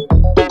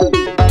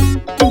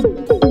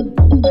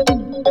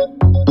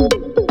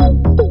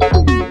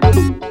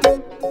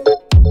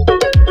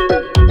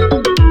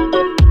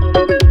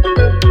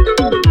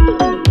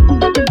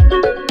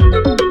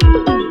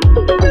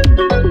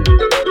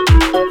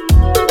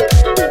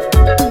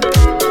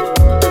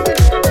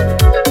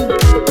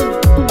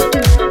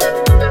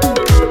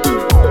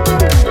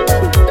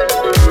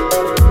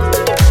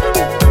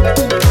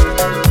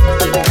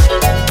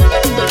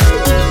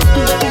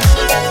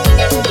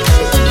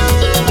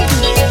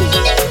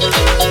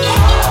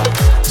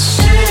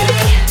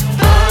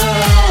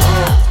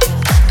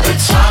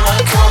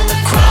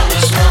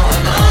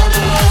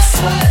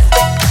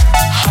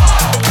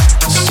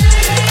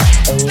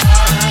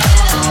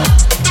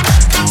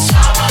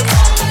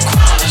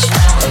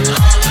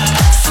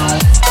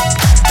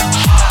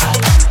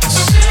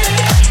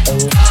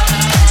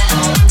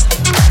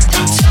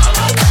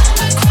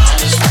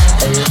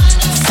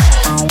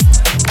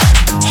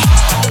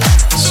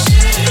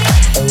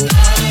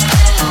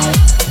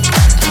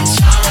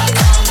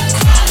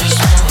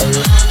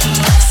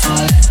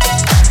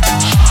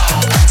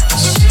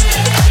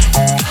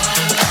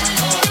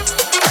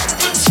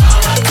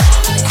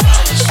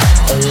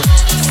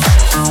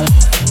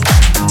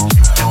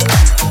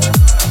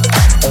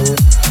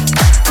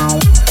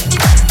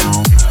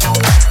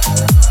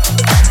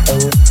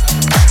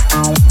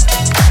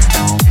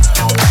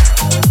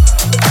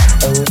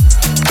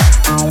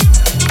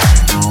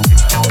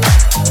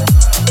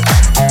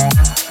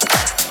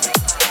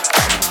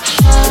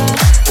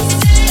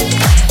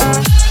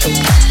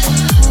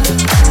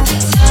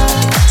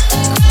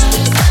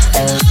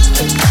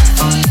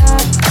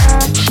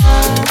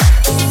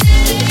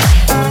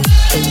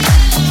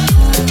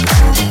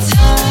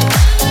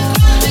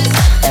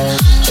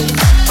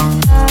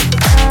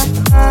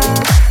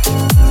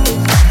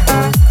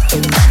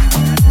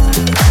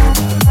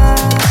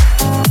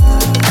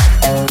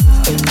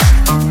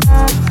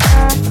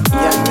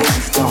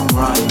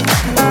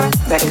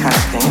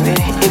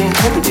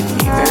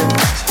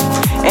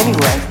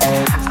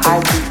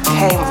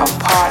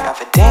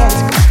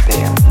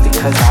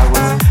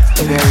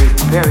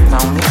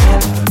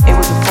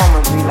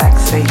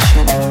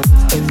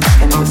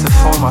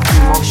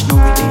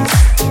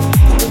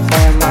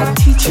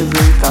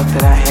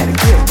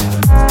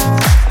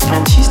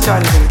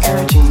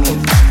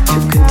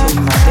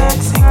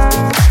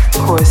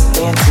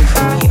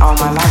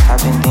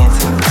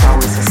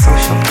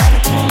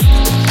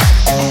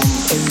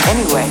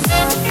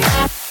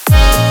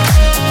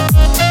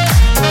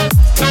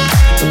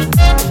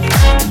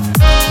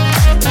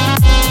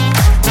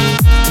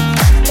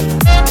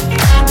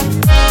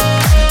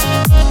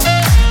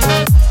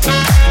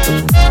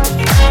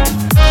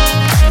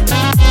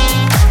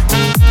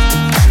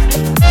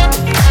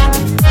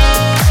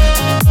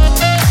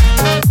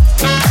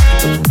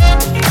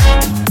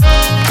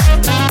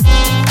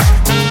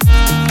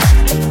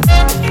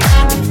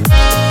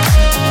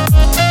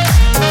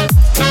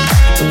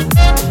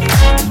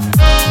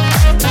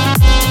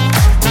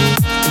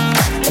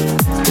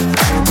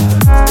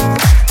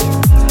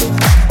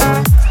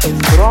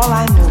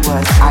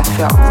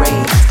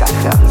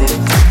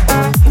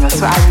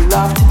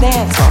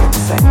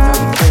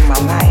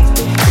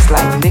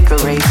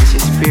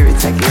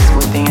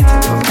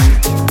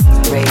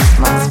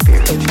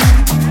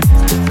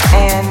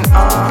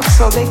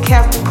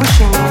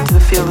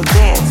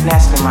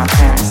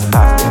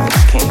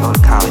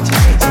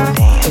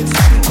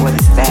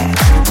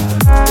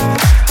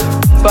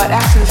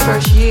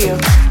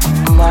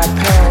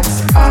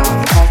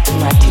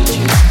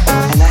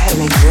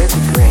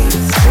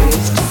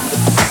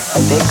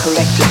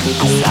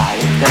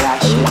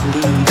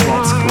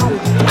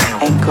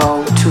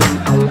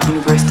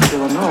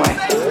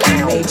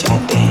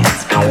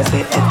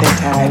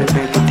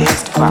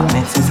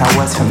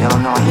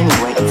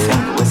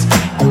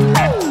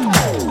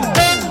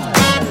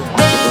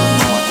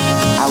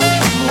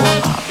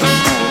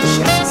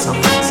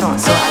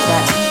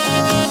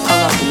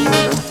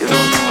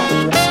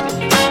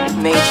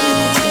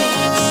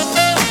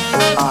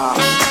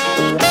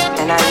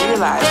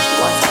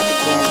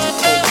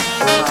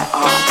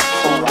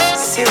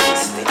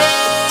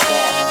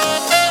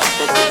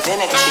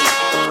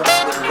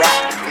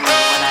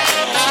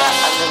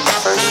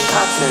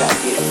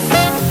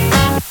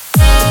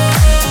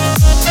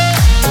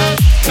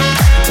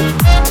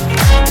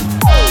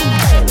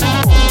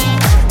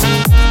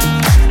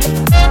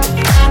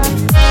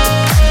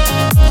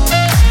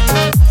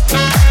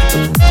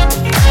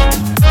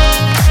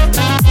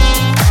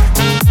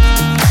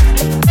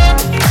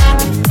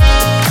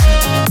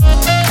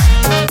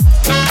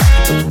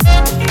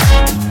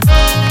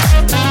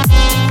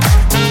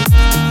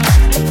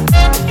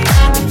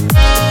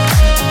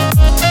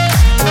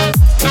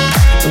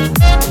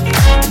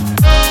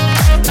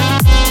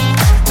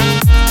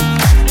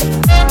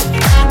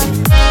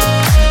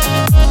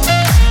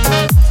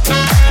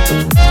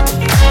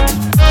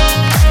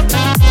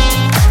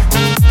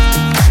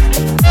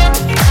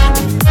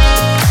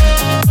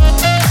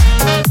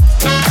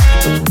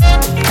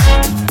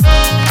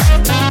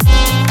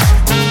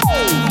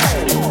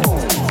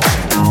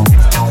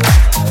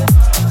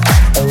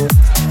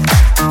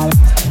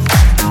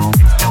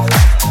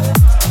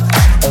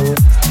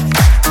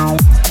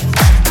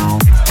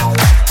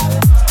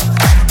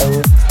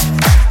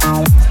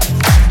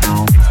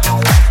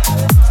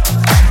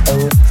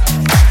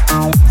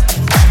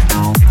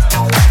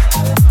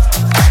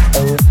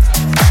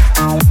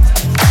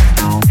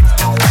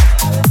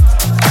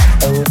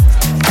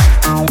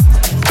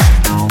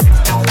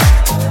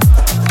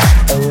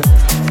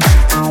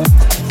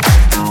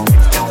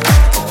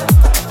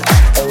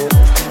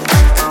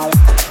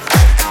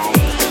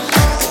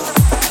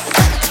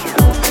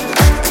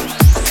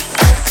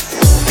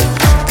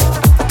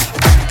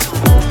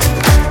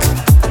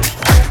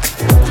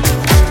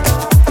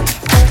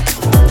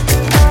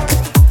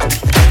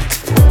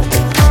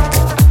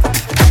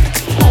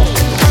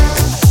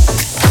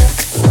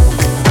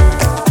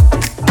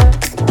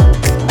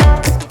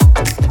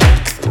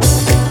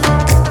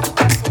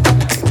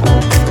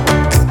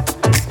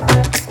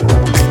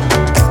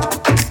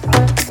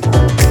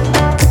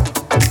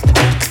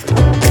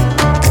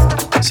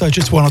 So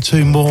just one or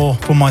two more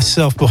from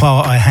myself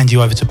before I hand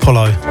you over to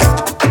Polo.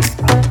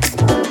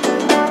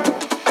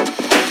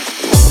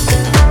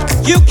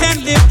 You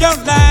can live your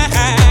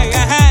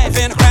life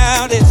in a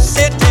crowded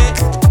city.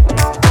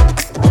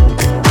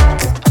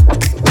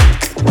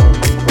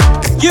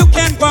 You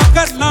can walk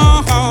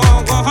along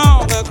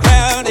a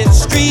crowded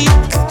street.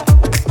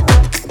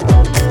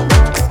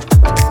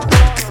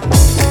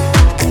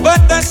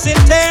 But the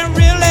city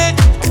really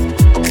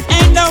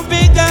ain't no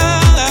bigger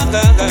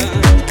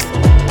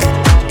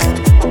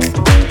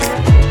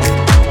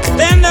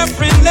than the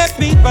friendly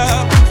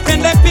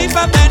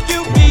people that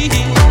you meet.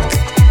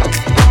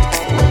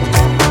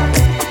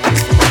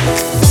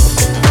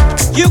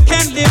 You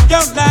can live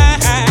your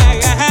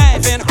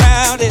life in a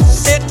crowded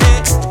city.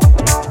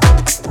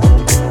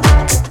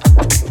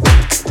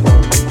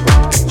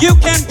 You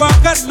can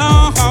walk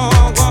along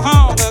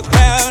a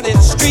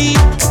crowded street.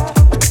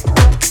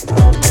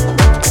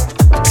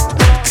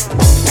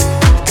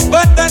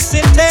 But the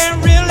city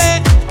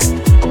really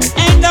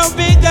ain't no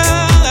bigger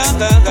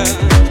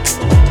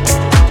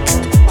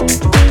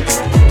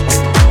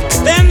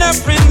than the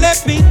friendly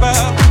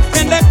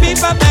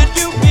people that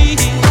you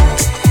meet.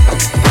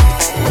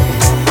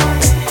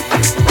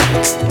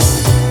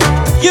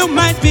 You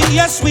might be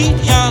a sweet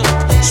young,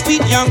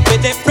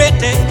 pretty.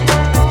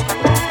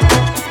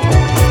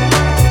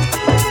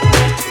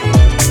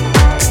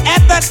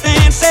 At the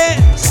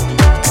dances,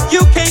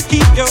 you can't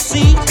keep your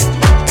seat.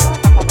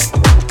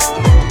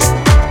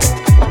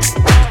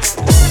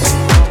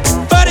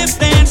 But if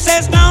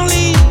dances don't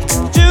lead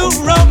to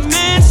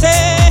romance,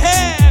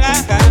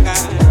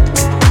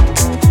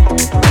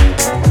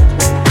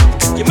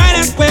 you might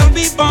as well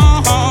be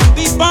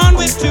born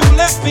with two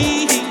left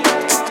feet.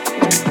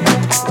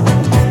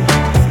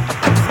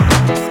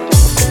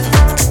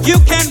 You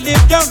can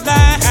live your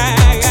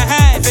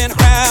life in a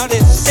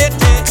crowded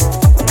city.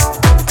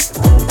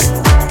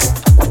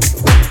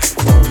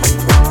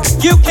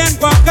 You can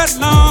walk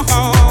along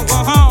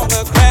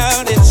a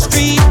crowded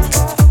street.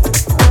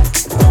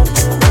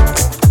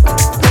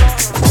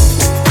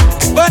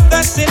 But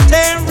the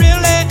city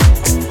really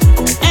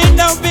ain't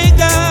no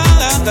bigger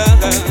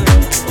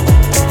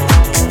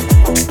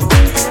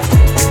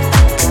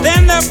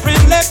than the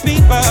friendly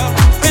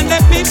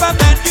people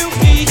that you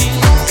meet.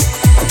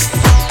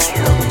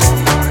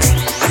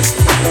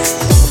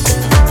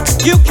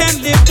 You can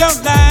live your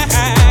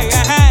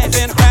life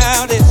in a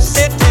crowded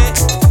city.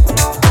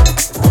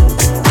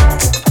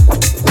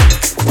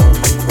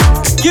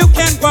 You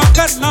can walk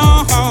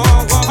along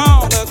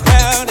a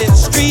crowded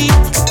street.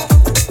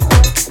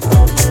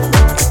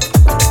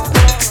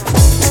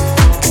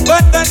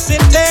 But the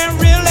city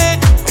really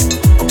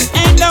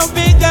ain't no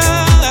bigger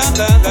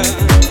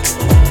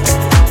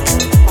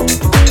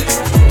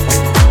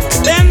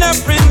than the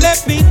friendly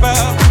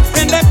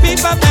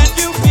people that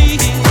you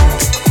meet.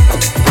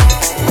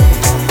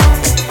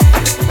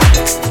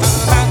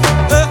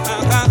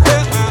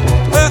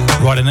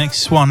 Right, the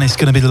next one is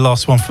going to be the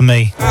last one for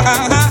me.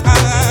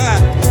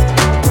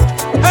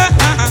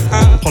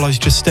 Apollo's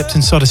just stepped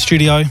inside the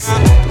studio.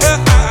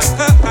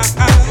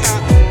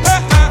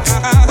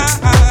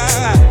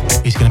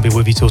 He's going to be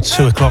with you till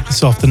 2 o'clock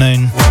this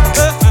afternoon.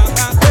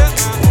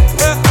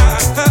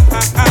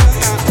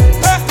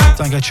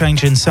 Don't go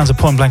changing. Sounds of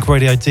Point Blank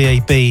Radio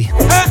DAB.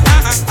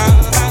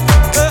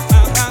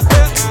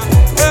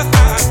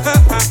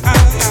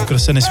 Got to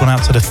send this one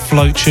out to the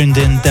float tuned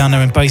in down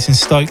there in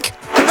Basingstoke.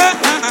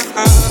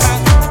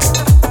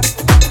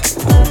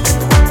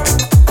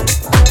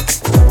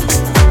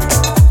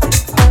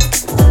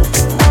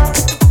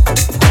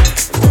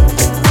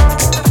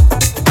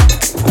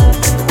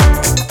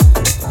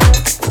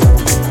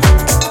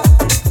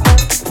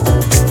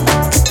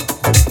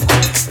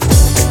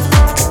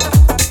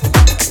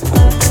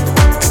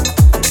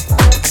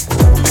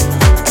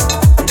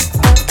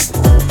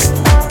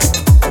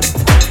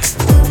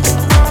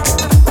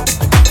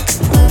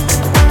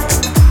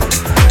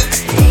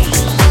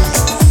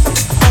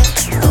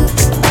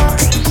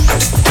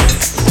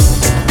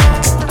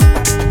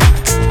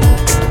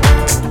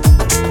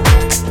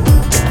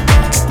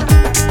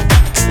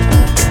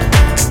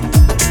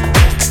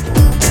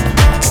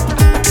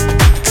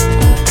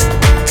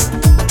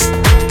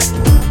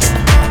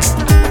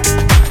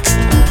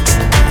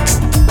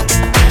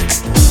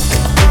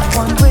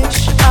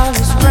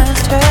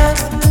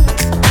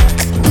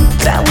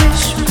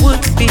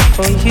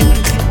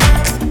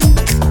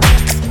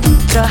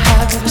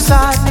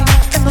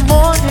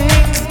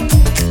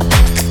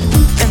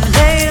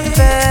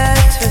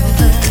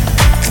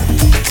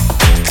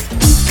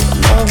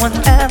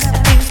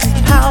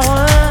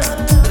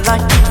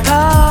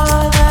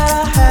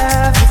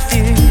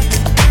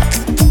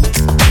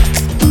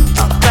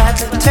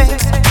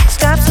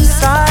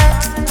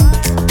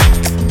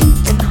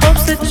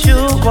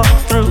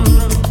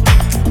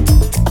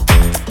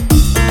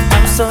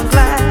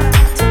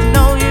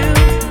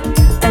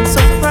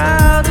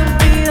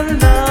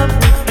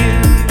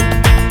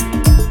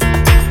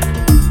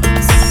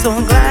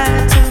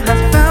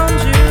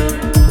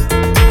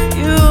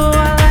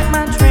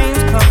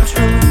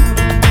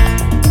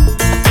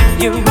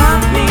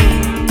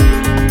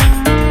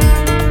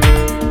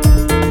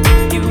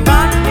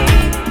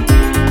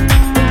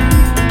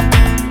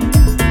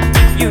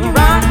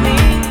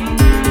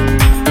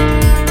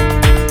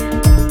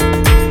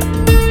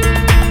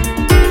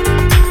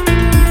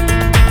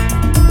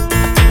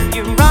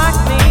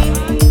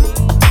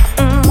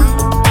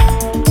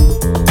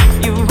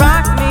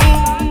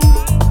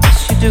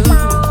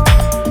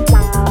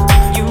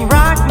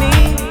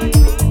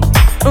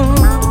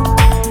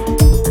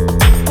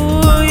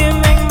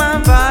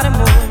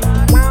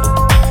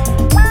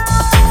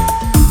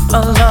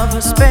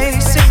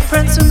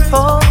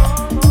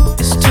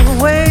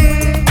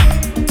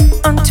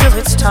 till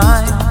it's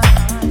time.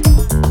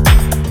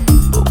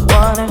 But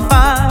what if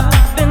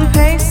I've been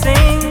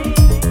pacing?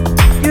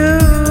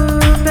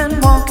 You've been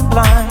walking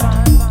blind.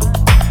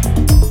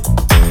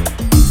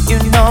 You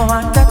know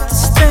I got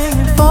this thing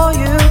for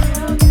you.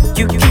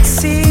 You can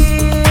see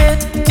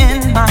it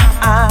in my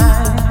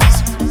eyes.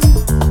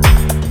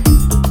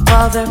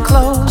 While they're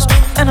closed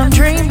and I'm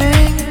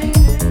dreaming,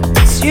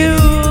 it's you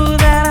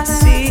that I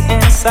see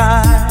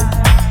inside.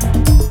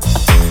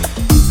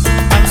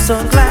 I'm so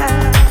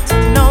glad to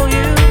know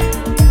you,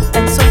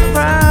 and so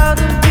proud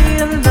to be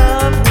in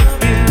love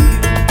with you.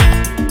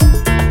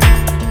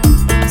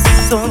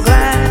 So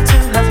glad to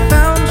have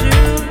found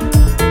you.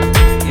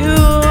 You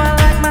are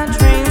like my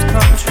dreams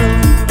come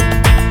true.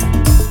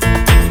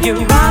 You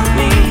rock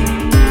me.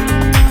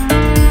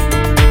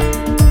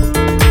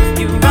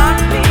 You rock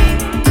me.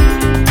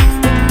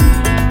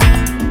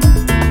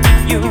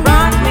 You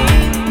rock me.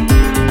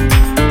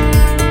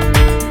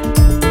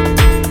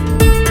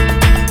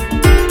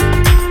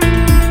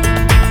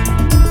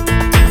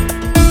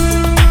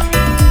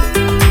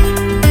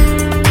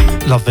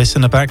 Love this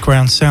in the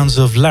background. Sounds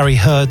of Larry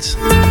Heard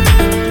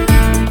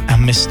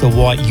and Mr.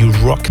 White, You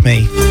Rock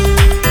Me.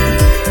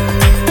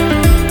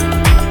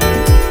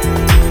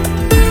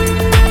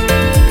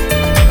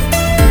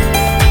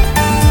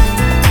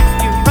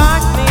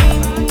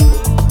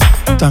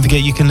 Don't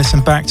forget you can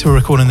listen back to a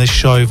recording of this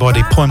show via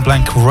the Point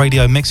Blank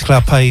Radio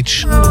Mixcloud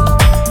page.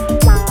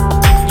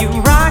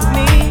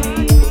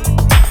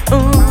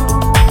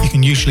 You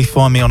can usually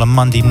find me on a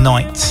Monday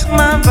night.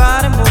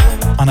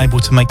 Unable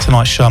to make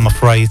tonight's show, I'm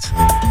afraid.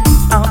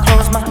 I'll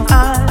close my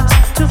eyes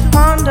to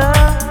ponder,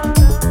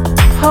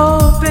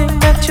 hoping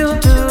that you'll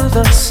do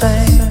the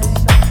same.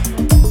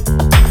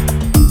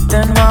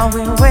 Then while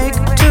we wake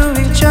to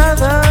each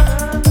other,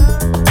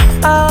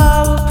 I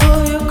will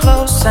pull you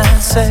close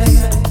and say,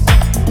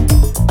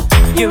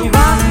 you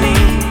rock me.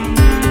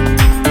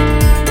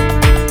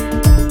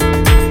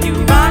 You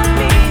rock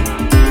me.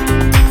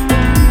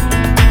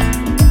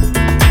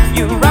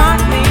 You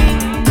rock me.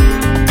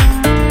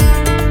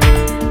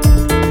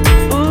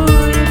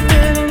 Ooh, you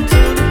fit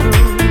into the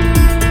groove.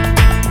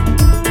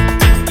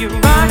 You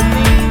rock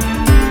me.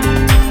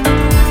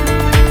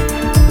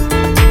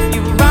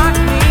 You rock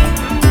me.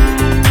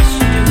 Yes,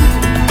 you do.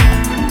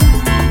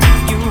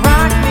 You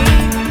rock me.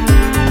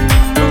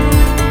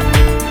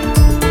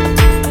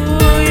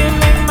 Ooh, you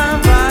make my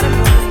body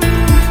move.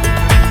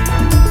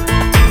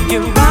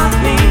 You rock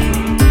me.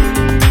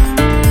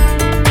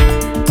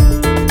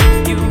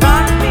 You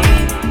rock me.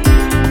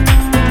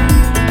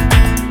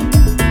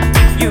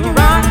 You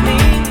rock me.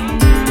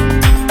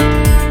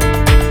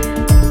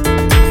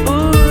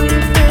 Ooh, you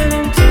fit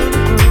into the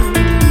groove.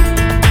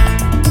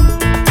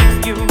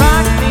 You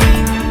rock me.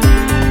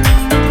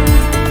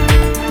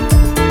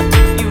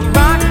 You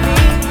rock me.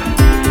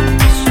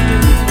 Yes, you do.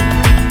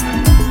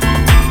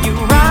 You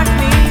rock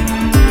me.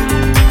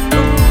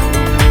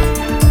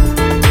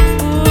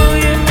 Ooh,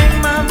 you make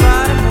my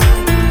body move.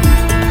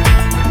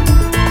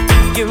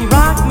 You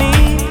rock me.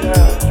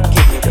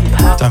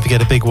 Don't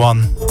forget a big one.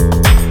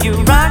 You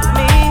rock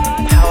me.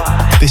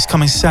 This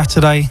coming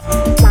Saturday,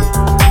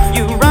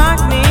 You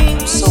rock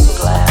me. So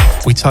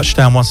glad we touch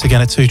down once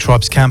again at Two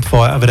Tribes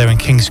Campfire over there in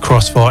King's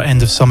Cross for our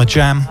end of summer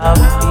jam. I'll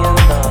be in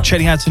love. Check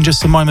the ads in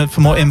just a moment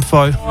for more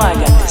info. I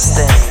got this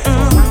thing.